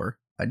Gears of War,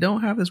 I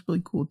don't have this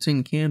really cool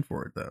tin can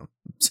for it though.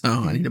 So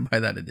I need to buy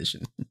that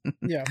edition.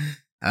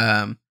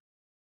 I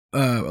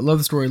love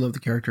the story, love the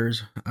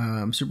characters.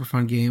 Super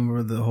fun game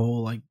where the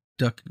whole like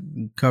duck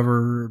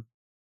cover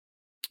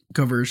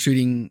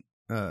shooting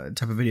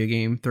type of video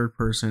game, third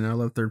person. I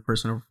love third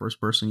person over first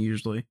person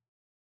usually.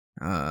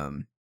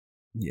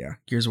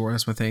 Gears of War,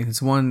 that's my thing.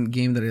 It's one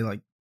game that I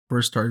like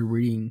first started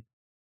reading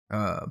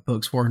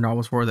books for,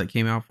 novels for, that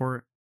came out for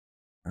it.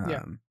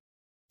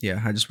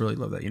 I just really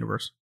love that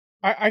universe.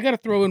 I gotta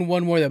throw in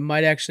one more that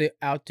might actually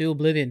outdo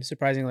Oblivion,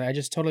 surprisingly. I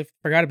just totally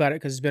forgot about it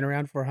because it's been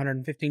around for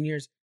 115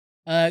 years.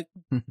 Grand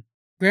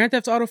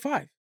Theft Auto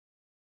 5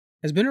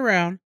 has been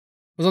around,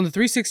 was on the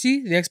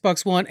 360, the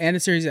Xbox One, and the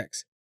Series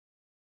X.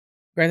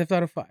 Grand Theft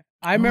Auto 5.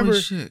 I remember.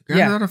 Shit.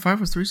 Grand Theft Auto 5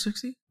 was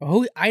 360?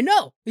 Oh, I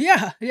know.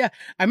 Yeah. I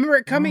remember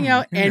it coming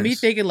out and me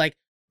thinking like,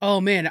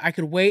 oh man, I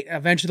could wait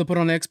eventually to put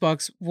on the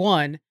Xbox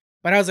One.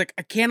 But I was like,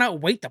 I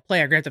cannot wait to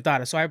play a Grand Theft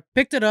Auto. So I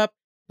picked it up.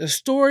 The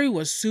story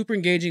was super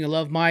engaging. I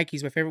love Mike.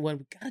 He's my favorite one.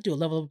 We gotta do a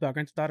level up about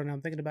Grand Theft Auto now.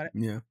 I'm thinking about it.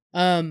 Yeah.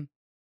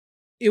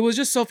 It was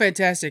just so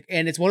fantastic.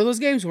 And it's one of those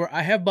games where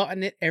I have bought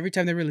it every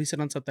time they release it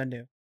on something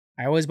new.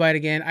 I always buy it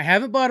again. I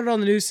haven't bought it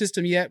on the new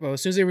system yet, but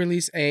as soon as they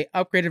release a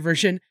upgraded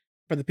version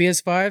for the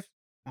PS5,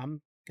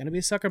 I'm gonna be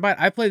a sucker by it.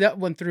 I played that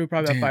one through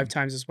probably about 5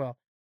 times as well.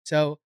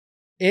 So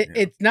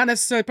it's not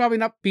necessarily probably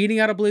not beating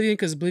out Oblivion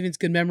because Oblivion's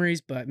good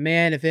memories, but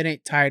man, if it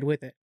ain't tied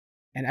with it.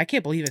 And I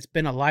can't believe it's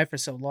been alive for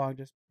so long.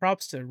 Just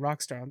props to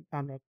Rockstar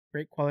on a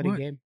great quality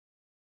game.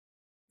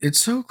 It's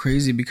so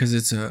crazy because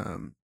it's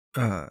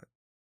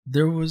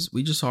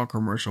we just saw a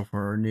commercial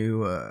for our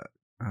new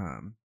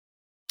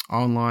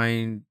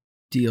online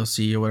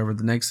DLC or whatever,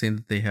 the next thing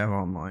that they have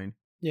online.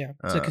 Yeah,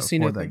 it's a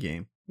casino for that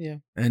game. Yeah.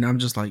 And I'm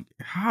just like,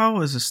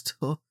 how is this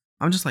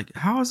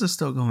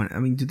still going? I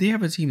mean, do they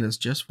have a team that's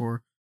just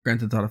for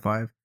Grand Theft Auto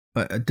 5?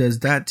 But does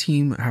that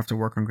team have to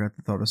work on Grand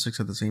Theft Auto 6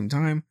 at the same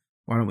time?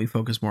 Why don't we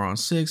focus more on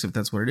 6 if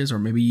that's what it is? Or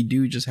maybe you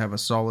do just have a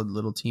solid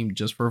little team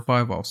just for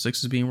 5 while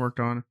 6 is being worked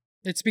on?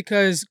 It's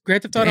because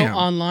Grand Theft Auto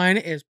Online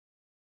is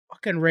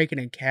fucking raking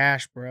in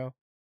cash, bro.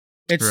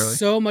 It's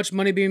so much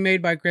money being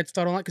made by Grand Theft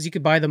Auto Online because you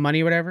could buy the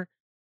money or whatever.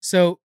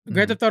 So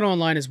Grand Theft Auto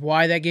Online is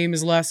why that game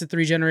has lasted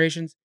 3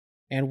 generations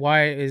and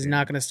why it is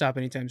not going to stop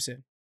anytime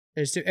soon.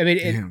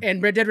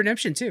 And Red Dead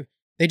Redemption too.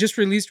 They just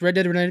released Red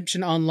Dead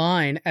Redemption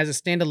Online as a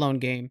standalone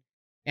game.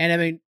 And I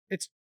mean,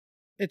 it's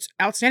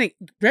outstanding.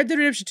 Red Dead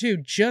Redemption 2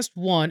 just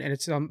won, and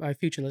it's on my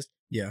feature list.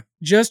 Yeah.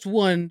 Just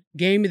won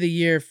Game of the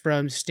Year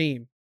from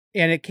Steam.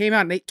 And it came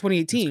out in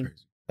 2018.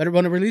 But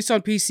when it released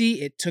on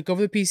PC, it took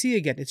over the PC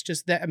again. It's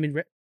just that, I mean,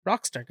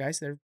 Rockstar, guys,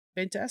 they're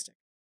fantastic.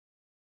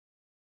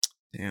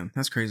 Damn,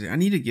 that's crazy. I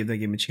need to give that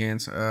game a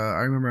chance.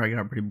 I remember I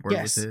got pretty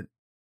bored with it.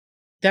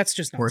 That's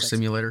just Horse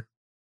Simulator.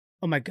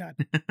 Oh my God.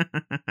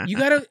 You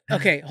gotta,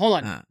 okay,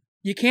 hold on.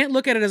 You can't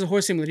look at it as a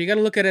horse simulator. You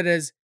gotta look at it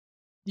as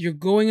you're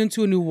going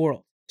into a new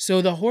world.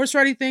 So the horse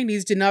riding thing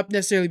needs to not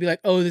necessarily be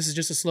like, oh, this is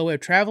just a slow way of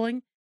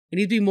traveling. It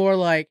needs to be more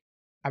like,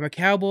 I'm a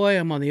cowboy,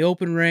 I'm on the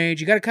open range.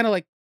 You gotta kind of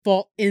like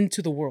fall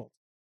into the world.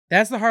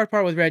 That's the hard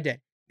part with Red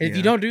Dead. And if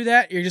you don't do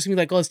that, you're just gonna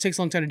be like, oh, this takes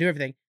a long time to do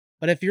everything.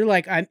 But if you're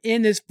like, I'm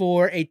in this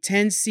for a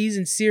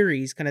 10-season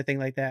series kind of thing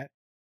like that,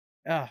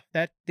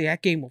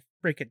 that game will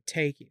freaking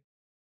take you.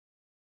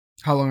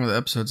 How long are the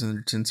episodes in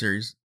the 10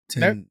 series?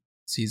 10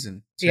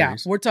 season series? Yeah,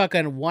 we're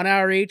talking 1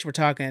 hour each. We're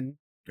talking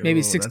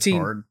maybe 16.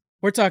 That's hard.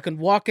 We're talking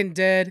Walking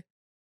Dead,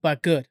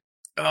 but good.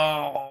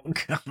 Oh,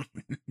 God.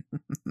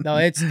 No,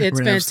 it's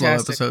fantastic. Slow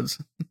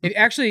episodes.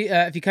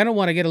 If you kind of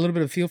want to get a little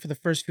bit of feel for the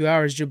first few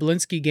hours,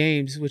 Jablinski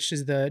Games, which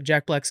is the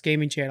Jack Black's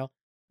gaming channel,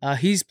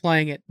 he's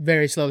playing it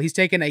very slowly. He's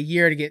taken a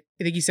year to get,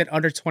 I think he said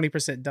under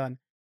 20% done.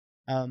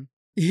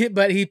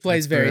 But he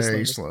plays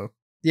very slow.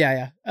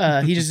 Yeah.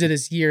 He just did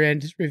his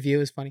year-end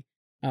review. It's funny.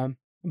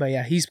 But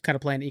yeah, he's kind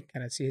of playing it. You can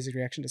kind of see his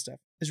reaction to stuff.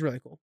 It's really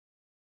cool.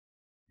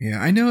 Yeah,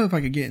 I know if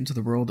I could get into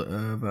the world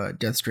of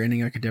Death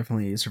Stranding, I could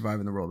definitely survive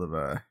in the world of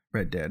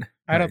Red Dead.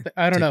 I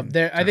don't know.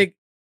 I think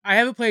I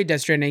haven't played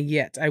Death Stranding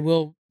yet. I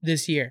will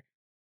this year.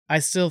 I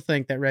still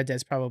think that Red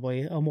Dead's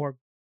probably a more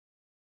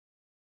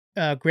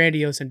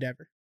grandiose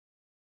endeavor.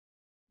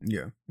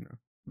 Yeah.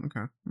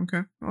 Okay.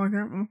 I like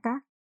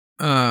that.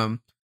 Okay.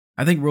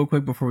 I think real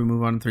quick before we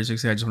move on to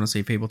 360, I just want to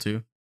say Fable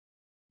 2.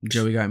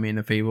 Joey got me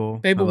into Fable.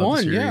 Fable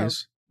 1, yeah.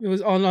 It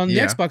was on the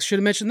Xbox. Should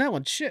have mentioned that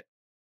one. Shit.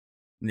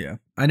 Yeah.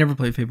 I never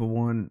played Fable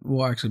 1.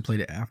 Well, I actually played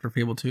it after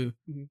Fable 2.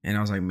 Mm-hmm. And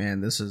I was like, man,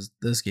 this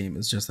game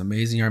is just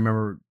amazing. I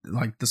remember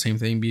like the same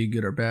thing being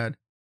good or bad.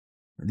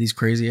 These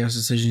crazy ass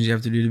decisions you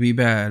have to do to be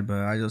bad, but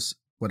I just,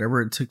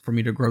 whatever it took for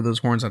me to grow those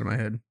horns out of my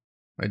head,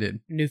 I did.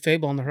 New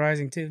Fable on the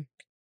horizon too.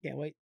 Can't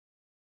wait.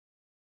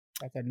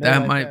 Do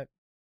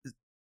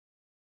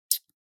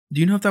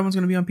you know if that one's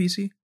going to be on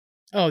PC?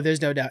 Oh,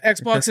 there's no doubt.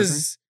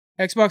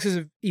 Xbox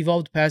has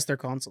evolved past their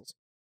consoles.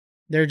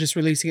 They're just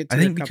releasing it to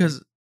their company.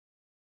 Because...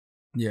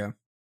 Yeah.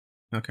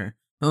 Okay.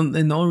 And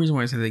the only reason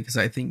why I say that is because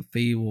I think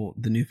Fable,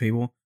 the new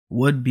Fable,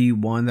 would be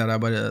one that I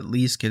would at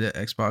least get an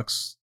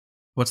Xbox.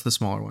 What's the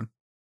smaller one?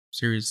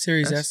 Series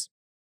S?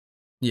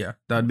 Yeah,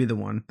 that would be the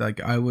one.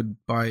 Like, I would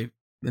buy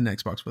an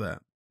Xbox for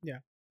that. Yeah.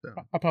 So.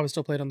 I'll probably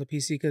still play it on the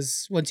PC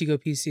because once you go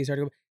PC, it's hard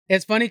to go.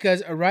 It's funny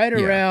because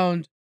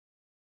around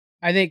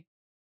the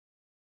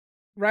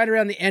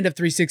end of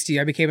 360,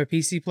 I became a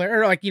PC player.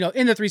 Or like, in the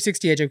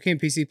 360 age, I became a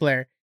PC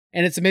player.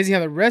 And it's amazing how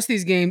the rest of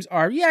these games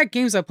are,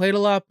 games I played a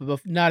lot,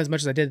 but not as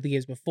much as I did the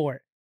games before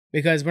it.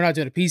 Because we're not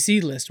doing a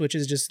PC list, which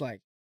is just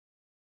like,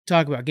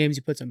 talk about games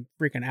you put some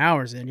freaking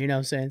hours in, you know what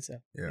I'm saying? So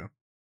yeah.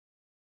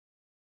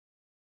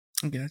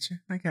 I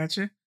got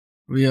you.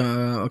 We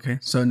okay.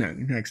 So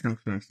next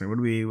thing. What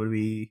do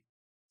we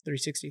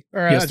 360.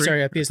 Or PS3? I'm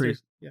sorry, PS3.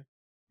 Yeah.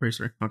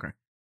 PS3. Okay.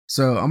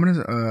 So I'm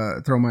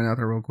gonna throw mine out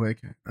there real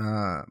quick.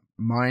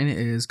 Mine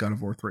is God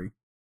of War 3.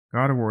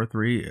 God of War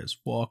 3 is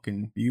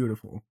fucking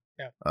beautiful.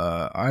 Yeah.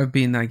 I've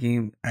beaten that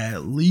game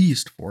at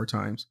least 4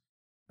 times.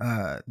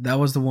 That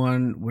was the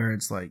one where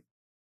it's like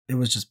it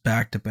was just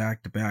back to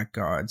back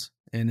gods,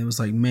 and it was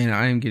like, man,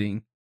 I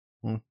am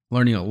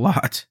learning a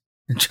lot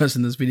just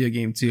in this video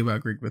game too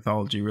about Greek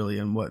mythology, really,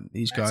 and what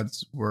these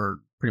gods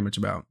were pretty much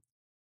about.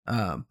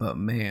 But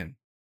man,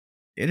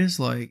 it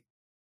is like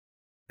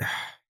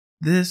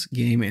this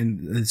game,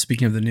 and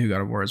speaking of the new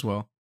God of War as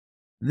well,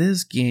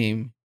 this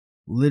game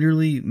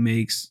literally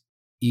makes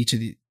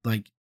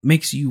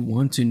makes you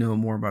want to know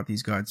more about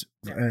these gods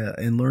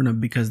and learn them,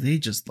 because they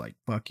just like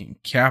fucking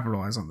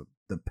capitalize on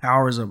the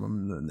powers of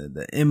them,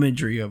 the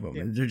imagery of them.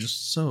 Yeah. They're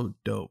just so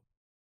dope.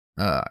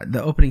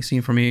 The opening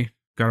scene for me,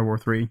 God of War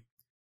 3,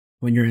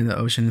 when you're in the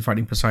ocean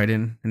fighting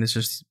Poseidon, and it's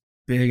just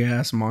big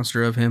ass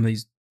monster of him.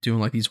 He's doing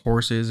like these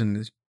horses and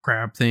these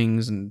crab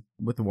things and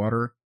with the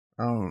water.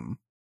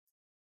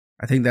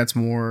 I think that's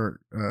more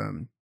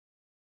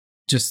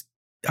just.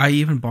 I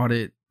even bought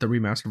it the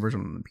remastered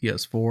version on the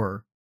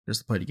PS4 just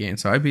to play the game,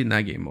 so I've beaten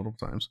that game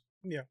multiple times.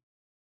 Yeah.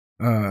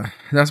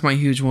 That's my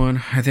huge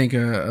one. I think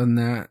on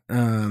that,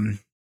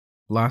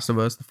 Last of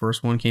Us, the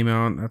first one came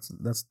out.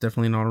 That's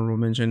definitely an honorable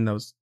mention. I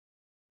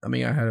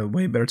had a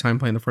way better time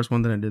playing the first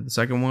one than I did the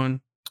second one.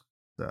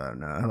 So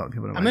no, a lot of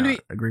people don't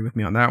agree with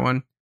me on that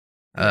one.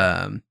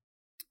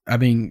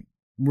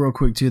 Real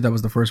quick too, that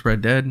was the first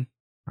Red Dead.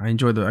 I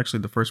enjoyed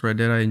the first Red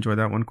Dead. I enjoyed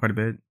that one quite a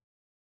bit.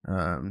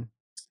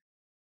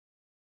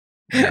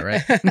 Yeah,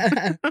 right.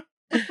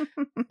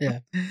 Yeah.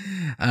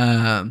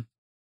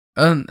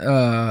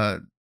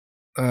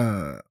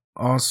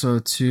 Also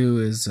too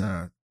is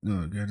oh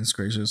goodness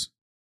gracious,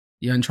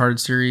 the Uncharted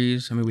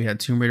series. We had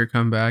Tomb Raider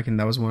come back, and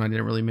that was one I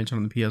didn't really mention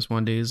on the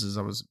PS1 days, as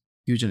I was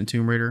huge into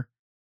Tomb Raider.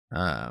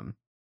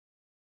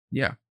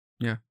 Yeah,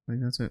 I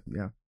think that's it.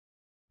 Yeah.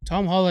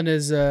 Tom Holland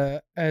is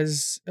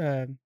as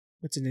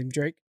what's his name,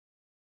 Drake,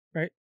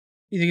 right?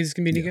 You think it's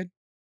gonna be any good?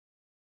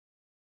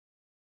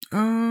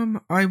 I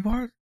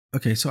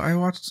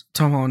watched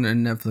Tom Holland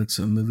and Netflix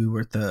a movie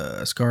with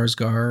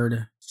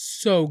Skarsgård.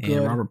 So good.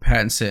 And Robert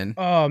Pattinson.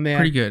 Oh man,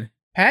 pretty good.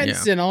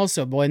 Pattinson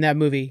also, boy, in that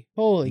movie.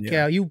 Holy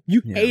cow, you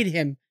hate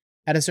him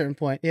at a certain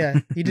point. Yeah,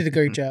 he did a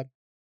great job.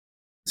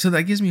 So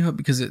that gives me hope,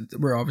 because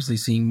we're obviously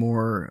seeing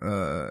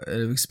more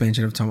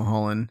expansion of Tom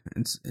Holland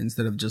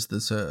instead of just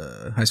this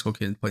high school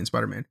kid playing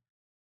Spider-Man.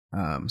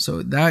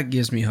 So that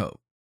gives me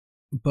hope.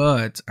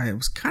 But I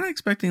was kind of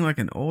expecting like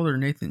an older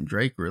Nathan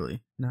Drake,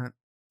 really. Not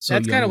so.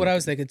 That's kind of what I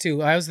was thinking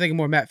too. I was thinking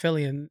more Matt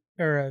Fillion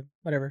or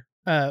whatever,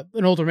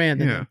 an older man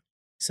than him.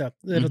 So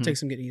it'll take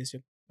some getting used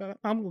to. But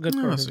I'm good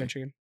for adventure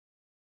game.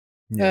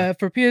 Yeah.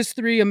 For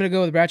PS3, I'm gonna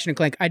go with Ratchet and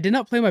Clank. I did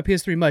not play my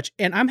PS3 much,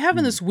 and I'm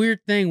having this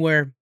weird thing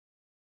where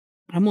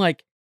I'm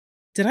like,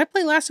 did I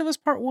play Last of Us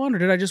Part 1 or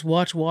did I just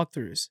watch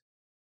walkthroughs?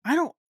 I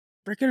don't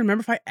freaking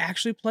remember if I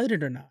actually played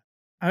it or not.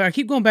 I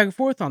keep going back and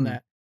forth on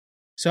that.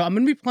 So I'm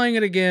going to be playing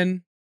it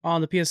again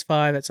on the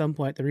PS5 at some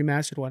point, the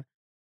remastered one.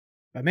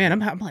 But man,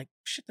 I'm like,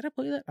 shit, did I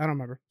play that? I don't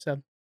remember.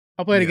 So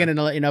I'll play it again and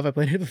I'll let you know if I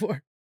played it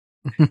before.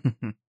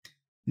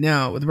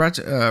 Now, with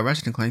Ratchet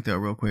and Clank, though,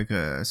 real quick,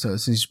 so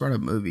since you brought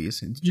up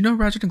movies, did you know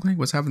Ratchet and Clank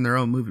was having their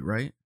own movie,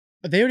 right?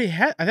 They already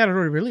had, I thought it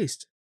already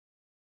released.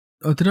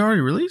 Oh, did it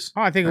already release?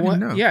 Oh, I think it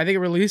went. Yeah, I think it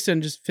released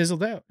and just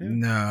fizzled out. Yeah.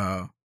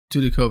 No,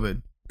 due to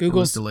COVID.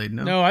 Google's delayed.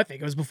 No, I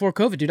think it was before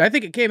COVID, dude. I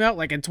think it came out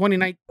like in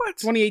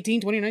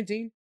 2018,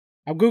 2019.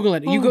 I'm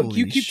Googling it.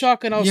 You keep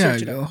talking. I'll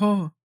search it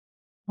up.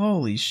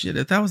 Holy shit!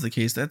 If that was the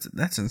case,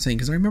 that's insane.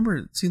 Because I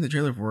remember seeing the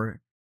trailer for it,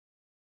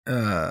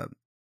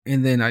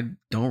 and then I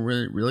don't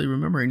really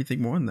remember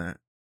anything more than that.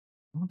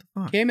 What the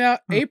fuck? Came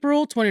out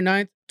April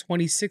 29th,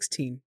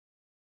 2016.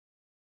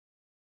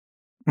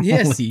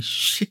 Yes. Holy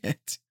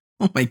shit!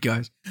 Oh my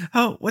gosh!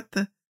 What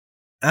the?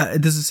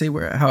 Does it say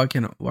how I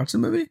can watch the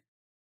movie?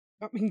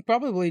 I mean,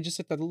 probably just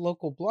at the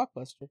local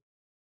Blockbuster.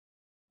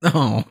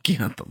 Oh,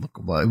 can't the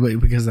local Blockbuster? Wait,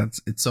 because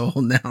it's so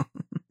old now.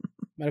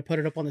 Might have put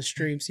it up on the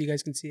stream so you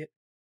guys can see it.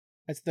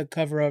 That's the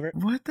cover of it.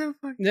 What the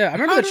fuck? Yeah, I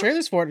remember the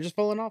trailers for it just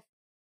falling off.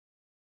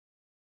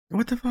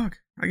 What the fuck?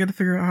 I got to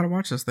figure out how to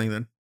watch this thing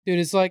then. Dude,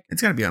 it's like...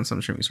 It's got to be on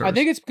some streaming service. I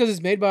think it's because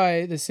it's made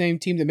by the same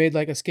team that made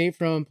like Escape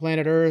from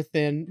Planet Earth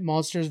and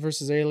Monsters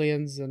vs.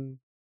 Aliens and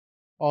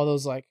all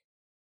those like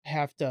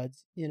half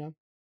duds, you know?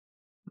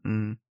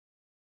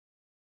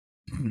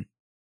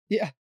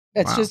 Yeah,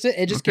 that's just it.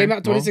 It just came out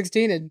in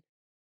 2016 and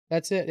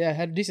that's it. Yeah, it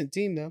had a decent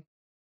team though.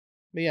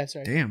 But yeah,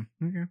 sorry. Damn.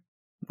 Okay.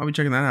 I'll be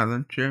checking that out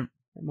then. Sure.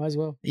 Might as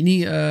well.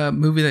 Any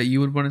movie that you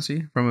would want to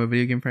see from a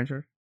video game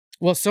franchise?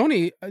 Well,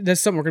 Sony,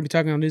 that's something we're going to be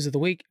talking on News of the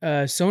Week.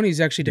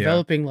 Sony's actually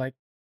developing like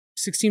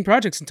 16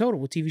 projects in total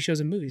with TV shows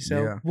and movies.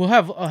 So we'll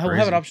have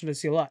an option to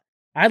see a lot.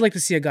 I'd like to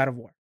see a God of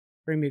War.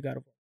 Bring me a God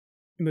of War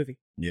movie.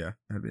 Yeah,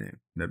 that'd be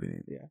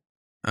neat. Yeah.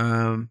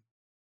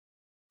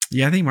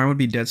 Yeah, I think mine would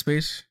be Dead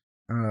Space.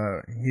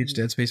 Huge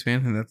Dead Space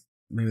fan, and that's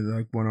maybe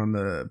like one on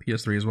the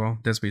PS3 as well.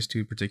 Dead Space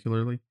 2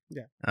 particularly.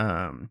 Yeah.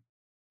 I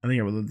think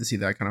I would love to see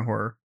that kind of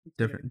horror.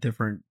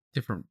 Different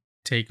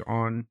take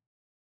on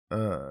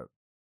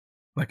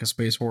like a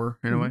space horror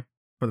in a way.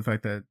 For the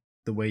fact that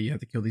the way you have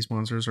to kill these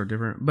monsters are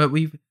different. But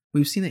we've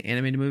seen the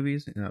animated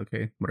movies, and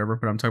okay, whatever,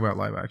 but I'm talking about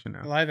live action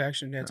now. Live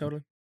action, yeah,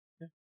 totally.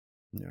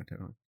 Yeah,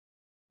 definitely.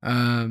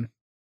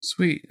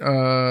 Sweet.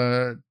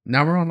 Now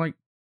we're on like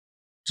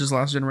just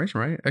last generation,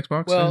 right?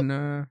 Xbox. Well,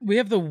 and we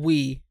have the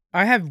Wii.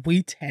 I have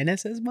Wii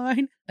Tennis as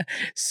mine,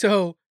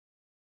 so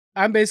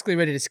I'm basically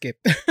ready to skip.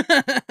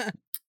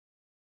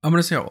 I'm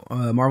gonna say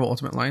Marvel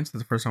Ultimate Alliance.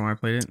 That's the first time I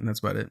played it, and that's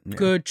about it. Yeah.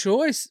 Good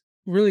choice.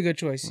 Really good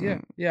choice. Yeah.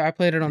 I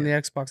played it on the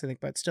Xbox, I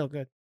think, but still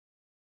good.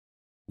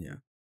 Yeah.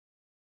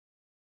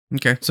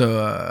 Okay,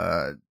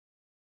 so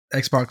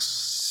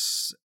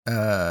Xbox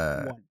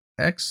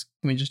X.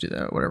 Can we just do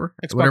that? Whatever.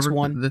 Xbox whatever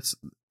One. That's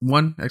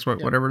one Xbox.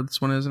 Yeah. Whatever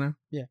this one is now.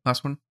 Yeah.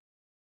 Last one.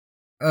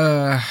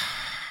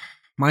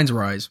 Mine's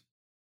Rise.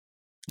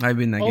 I've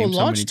been in that game so many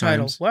launch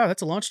title. times. Wow,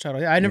 that's a launch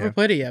title. Yeah, I never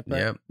played it yet,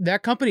 but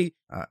that company,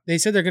 they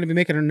said they're going to be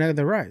making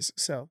another Rise,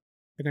 so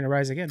they're going to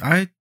rise again.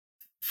 I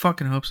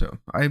fucking hope so.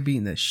 I've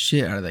beaten the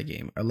shit out of that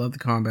game. I love the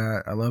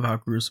combat. I love how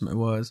gruesome it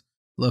was.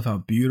 I love how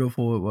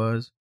beautiful it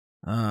was.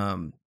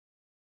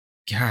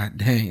 God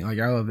dang, like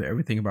I love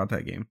everything about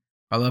that game.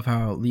 I love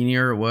how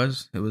linear it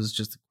was. It was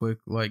just a quick,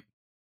 like,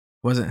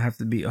 wasn't have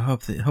to be.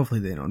 Hopefully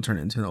they don't turn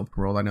it into an open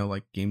world. I know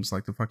like games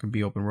like to fucking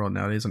be open world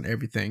nowadays on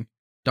everything.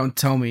 Don't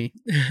tell me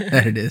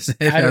that it is.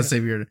 I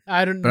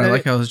don't. But I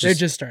like how it was just.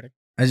 They're just starting.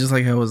 I just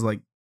like how it was like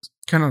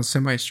kind of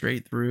semi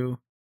straight through.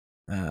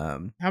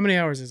 How many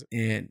hours is it?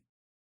 And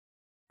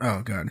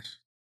oh god,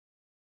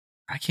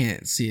 I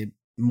can't see it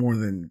more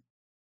than.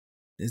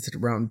 Is it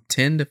around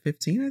 10 to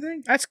 15? I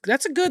think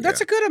that's a good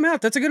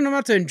amount. That's a good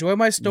amount to enjoy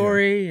my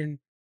story and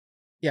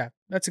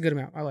that's a good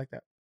amount. I like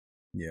that.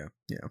 Yeah.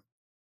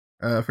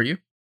 For you?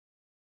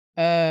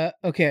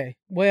 Okay.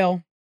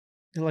 Well,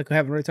 like we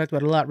haven't really talked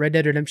about it a lot. Red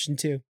Dead Redemption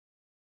 2,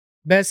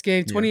 best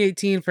game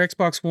 2018 for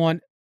Xbox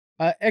One.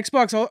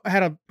 Xbox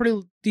had a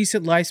pretty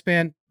decent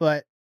lifespan,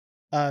 but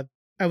I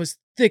was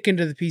thick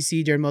into the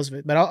PC during most of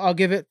it. But I'll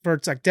give it for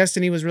it's like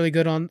Destiny was really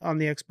good on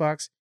the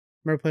Xbox.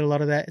 Remember played a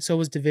lot of that. So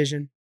was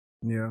Division.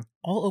 Yeah.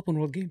 All open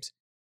world games.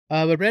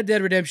 But Red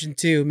Dead Redemption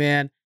 2,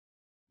 man,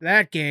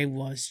 that game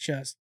was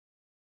just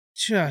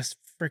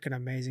freaking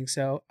amazing.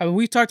 So, I mean,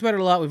 we've talked about it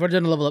a lot. We've already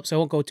done a level up, so I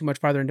won't go too much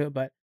farther into it,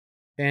 but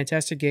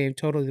fantastic game.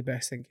 Totally the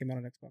best thing came out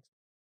on Xbox.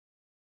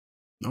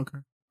 Okay.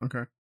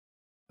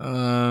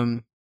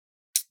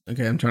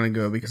 Okay, I'm trying to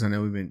go because I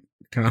know we've been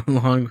kind of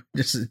long.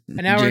 Just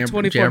an hour and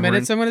 24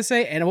 minutes, I'm going to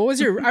say. And what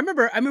was your, I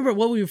remember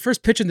when we were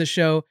first pitching the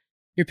show,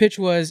 your pitch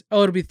was,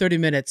 it'll be 30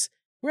 minutes.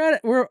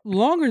 We're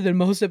longer than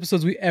most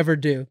episodes we ever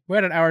do. We're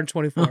at an hour and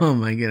 24. Oh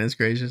my goodness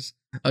gracious.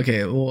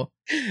 Okay, well,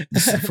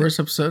 this is the first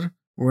episode.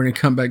 We're going to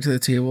come back to the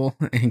table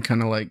and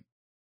kind of like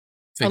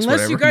fix unless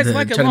whatever. You guys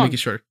like it try long. To make it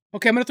short.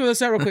 Okay, I'm going to throw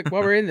this out real quick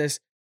while we're in this.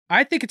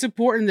 I think it's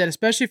important that,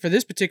 especially for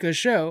this particular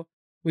show,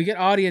 we get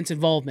audience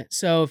involvement.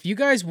 So if you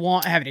guys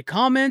have any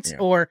comments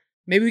or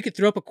maybe we could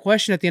throw up a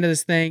question at the end of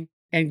this thing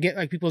and get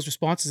like people's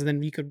responses and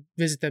then you could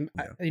visit them.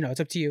 It's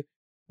up to you.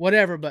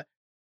 Whatever, but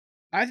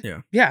I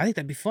think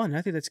that'd be fun.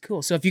 I think that's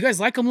cool. So if you guys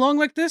like them long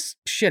like this,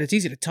 shit, it's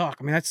easy to talk.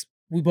 I mean,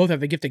 we both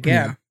have a gift of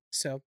gab. Yeah.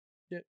 So,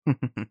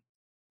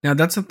 Now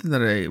that's something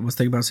that I was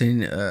thinking about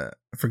saying. I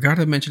forgot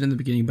to mention in the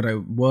beginning, but I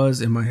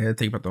was in my head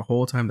thinking about the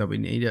whole time that we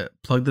need to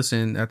plug this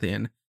in at the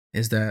end.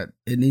 Is that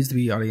it needs to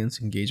be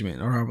audience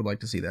engagement, or I would like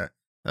to see that.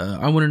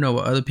 I want to know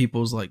what other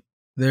people's like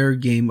their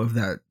game of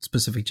that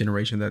specific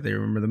generation that they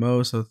remember the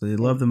most, or that they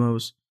love the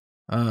most.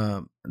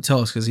 Tell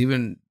us, because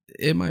even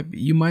it might be,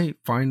 you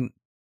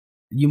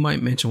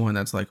might mention one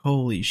that's like,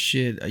 holy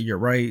shit, you're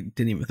right.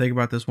 Didn't even think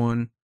about this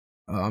one.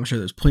 I'm sure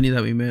there's plenty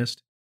that we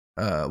missed.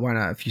 Why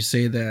not? If you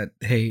say that,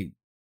 hey,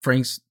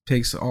 Frank's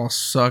picks all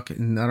suck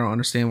and I don't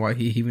understand why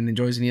he even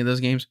enjoys any of those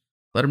games,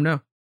 let him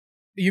know.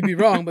 You'd be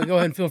wrong, but go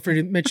ahead and feel free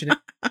to mention it.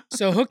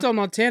 So Hooked on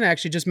Montana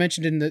actually just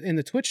mentioned in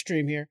the Twitch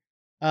stream here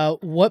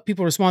what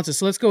people responses.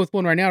 So let's go with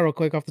one right now real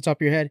quick off the top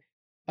of your head.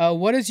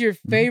 What is your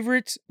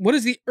favorite? What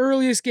is the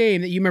earliest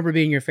game that you remember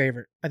being your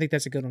favorite? I think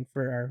that's a good one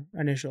for our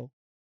initial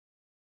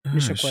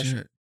question.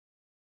 Shit.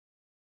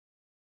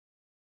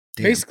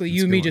 Damn, basically,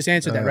 you and me just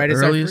answered that, right?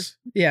 Earliest?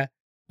 Yeah.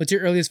 What's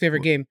your earliest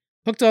favorite game?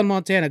 Hooked on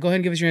Montana. Go ahead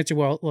and give us your answer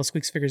while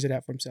Squeaks figures it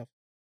out for himself.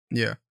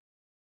 Yeah.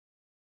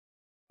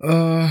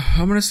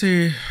 I'm gonna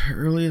say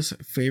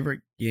earliest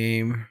favorite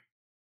game.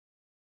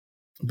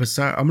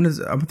 Besides, I'm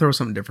gonna throw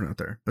something different out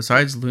there.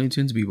 Besides Looney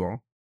Tunes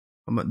B-Ball,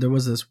 there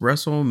was this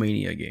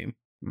WrestleMania game.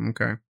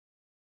 Okay,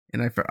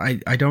 and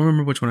I don't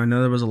remember which one. I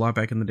know there was a lot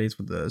back in the days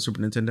with the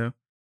Super Nintendo.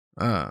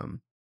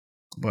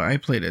 But I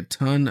played a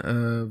ton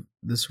of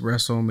this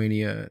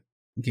WrestleMania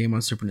game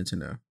on Super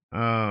Nintendo.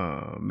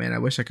 Oh man, I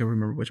wish I could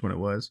remember which one it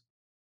was.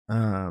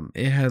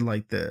 It had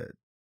like there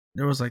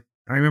was like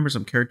I remember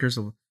some characters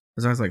of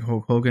besides like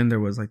Hulk Hogan. There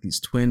was like these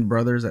twin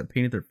brothers that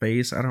painted their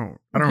face. I don't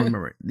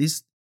remember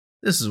these.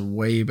 This is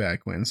way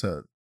back when.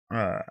 So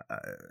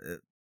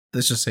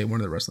let's just say one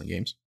of the wrestling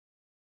games.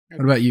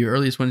 What about you?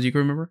 Earliest ones you can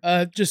remember?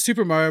 Just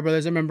Super Mario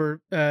Brothers. I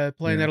remember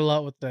playing that a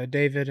lot with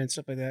David and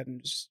stuff like that,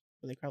 and just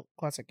really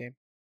classic game.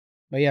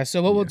 But yeah,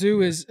 so what we'll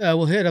do is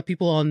we'll hit up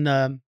people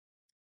on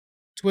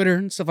Twitter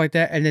and stuff like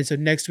that, and then so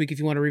next week if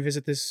you want to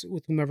revisit this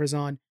with whomever's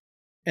on,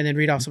 and then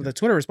read off some of the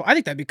Twitter response. I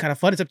think that'd be kind of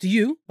fun. It's up to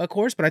you, of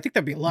course, but I think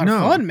that'd be a lot of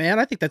fun, man.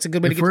 I think that's a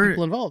good way to get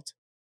people involved.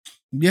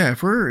 Yeah,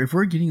 if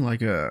we're getting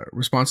like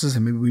responses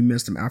and maybe we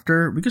missed them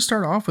after, we could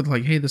start off with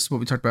like, hey, this is what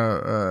we talked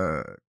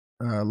about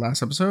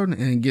last episode,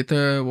 and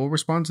we'll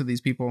respond to these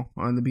people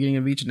on the beginning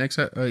of each of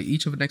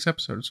the next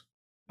episodes.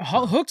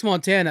 Hooked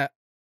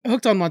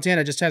on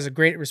Montana just has a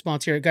great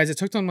response here, guys.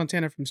 It's Hooked on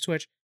Montana from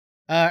Twitch.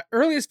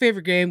 Earliest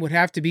favorite game would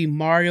have to be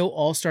Mario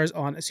All-Stars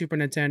on Super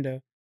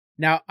Nintendo.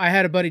 Now, I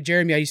had a buddy,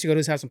 Jeremy, I used to go to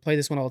his house and play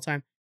this one all the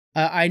time.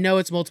 I know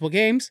it's multiple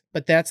games,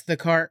 but that's the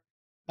cart.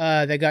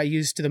 that got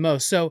used to the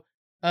most. So,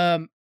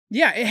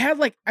 yeah, it had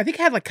like I think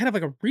it had like kind of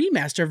like a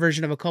remaster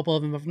version of a couple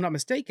of them, if I'm not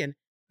mistaken.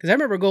 Because I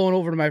remember going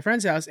over to my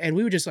friend's house and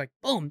we were just like,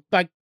 boom,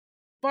 like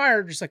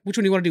fire, just like which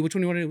one do you want to do? Which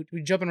one do you want to do?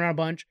 We jumping around a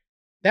bunch.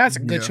 That's a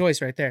good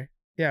choice right there.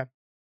 Yeah.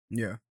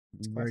 Yeah.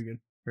 Very good.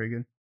 Very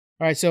good.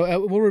 All right,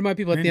 so we'll remind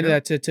people at the end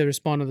of that to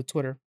respond to the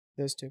Twitter.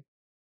 Those two.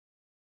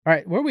 All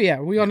right, where are we at?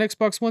 Are we on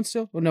Xbox One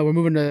still? Oh, no, we're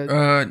moving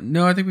to...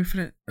 no, I think we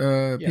finished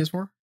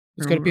PS4.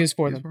 Let's go to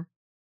PS4 then.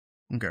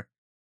 Okay.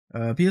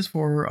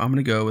 PS4, I'm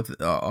going to go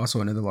with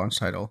also another launch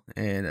title.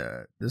 And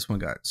this one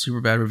got super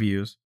bad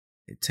reviews.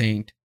 It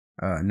tanked.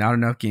 Not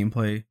enough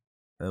gameplay.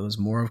 It was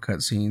more of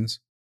cutscenes.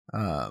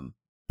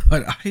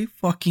 But I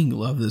fucking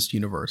love this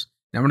universe.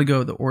 Now I'm going to go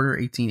with The Order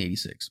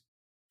 1886.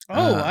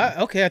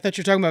 Oh, okay. I thought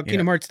you were talking about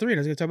Kingdom Hearts 3, and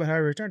I was going to talk about how I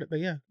returned it, but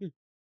yeah.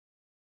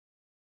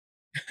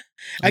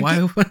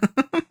 Why?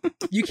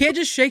 You can't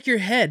just shake your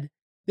head.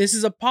 This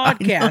is a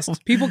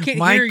podcast. People can't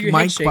hear your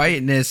my head shaking.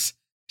 Quietness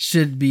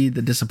should be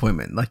the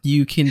disappointment. Like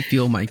you can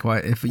feel my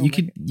quiet. If you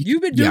could,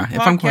 you've been doing podcasts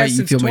if I'm quiet,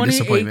 you feel my 2018.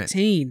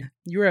 disappointment.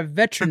 You're a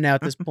veteran now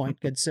at this point,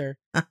 good sir.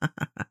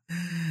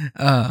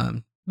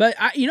 But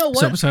you know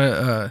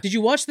what? Did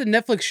you watch the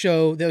Netflix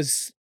show that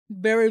was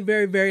very,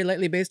 very, very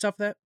lightly based off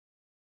that?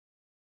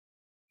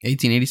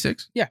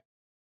 1886? Yeah.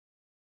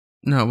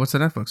 No, what's the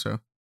Netflix show?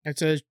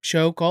 It's a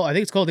show called, I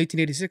think it's called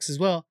 1886 as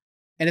well.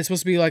 And it's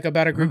supposed to be like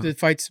about a group that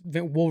fights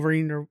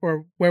Wolverine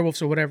or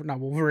werewolves or whatever. Not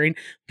Wolverine,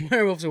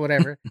 werewolves or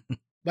whatever.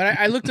 But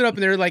I looked it up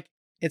and they're like,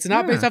 it's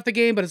not based off the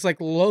game, but it's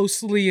like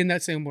loosely in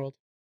that same world.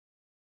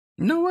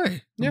 No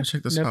way. Let me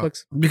check this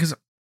Netflix. out. Because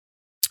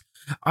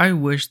I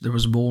wish there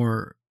was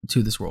more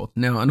to this world.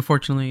 Now,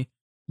 unfortunately,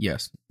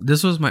 yes.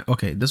 This was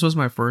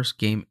my first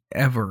game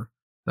ever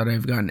that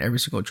I've gotten every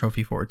single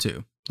trophy for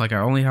too. Like I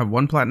only have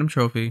one platinum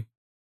trophy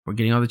for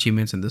getting all the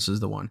achievements, and this is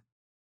the one.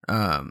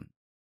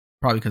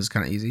 Probably because it's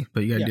kind of easy,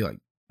 but you gotta do like,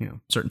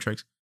 certain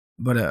tricks.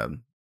 But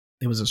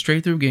it was a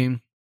straight through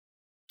game.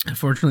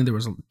 Unfortunately, there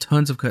was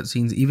tons of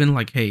cutscenes. Even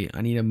like, hey,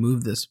 I need to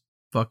move this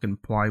fucking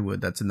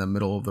plywood that's in the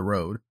middle of the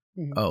road.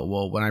 Mm-hmm. Oh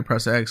well, when I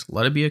press X,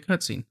 let it be a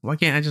cutscene. Why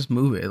can't I just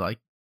move it? Like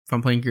if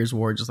I'm playing Gears of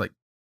War, just like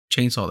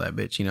chainsaw that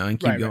bitch, and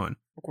keep going. Right.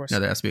 Of course. No,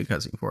 there has to be a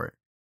cutscene for it.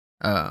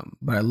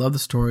 But I love the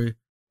story.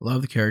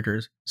 Love the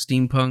characters.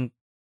 Steampunk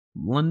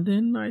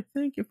London, I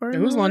think. If I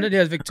remember. It was London. Yeah,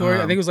 it was Victoria.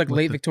 I think it was like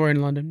late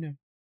Victorian London.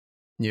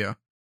 Yeah.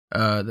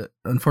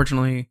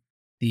 Unfortunately,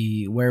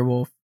 the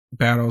werewolf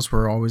battles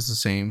were always the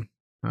same.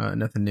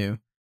 Nothing new.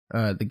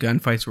 The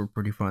gunfights were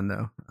pretty fun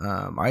though.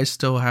 I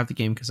still have the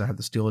game because I have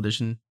the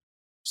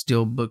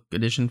steel book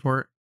edition for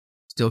it.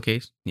 Steel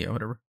case. Yeah,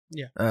 whatever.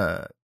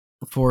 Yeah.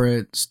 For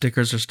it,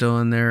 stickers are still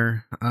in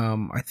there.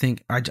 I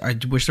think I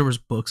wish there was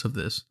books of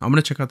this. I'm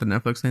gonna check out the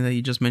Netflix thing that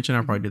you just mentioned.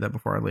 I'll probably do that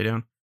before I lay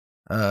down.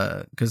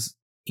 Because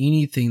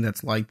anything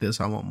that's like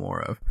this, I want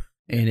more of.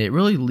 And it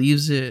really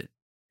leaves it.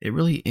 It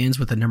really ends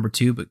with a number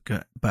 2,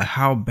 but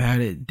how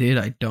bad it did,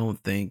 I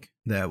don't think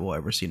that we'll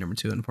ever see number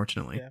 2.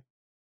 Unfortunately.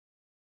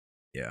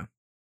 Yeah.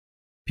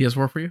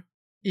 PS4 for you?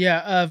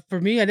 Yeah. For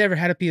me, I never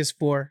had a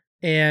PS4,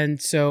 and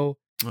so.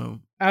 Oh.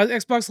 I was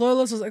Xbox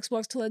loyalist. I was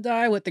Xbox till I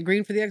die. With the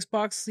green for the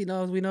Xbox,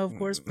 as we know, of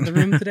course, for the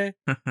room today.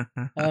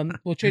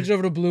 We'll change it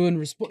over to blue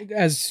and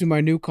as to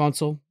my new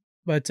console.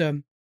 But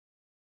oh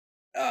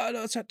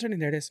no, it's not turning.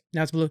 There it is.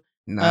 Now it's blue.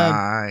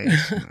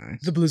 Nice.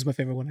 The blue's my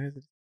favorite one.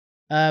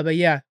 But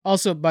yeah.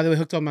 Also, by the way,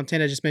 Hooked on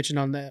Montana just mentioned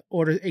on the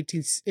Order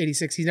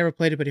 1886. He's never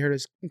played it, but he heard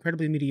it was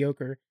incredibly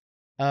mediocre.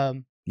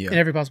 In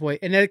every possible way,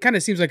 and it kind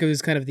of seems like it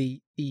was kind of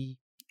the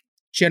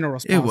general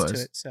response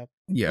to it. So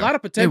a lot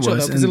of potential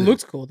though, because it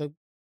looks cool.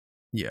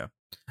 Yeah,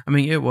 I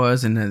mean it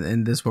was,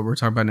 and this what we're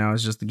talking about now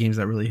is just the games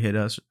that really hit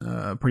us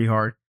pretty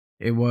hard.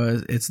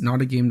 It's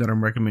not a game that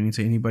I'm recommending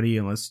to anybody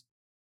unless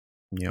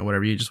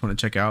whatever you just want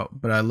to check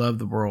out. But I love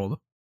the world,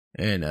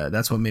 and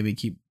that's what made me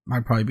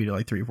I'd probably beat it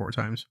like 3 or 4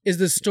 times. Is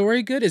the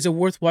story good? Is it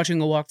worth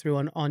watching a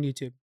walkthrough on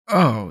YouTube?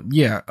 Oh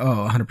yeah,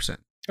 100%.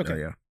 Okay,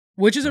 yeah,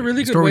 which is a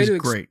really good way to.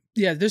 Great.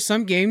 Yeah, there's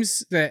some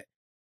games that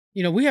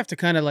we have to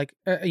kind of like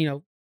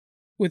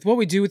with what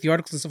we do with the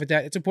articles and stuff like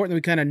that, it's important that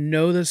we kind of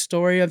know the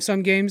story of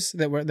some games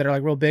that are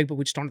like real big, but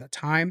we just don't have the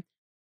time.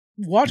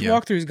 Watch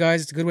walkthroughs,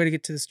 guys. It's a good way to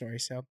get to the story.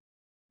 So,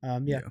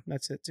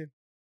 that's it too.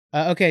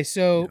 Okay,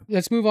 so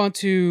let's move on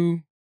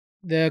to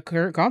the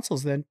current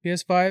consoles then.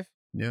 PS5.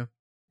 Yeah.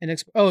 And the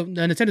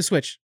Nintendo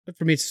Switch.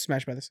 For me, it's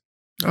Smash Brothers.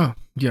 Oh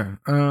yeah.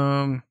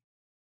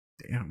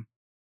 Damn.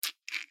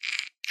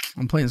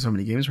 I'm playing so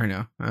many games right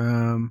now.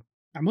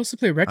 I mostly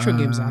play retro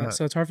games on it,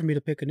 so it's hard for me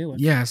to pick a new one.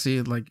 Yeah,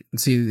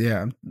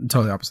 I'm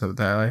totally opposite of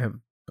that. I have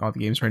all the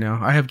games right now.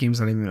 I have games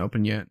that I haven't even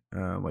opened yet,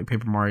 like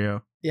Paper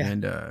Mario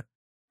and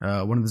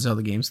one of the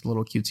Zelda games, the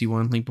little cutesy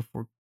one, Link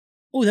Before.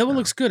 Oh, that one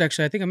looks good,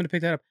 actually. I think I'm going to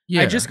pick that up.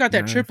 Yeah, I just got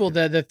that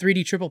the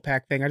 3D triple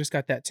pack thing. I just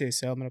got that too,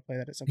 so I'm going to play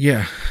that at some point.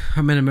 Yeah,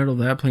 I'm in the middle of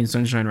that, playing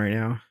Sunshine right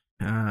now.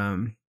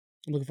 I'm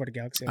looking forward to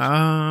Galaxy.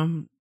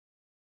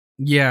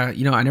 Yeah,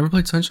 I never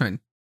played Sunshine.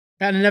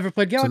 And I never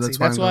played Galaxy. So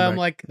that's why I'm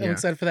like, I'm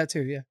excited for that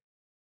too, yeah.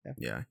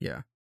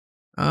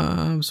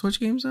 Yeah. Switch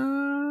games.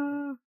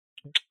 I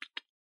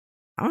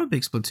I'm a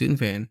big Splatoon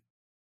fan.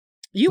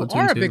 You Splatoon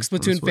are a 2 big on the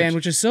Splatoon fan, Switch.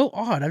 which is so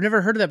odd. I've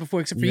never heard of that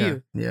before, except for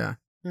you. Yeah.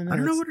 I I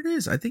don't know what it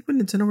is. I think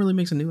when Nintendo really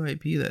makes a new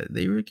IP,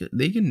 that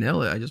they can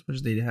nail it. I just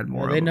wish they had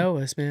more. They know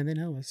us, man. They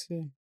know us.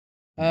 Yeah.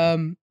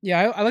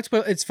 I like to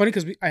play. It's funny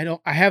because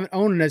I haven't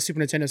owned a Super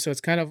Nintendo, so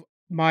it's kind of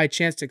my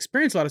chance to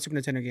experience a lot of Super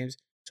Nintendo games.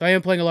 So I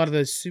am playing a lot of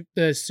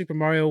the Super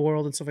Mario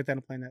World and stuff like that.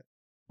 I'm playing that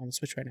on the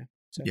Switch right now.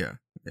 So Yeah.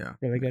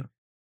 really good.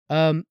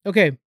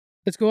 Okay,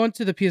 let's go on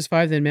to the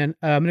PS5 then, man.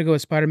 I'm gonna go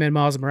with Spider-Man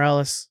Miles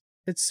Morales.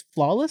 It's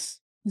flawless.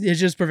 It's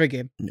just a perfect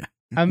game. Yeah.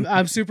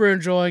 I'm super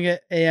enjoying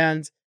it,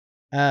 and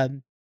I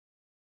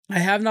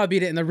have not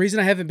beat it. And the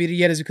reason I haven't beat it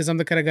yet is because I'm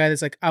the kind of guy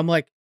that's like I'm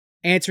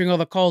answering all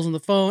the calls on the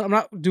phone. I'm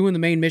not doing the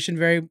main mission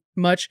very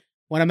much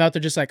when I'm out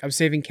there. Just like I'm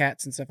saving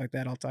cats and stuff like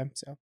that all the time.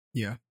 So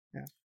Yeah.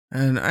 Yeah.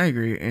 And I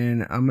agree.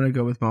 And I'm gonna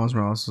go with Miles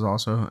Morales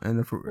also,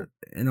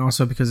 and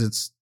also because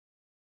it's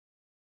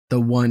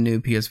the one new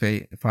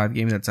PS5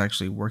 game that's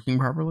actually working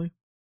properly.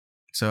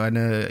 So I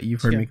know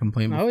you've heard me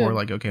complain before,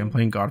 like, okay, I'm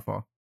playing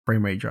Godfall,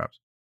 frame rate drops.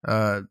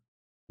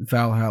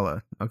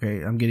 Valhalla,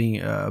 okay, I'm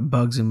getting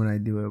bugs in when I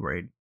do a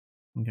raid.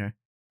 Okay.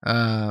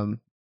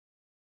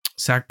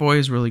 Sackboy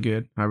is really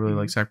good. I really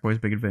like Sackboy's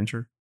Big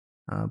Adventure.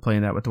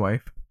 Playing that with the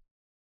wife.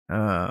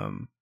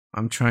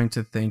 I'm trying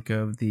to think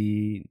of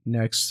the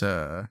next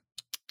I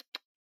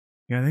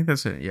think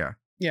that's it. Yeah.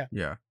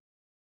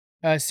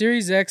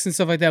 Series X and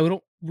stuff like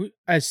that.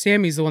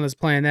 Sammy's the one that's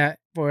playing that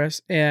for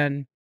us,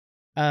 and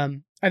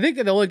I think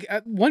the only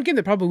one game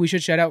that probably we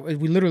should shout out is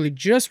we literally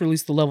just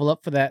released the level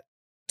up for that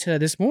to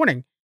this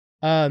morning.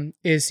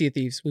 Is Sea of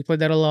Thieves. We played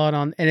that a lot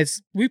on, and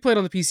we played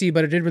on the PC,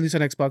 but it did release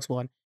on Xbox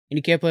One, and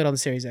you can't play it on the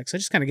Series X. So I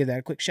just kind of give that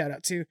a quick shout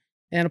out too,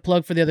 and a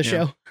plug for the other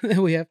show that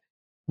we have.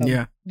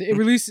 It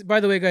released, by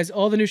the way, guys,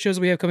 all the new shows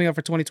we have coming out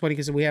for 2020,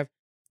 because we have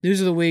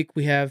News of the Week,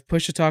 we have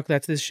Push to Talk,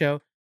 that's this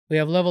show. We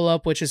have Level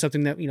Up, which is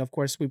something that, of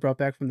course, we brought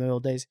back from the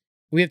old days.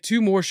 We have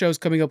 2 more shows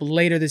coming up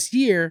later this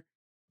year.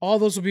 All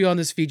those will be on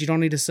this feed. You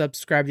don't need to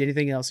subscribe to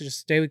anything else. Just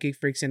stay with Geek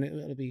Freaks, and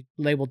it'll be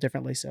labeled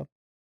differently, so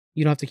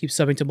you don't have to keep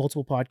subbing to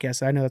multiple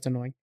podcasts. I know that's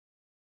annoying.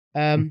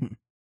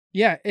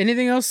 Yeah.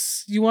 Anything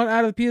else you want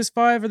out of the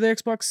PS5 or the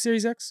Xbox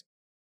Series X?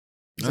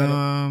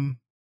 Yeah,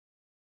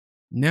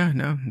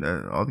 no.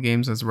 All the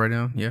games as of right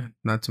now. Yeah,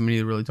 not too many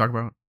to really talk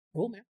about.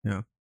 Cool, man.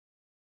 Yeah.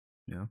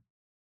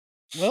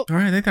 Well, all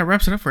right. I think that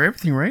wraps it up for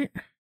everything, right?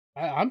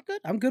 I'm good.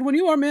 I'm good when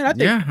you are, man. I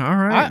think. Yeah. All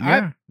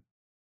right.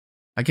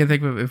 I can't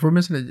think of if we're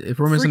missing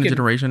a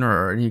generation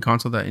or any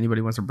console that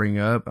anybody wants to bring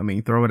up. I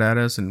mean, throw it at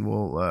us, and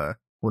we'll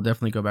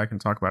definitely go back and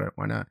talk about it.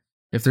 Why not?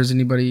 If there's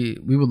anybody,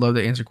 we would love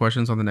to answer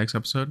questions on the next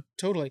episode.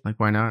 Totally. Like,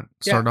 why not?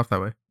 Start it off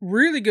that way.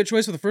 Really good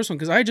choice for the first one,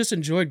 because I just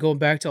enjoyed going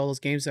back to all those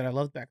games that I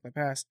loved back in the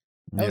past.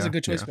 That was a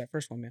good choice for that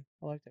first one, man.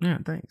 I liked it. Yeah,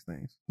 thanks.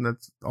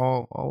 That's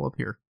all up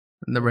here.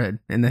 In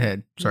the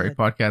head. Sorry,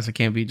 podcast. I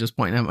can't be just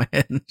pointing at my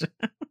head.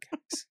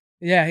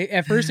 Yeah,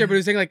 at first everybody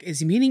was saying, like, is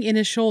he meaning in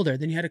his shoulder?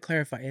 Then you had to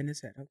clarify, in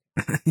his head.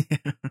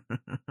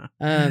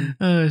 Okay.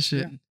 Oh,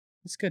 shit. Yeah,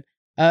 that's good.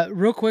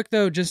 Real quick,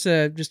 though, just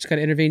to kind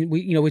of intervene,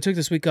 we took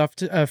this week off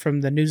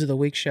from the News of the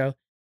Week show.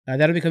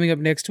 That'll be coming up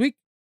next week.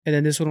 And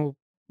then this one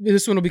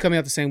will be coming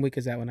out the same week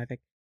as that one, I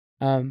think.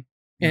 And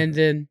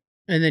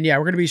then, yeah,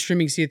 we're going to be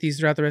streaming Sea of Thieves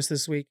throughout the rest of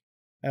this week.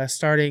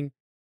 Starting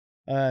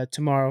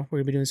tomorrow, we're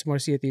going to be doing some more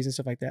Sea of Thieves and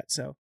stuff like that.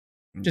 So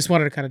just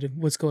wanted to kind of do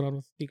what's going on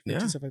with Geek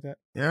and stuff like that.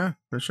 Yeah,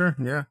 for sure.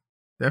 Yeah,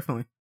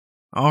 definitely.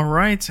 All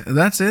right.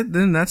 That's it.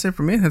 Then that's it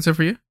for me. That's it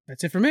for you.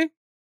 That's it for me.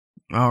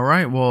 All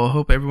right. Well, I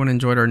hope everyone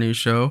enjoyed our new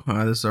show.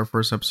 This is our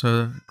first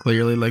episode,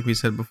 clearly, like we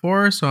said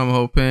before. So I'm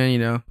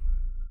hoping,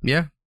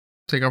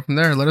 take off from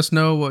there. Let us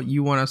know what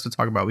you want us to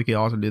talk about. We can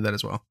also do that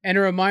as well. And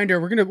a reminder,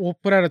 we'll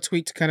put out a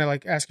tweet to kind of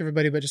like ask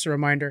everybody, but just a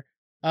reminder,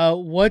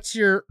 what's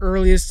your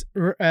earliest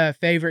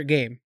favorite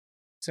game?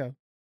 So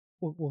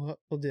we'll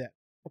do that.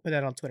 We'll put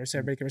that on Twitter so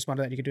everybody can respond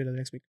to that. You can do it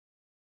next week.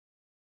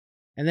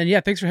 And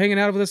then, thanks for hanging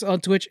out with us on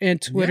Twitch and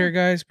Twitter,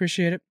 guys.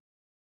 Appreciate it.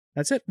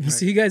 That's it. We'll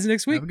see you guys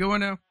next week. Have a good one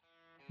now.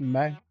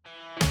 Bye.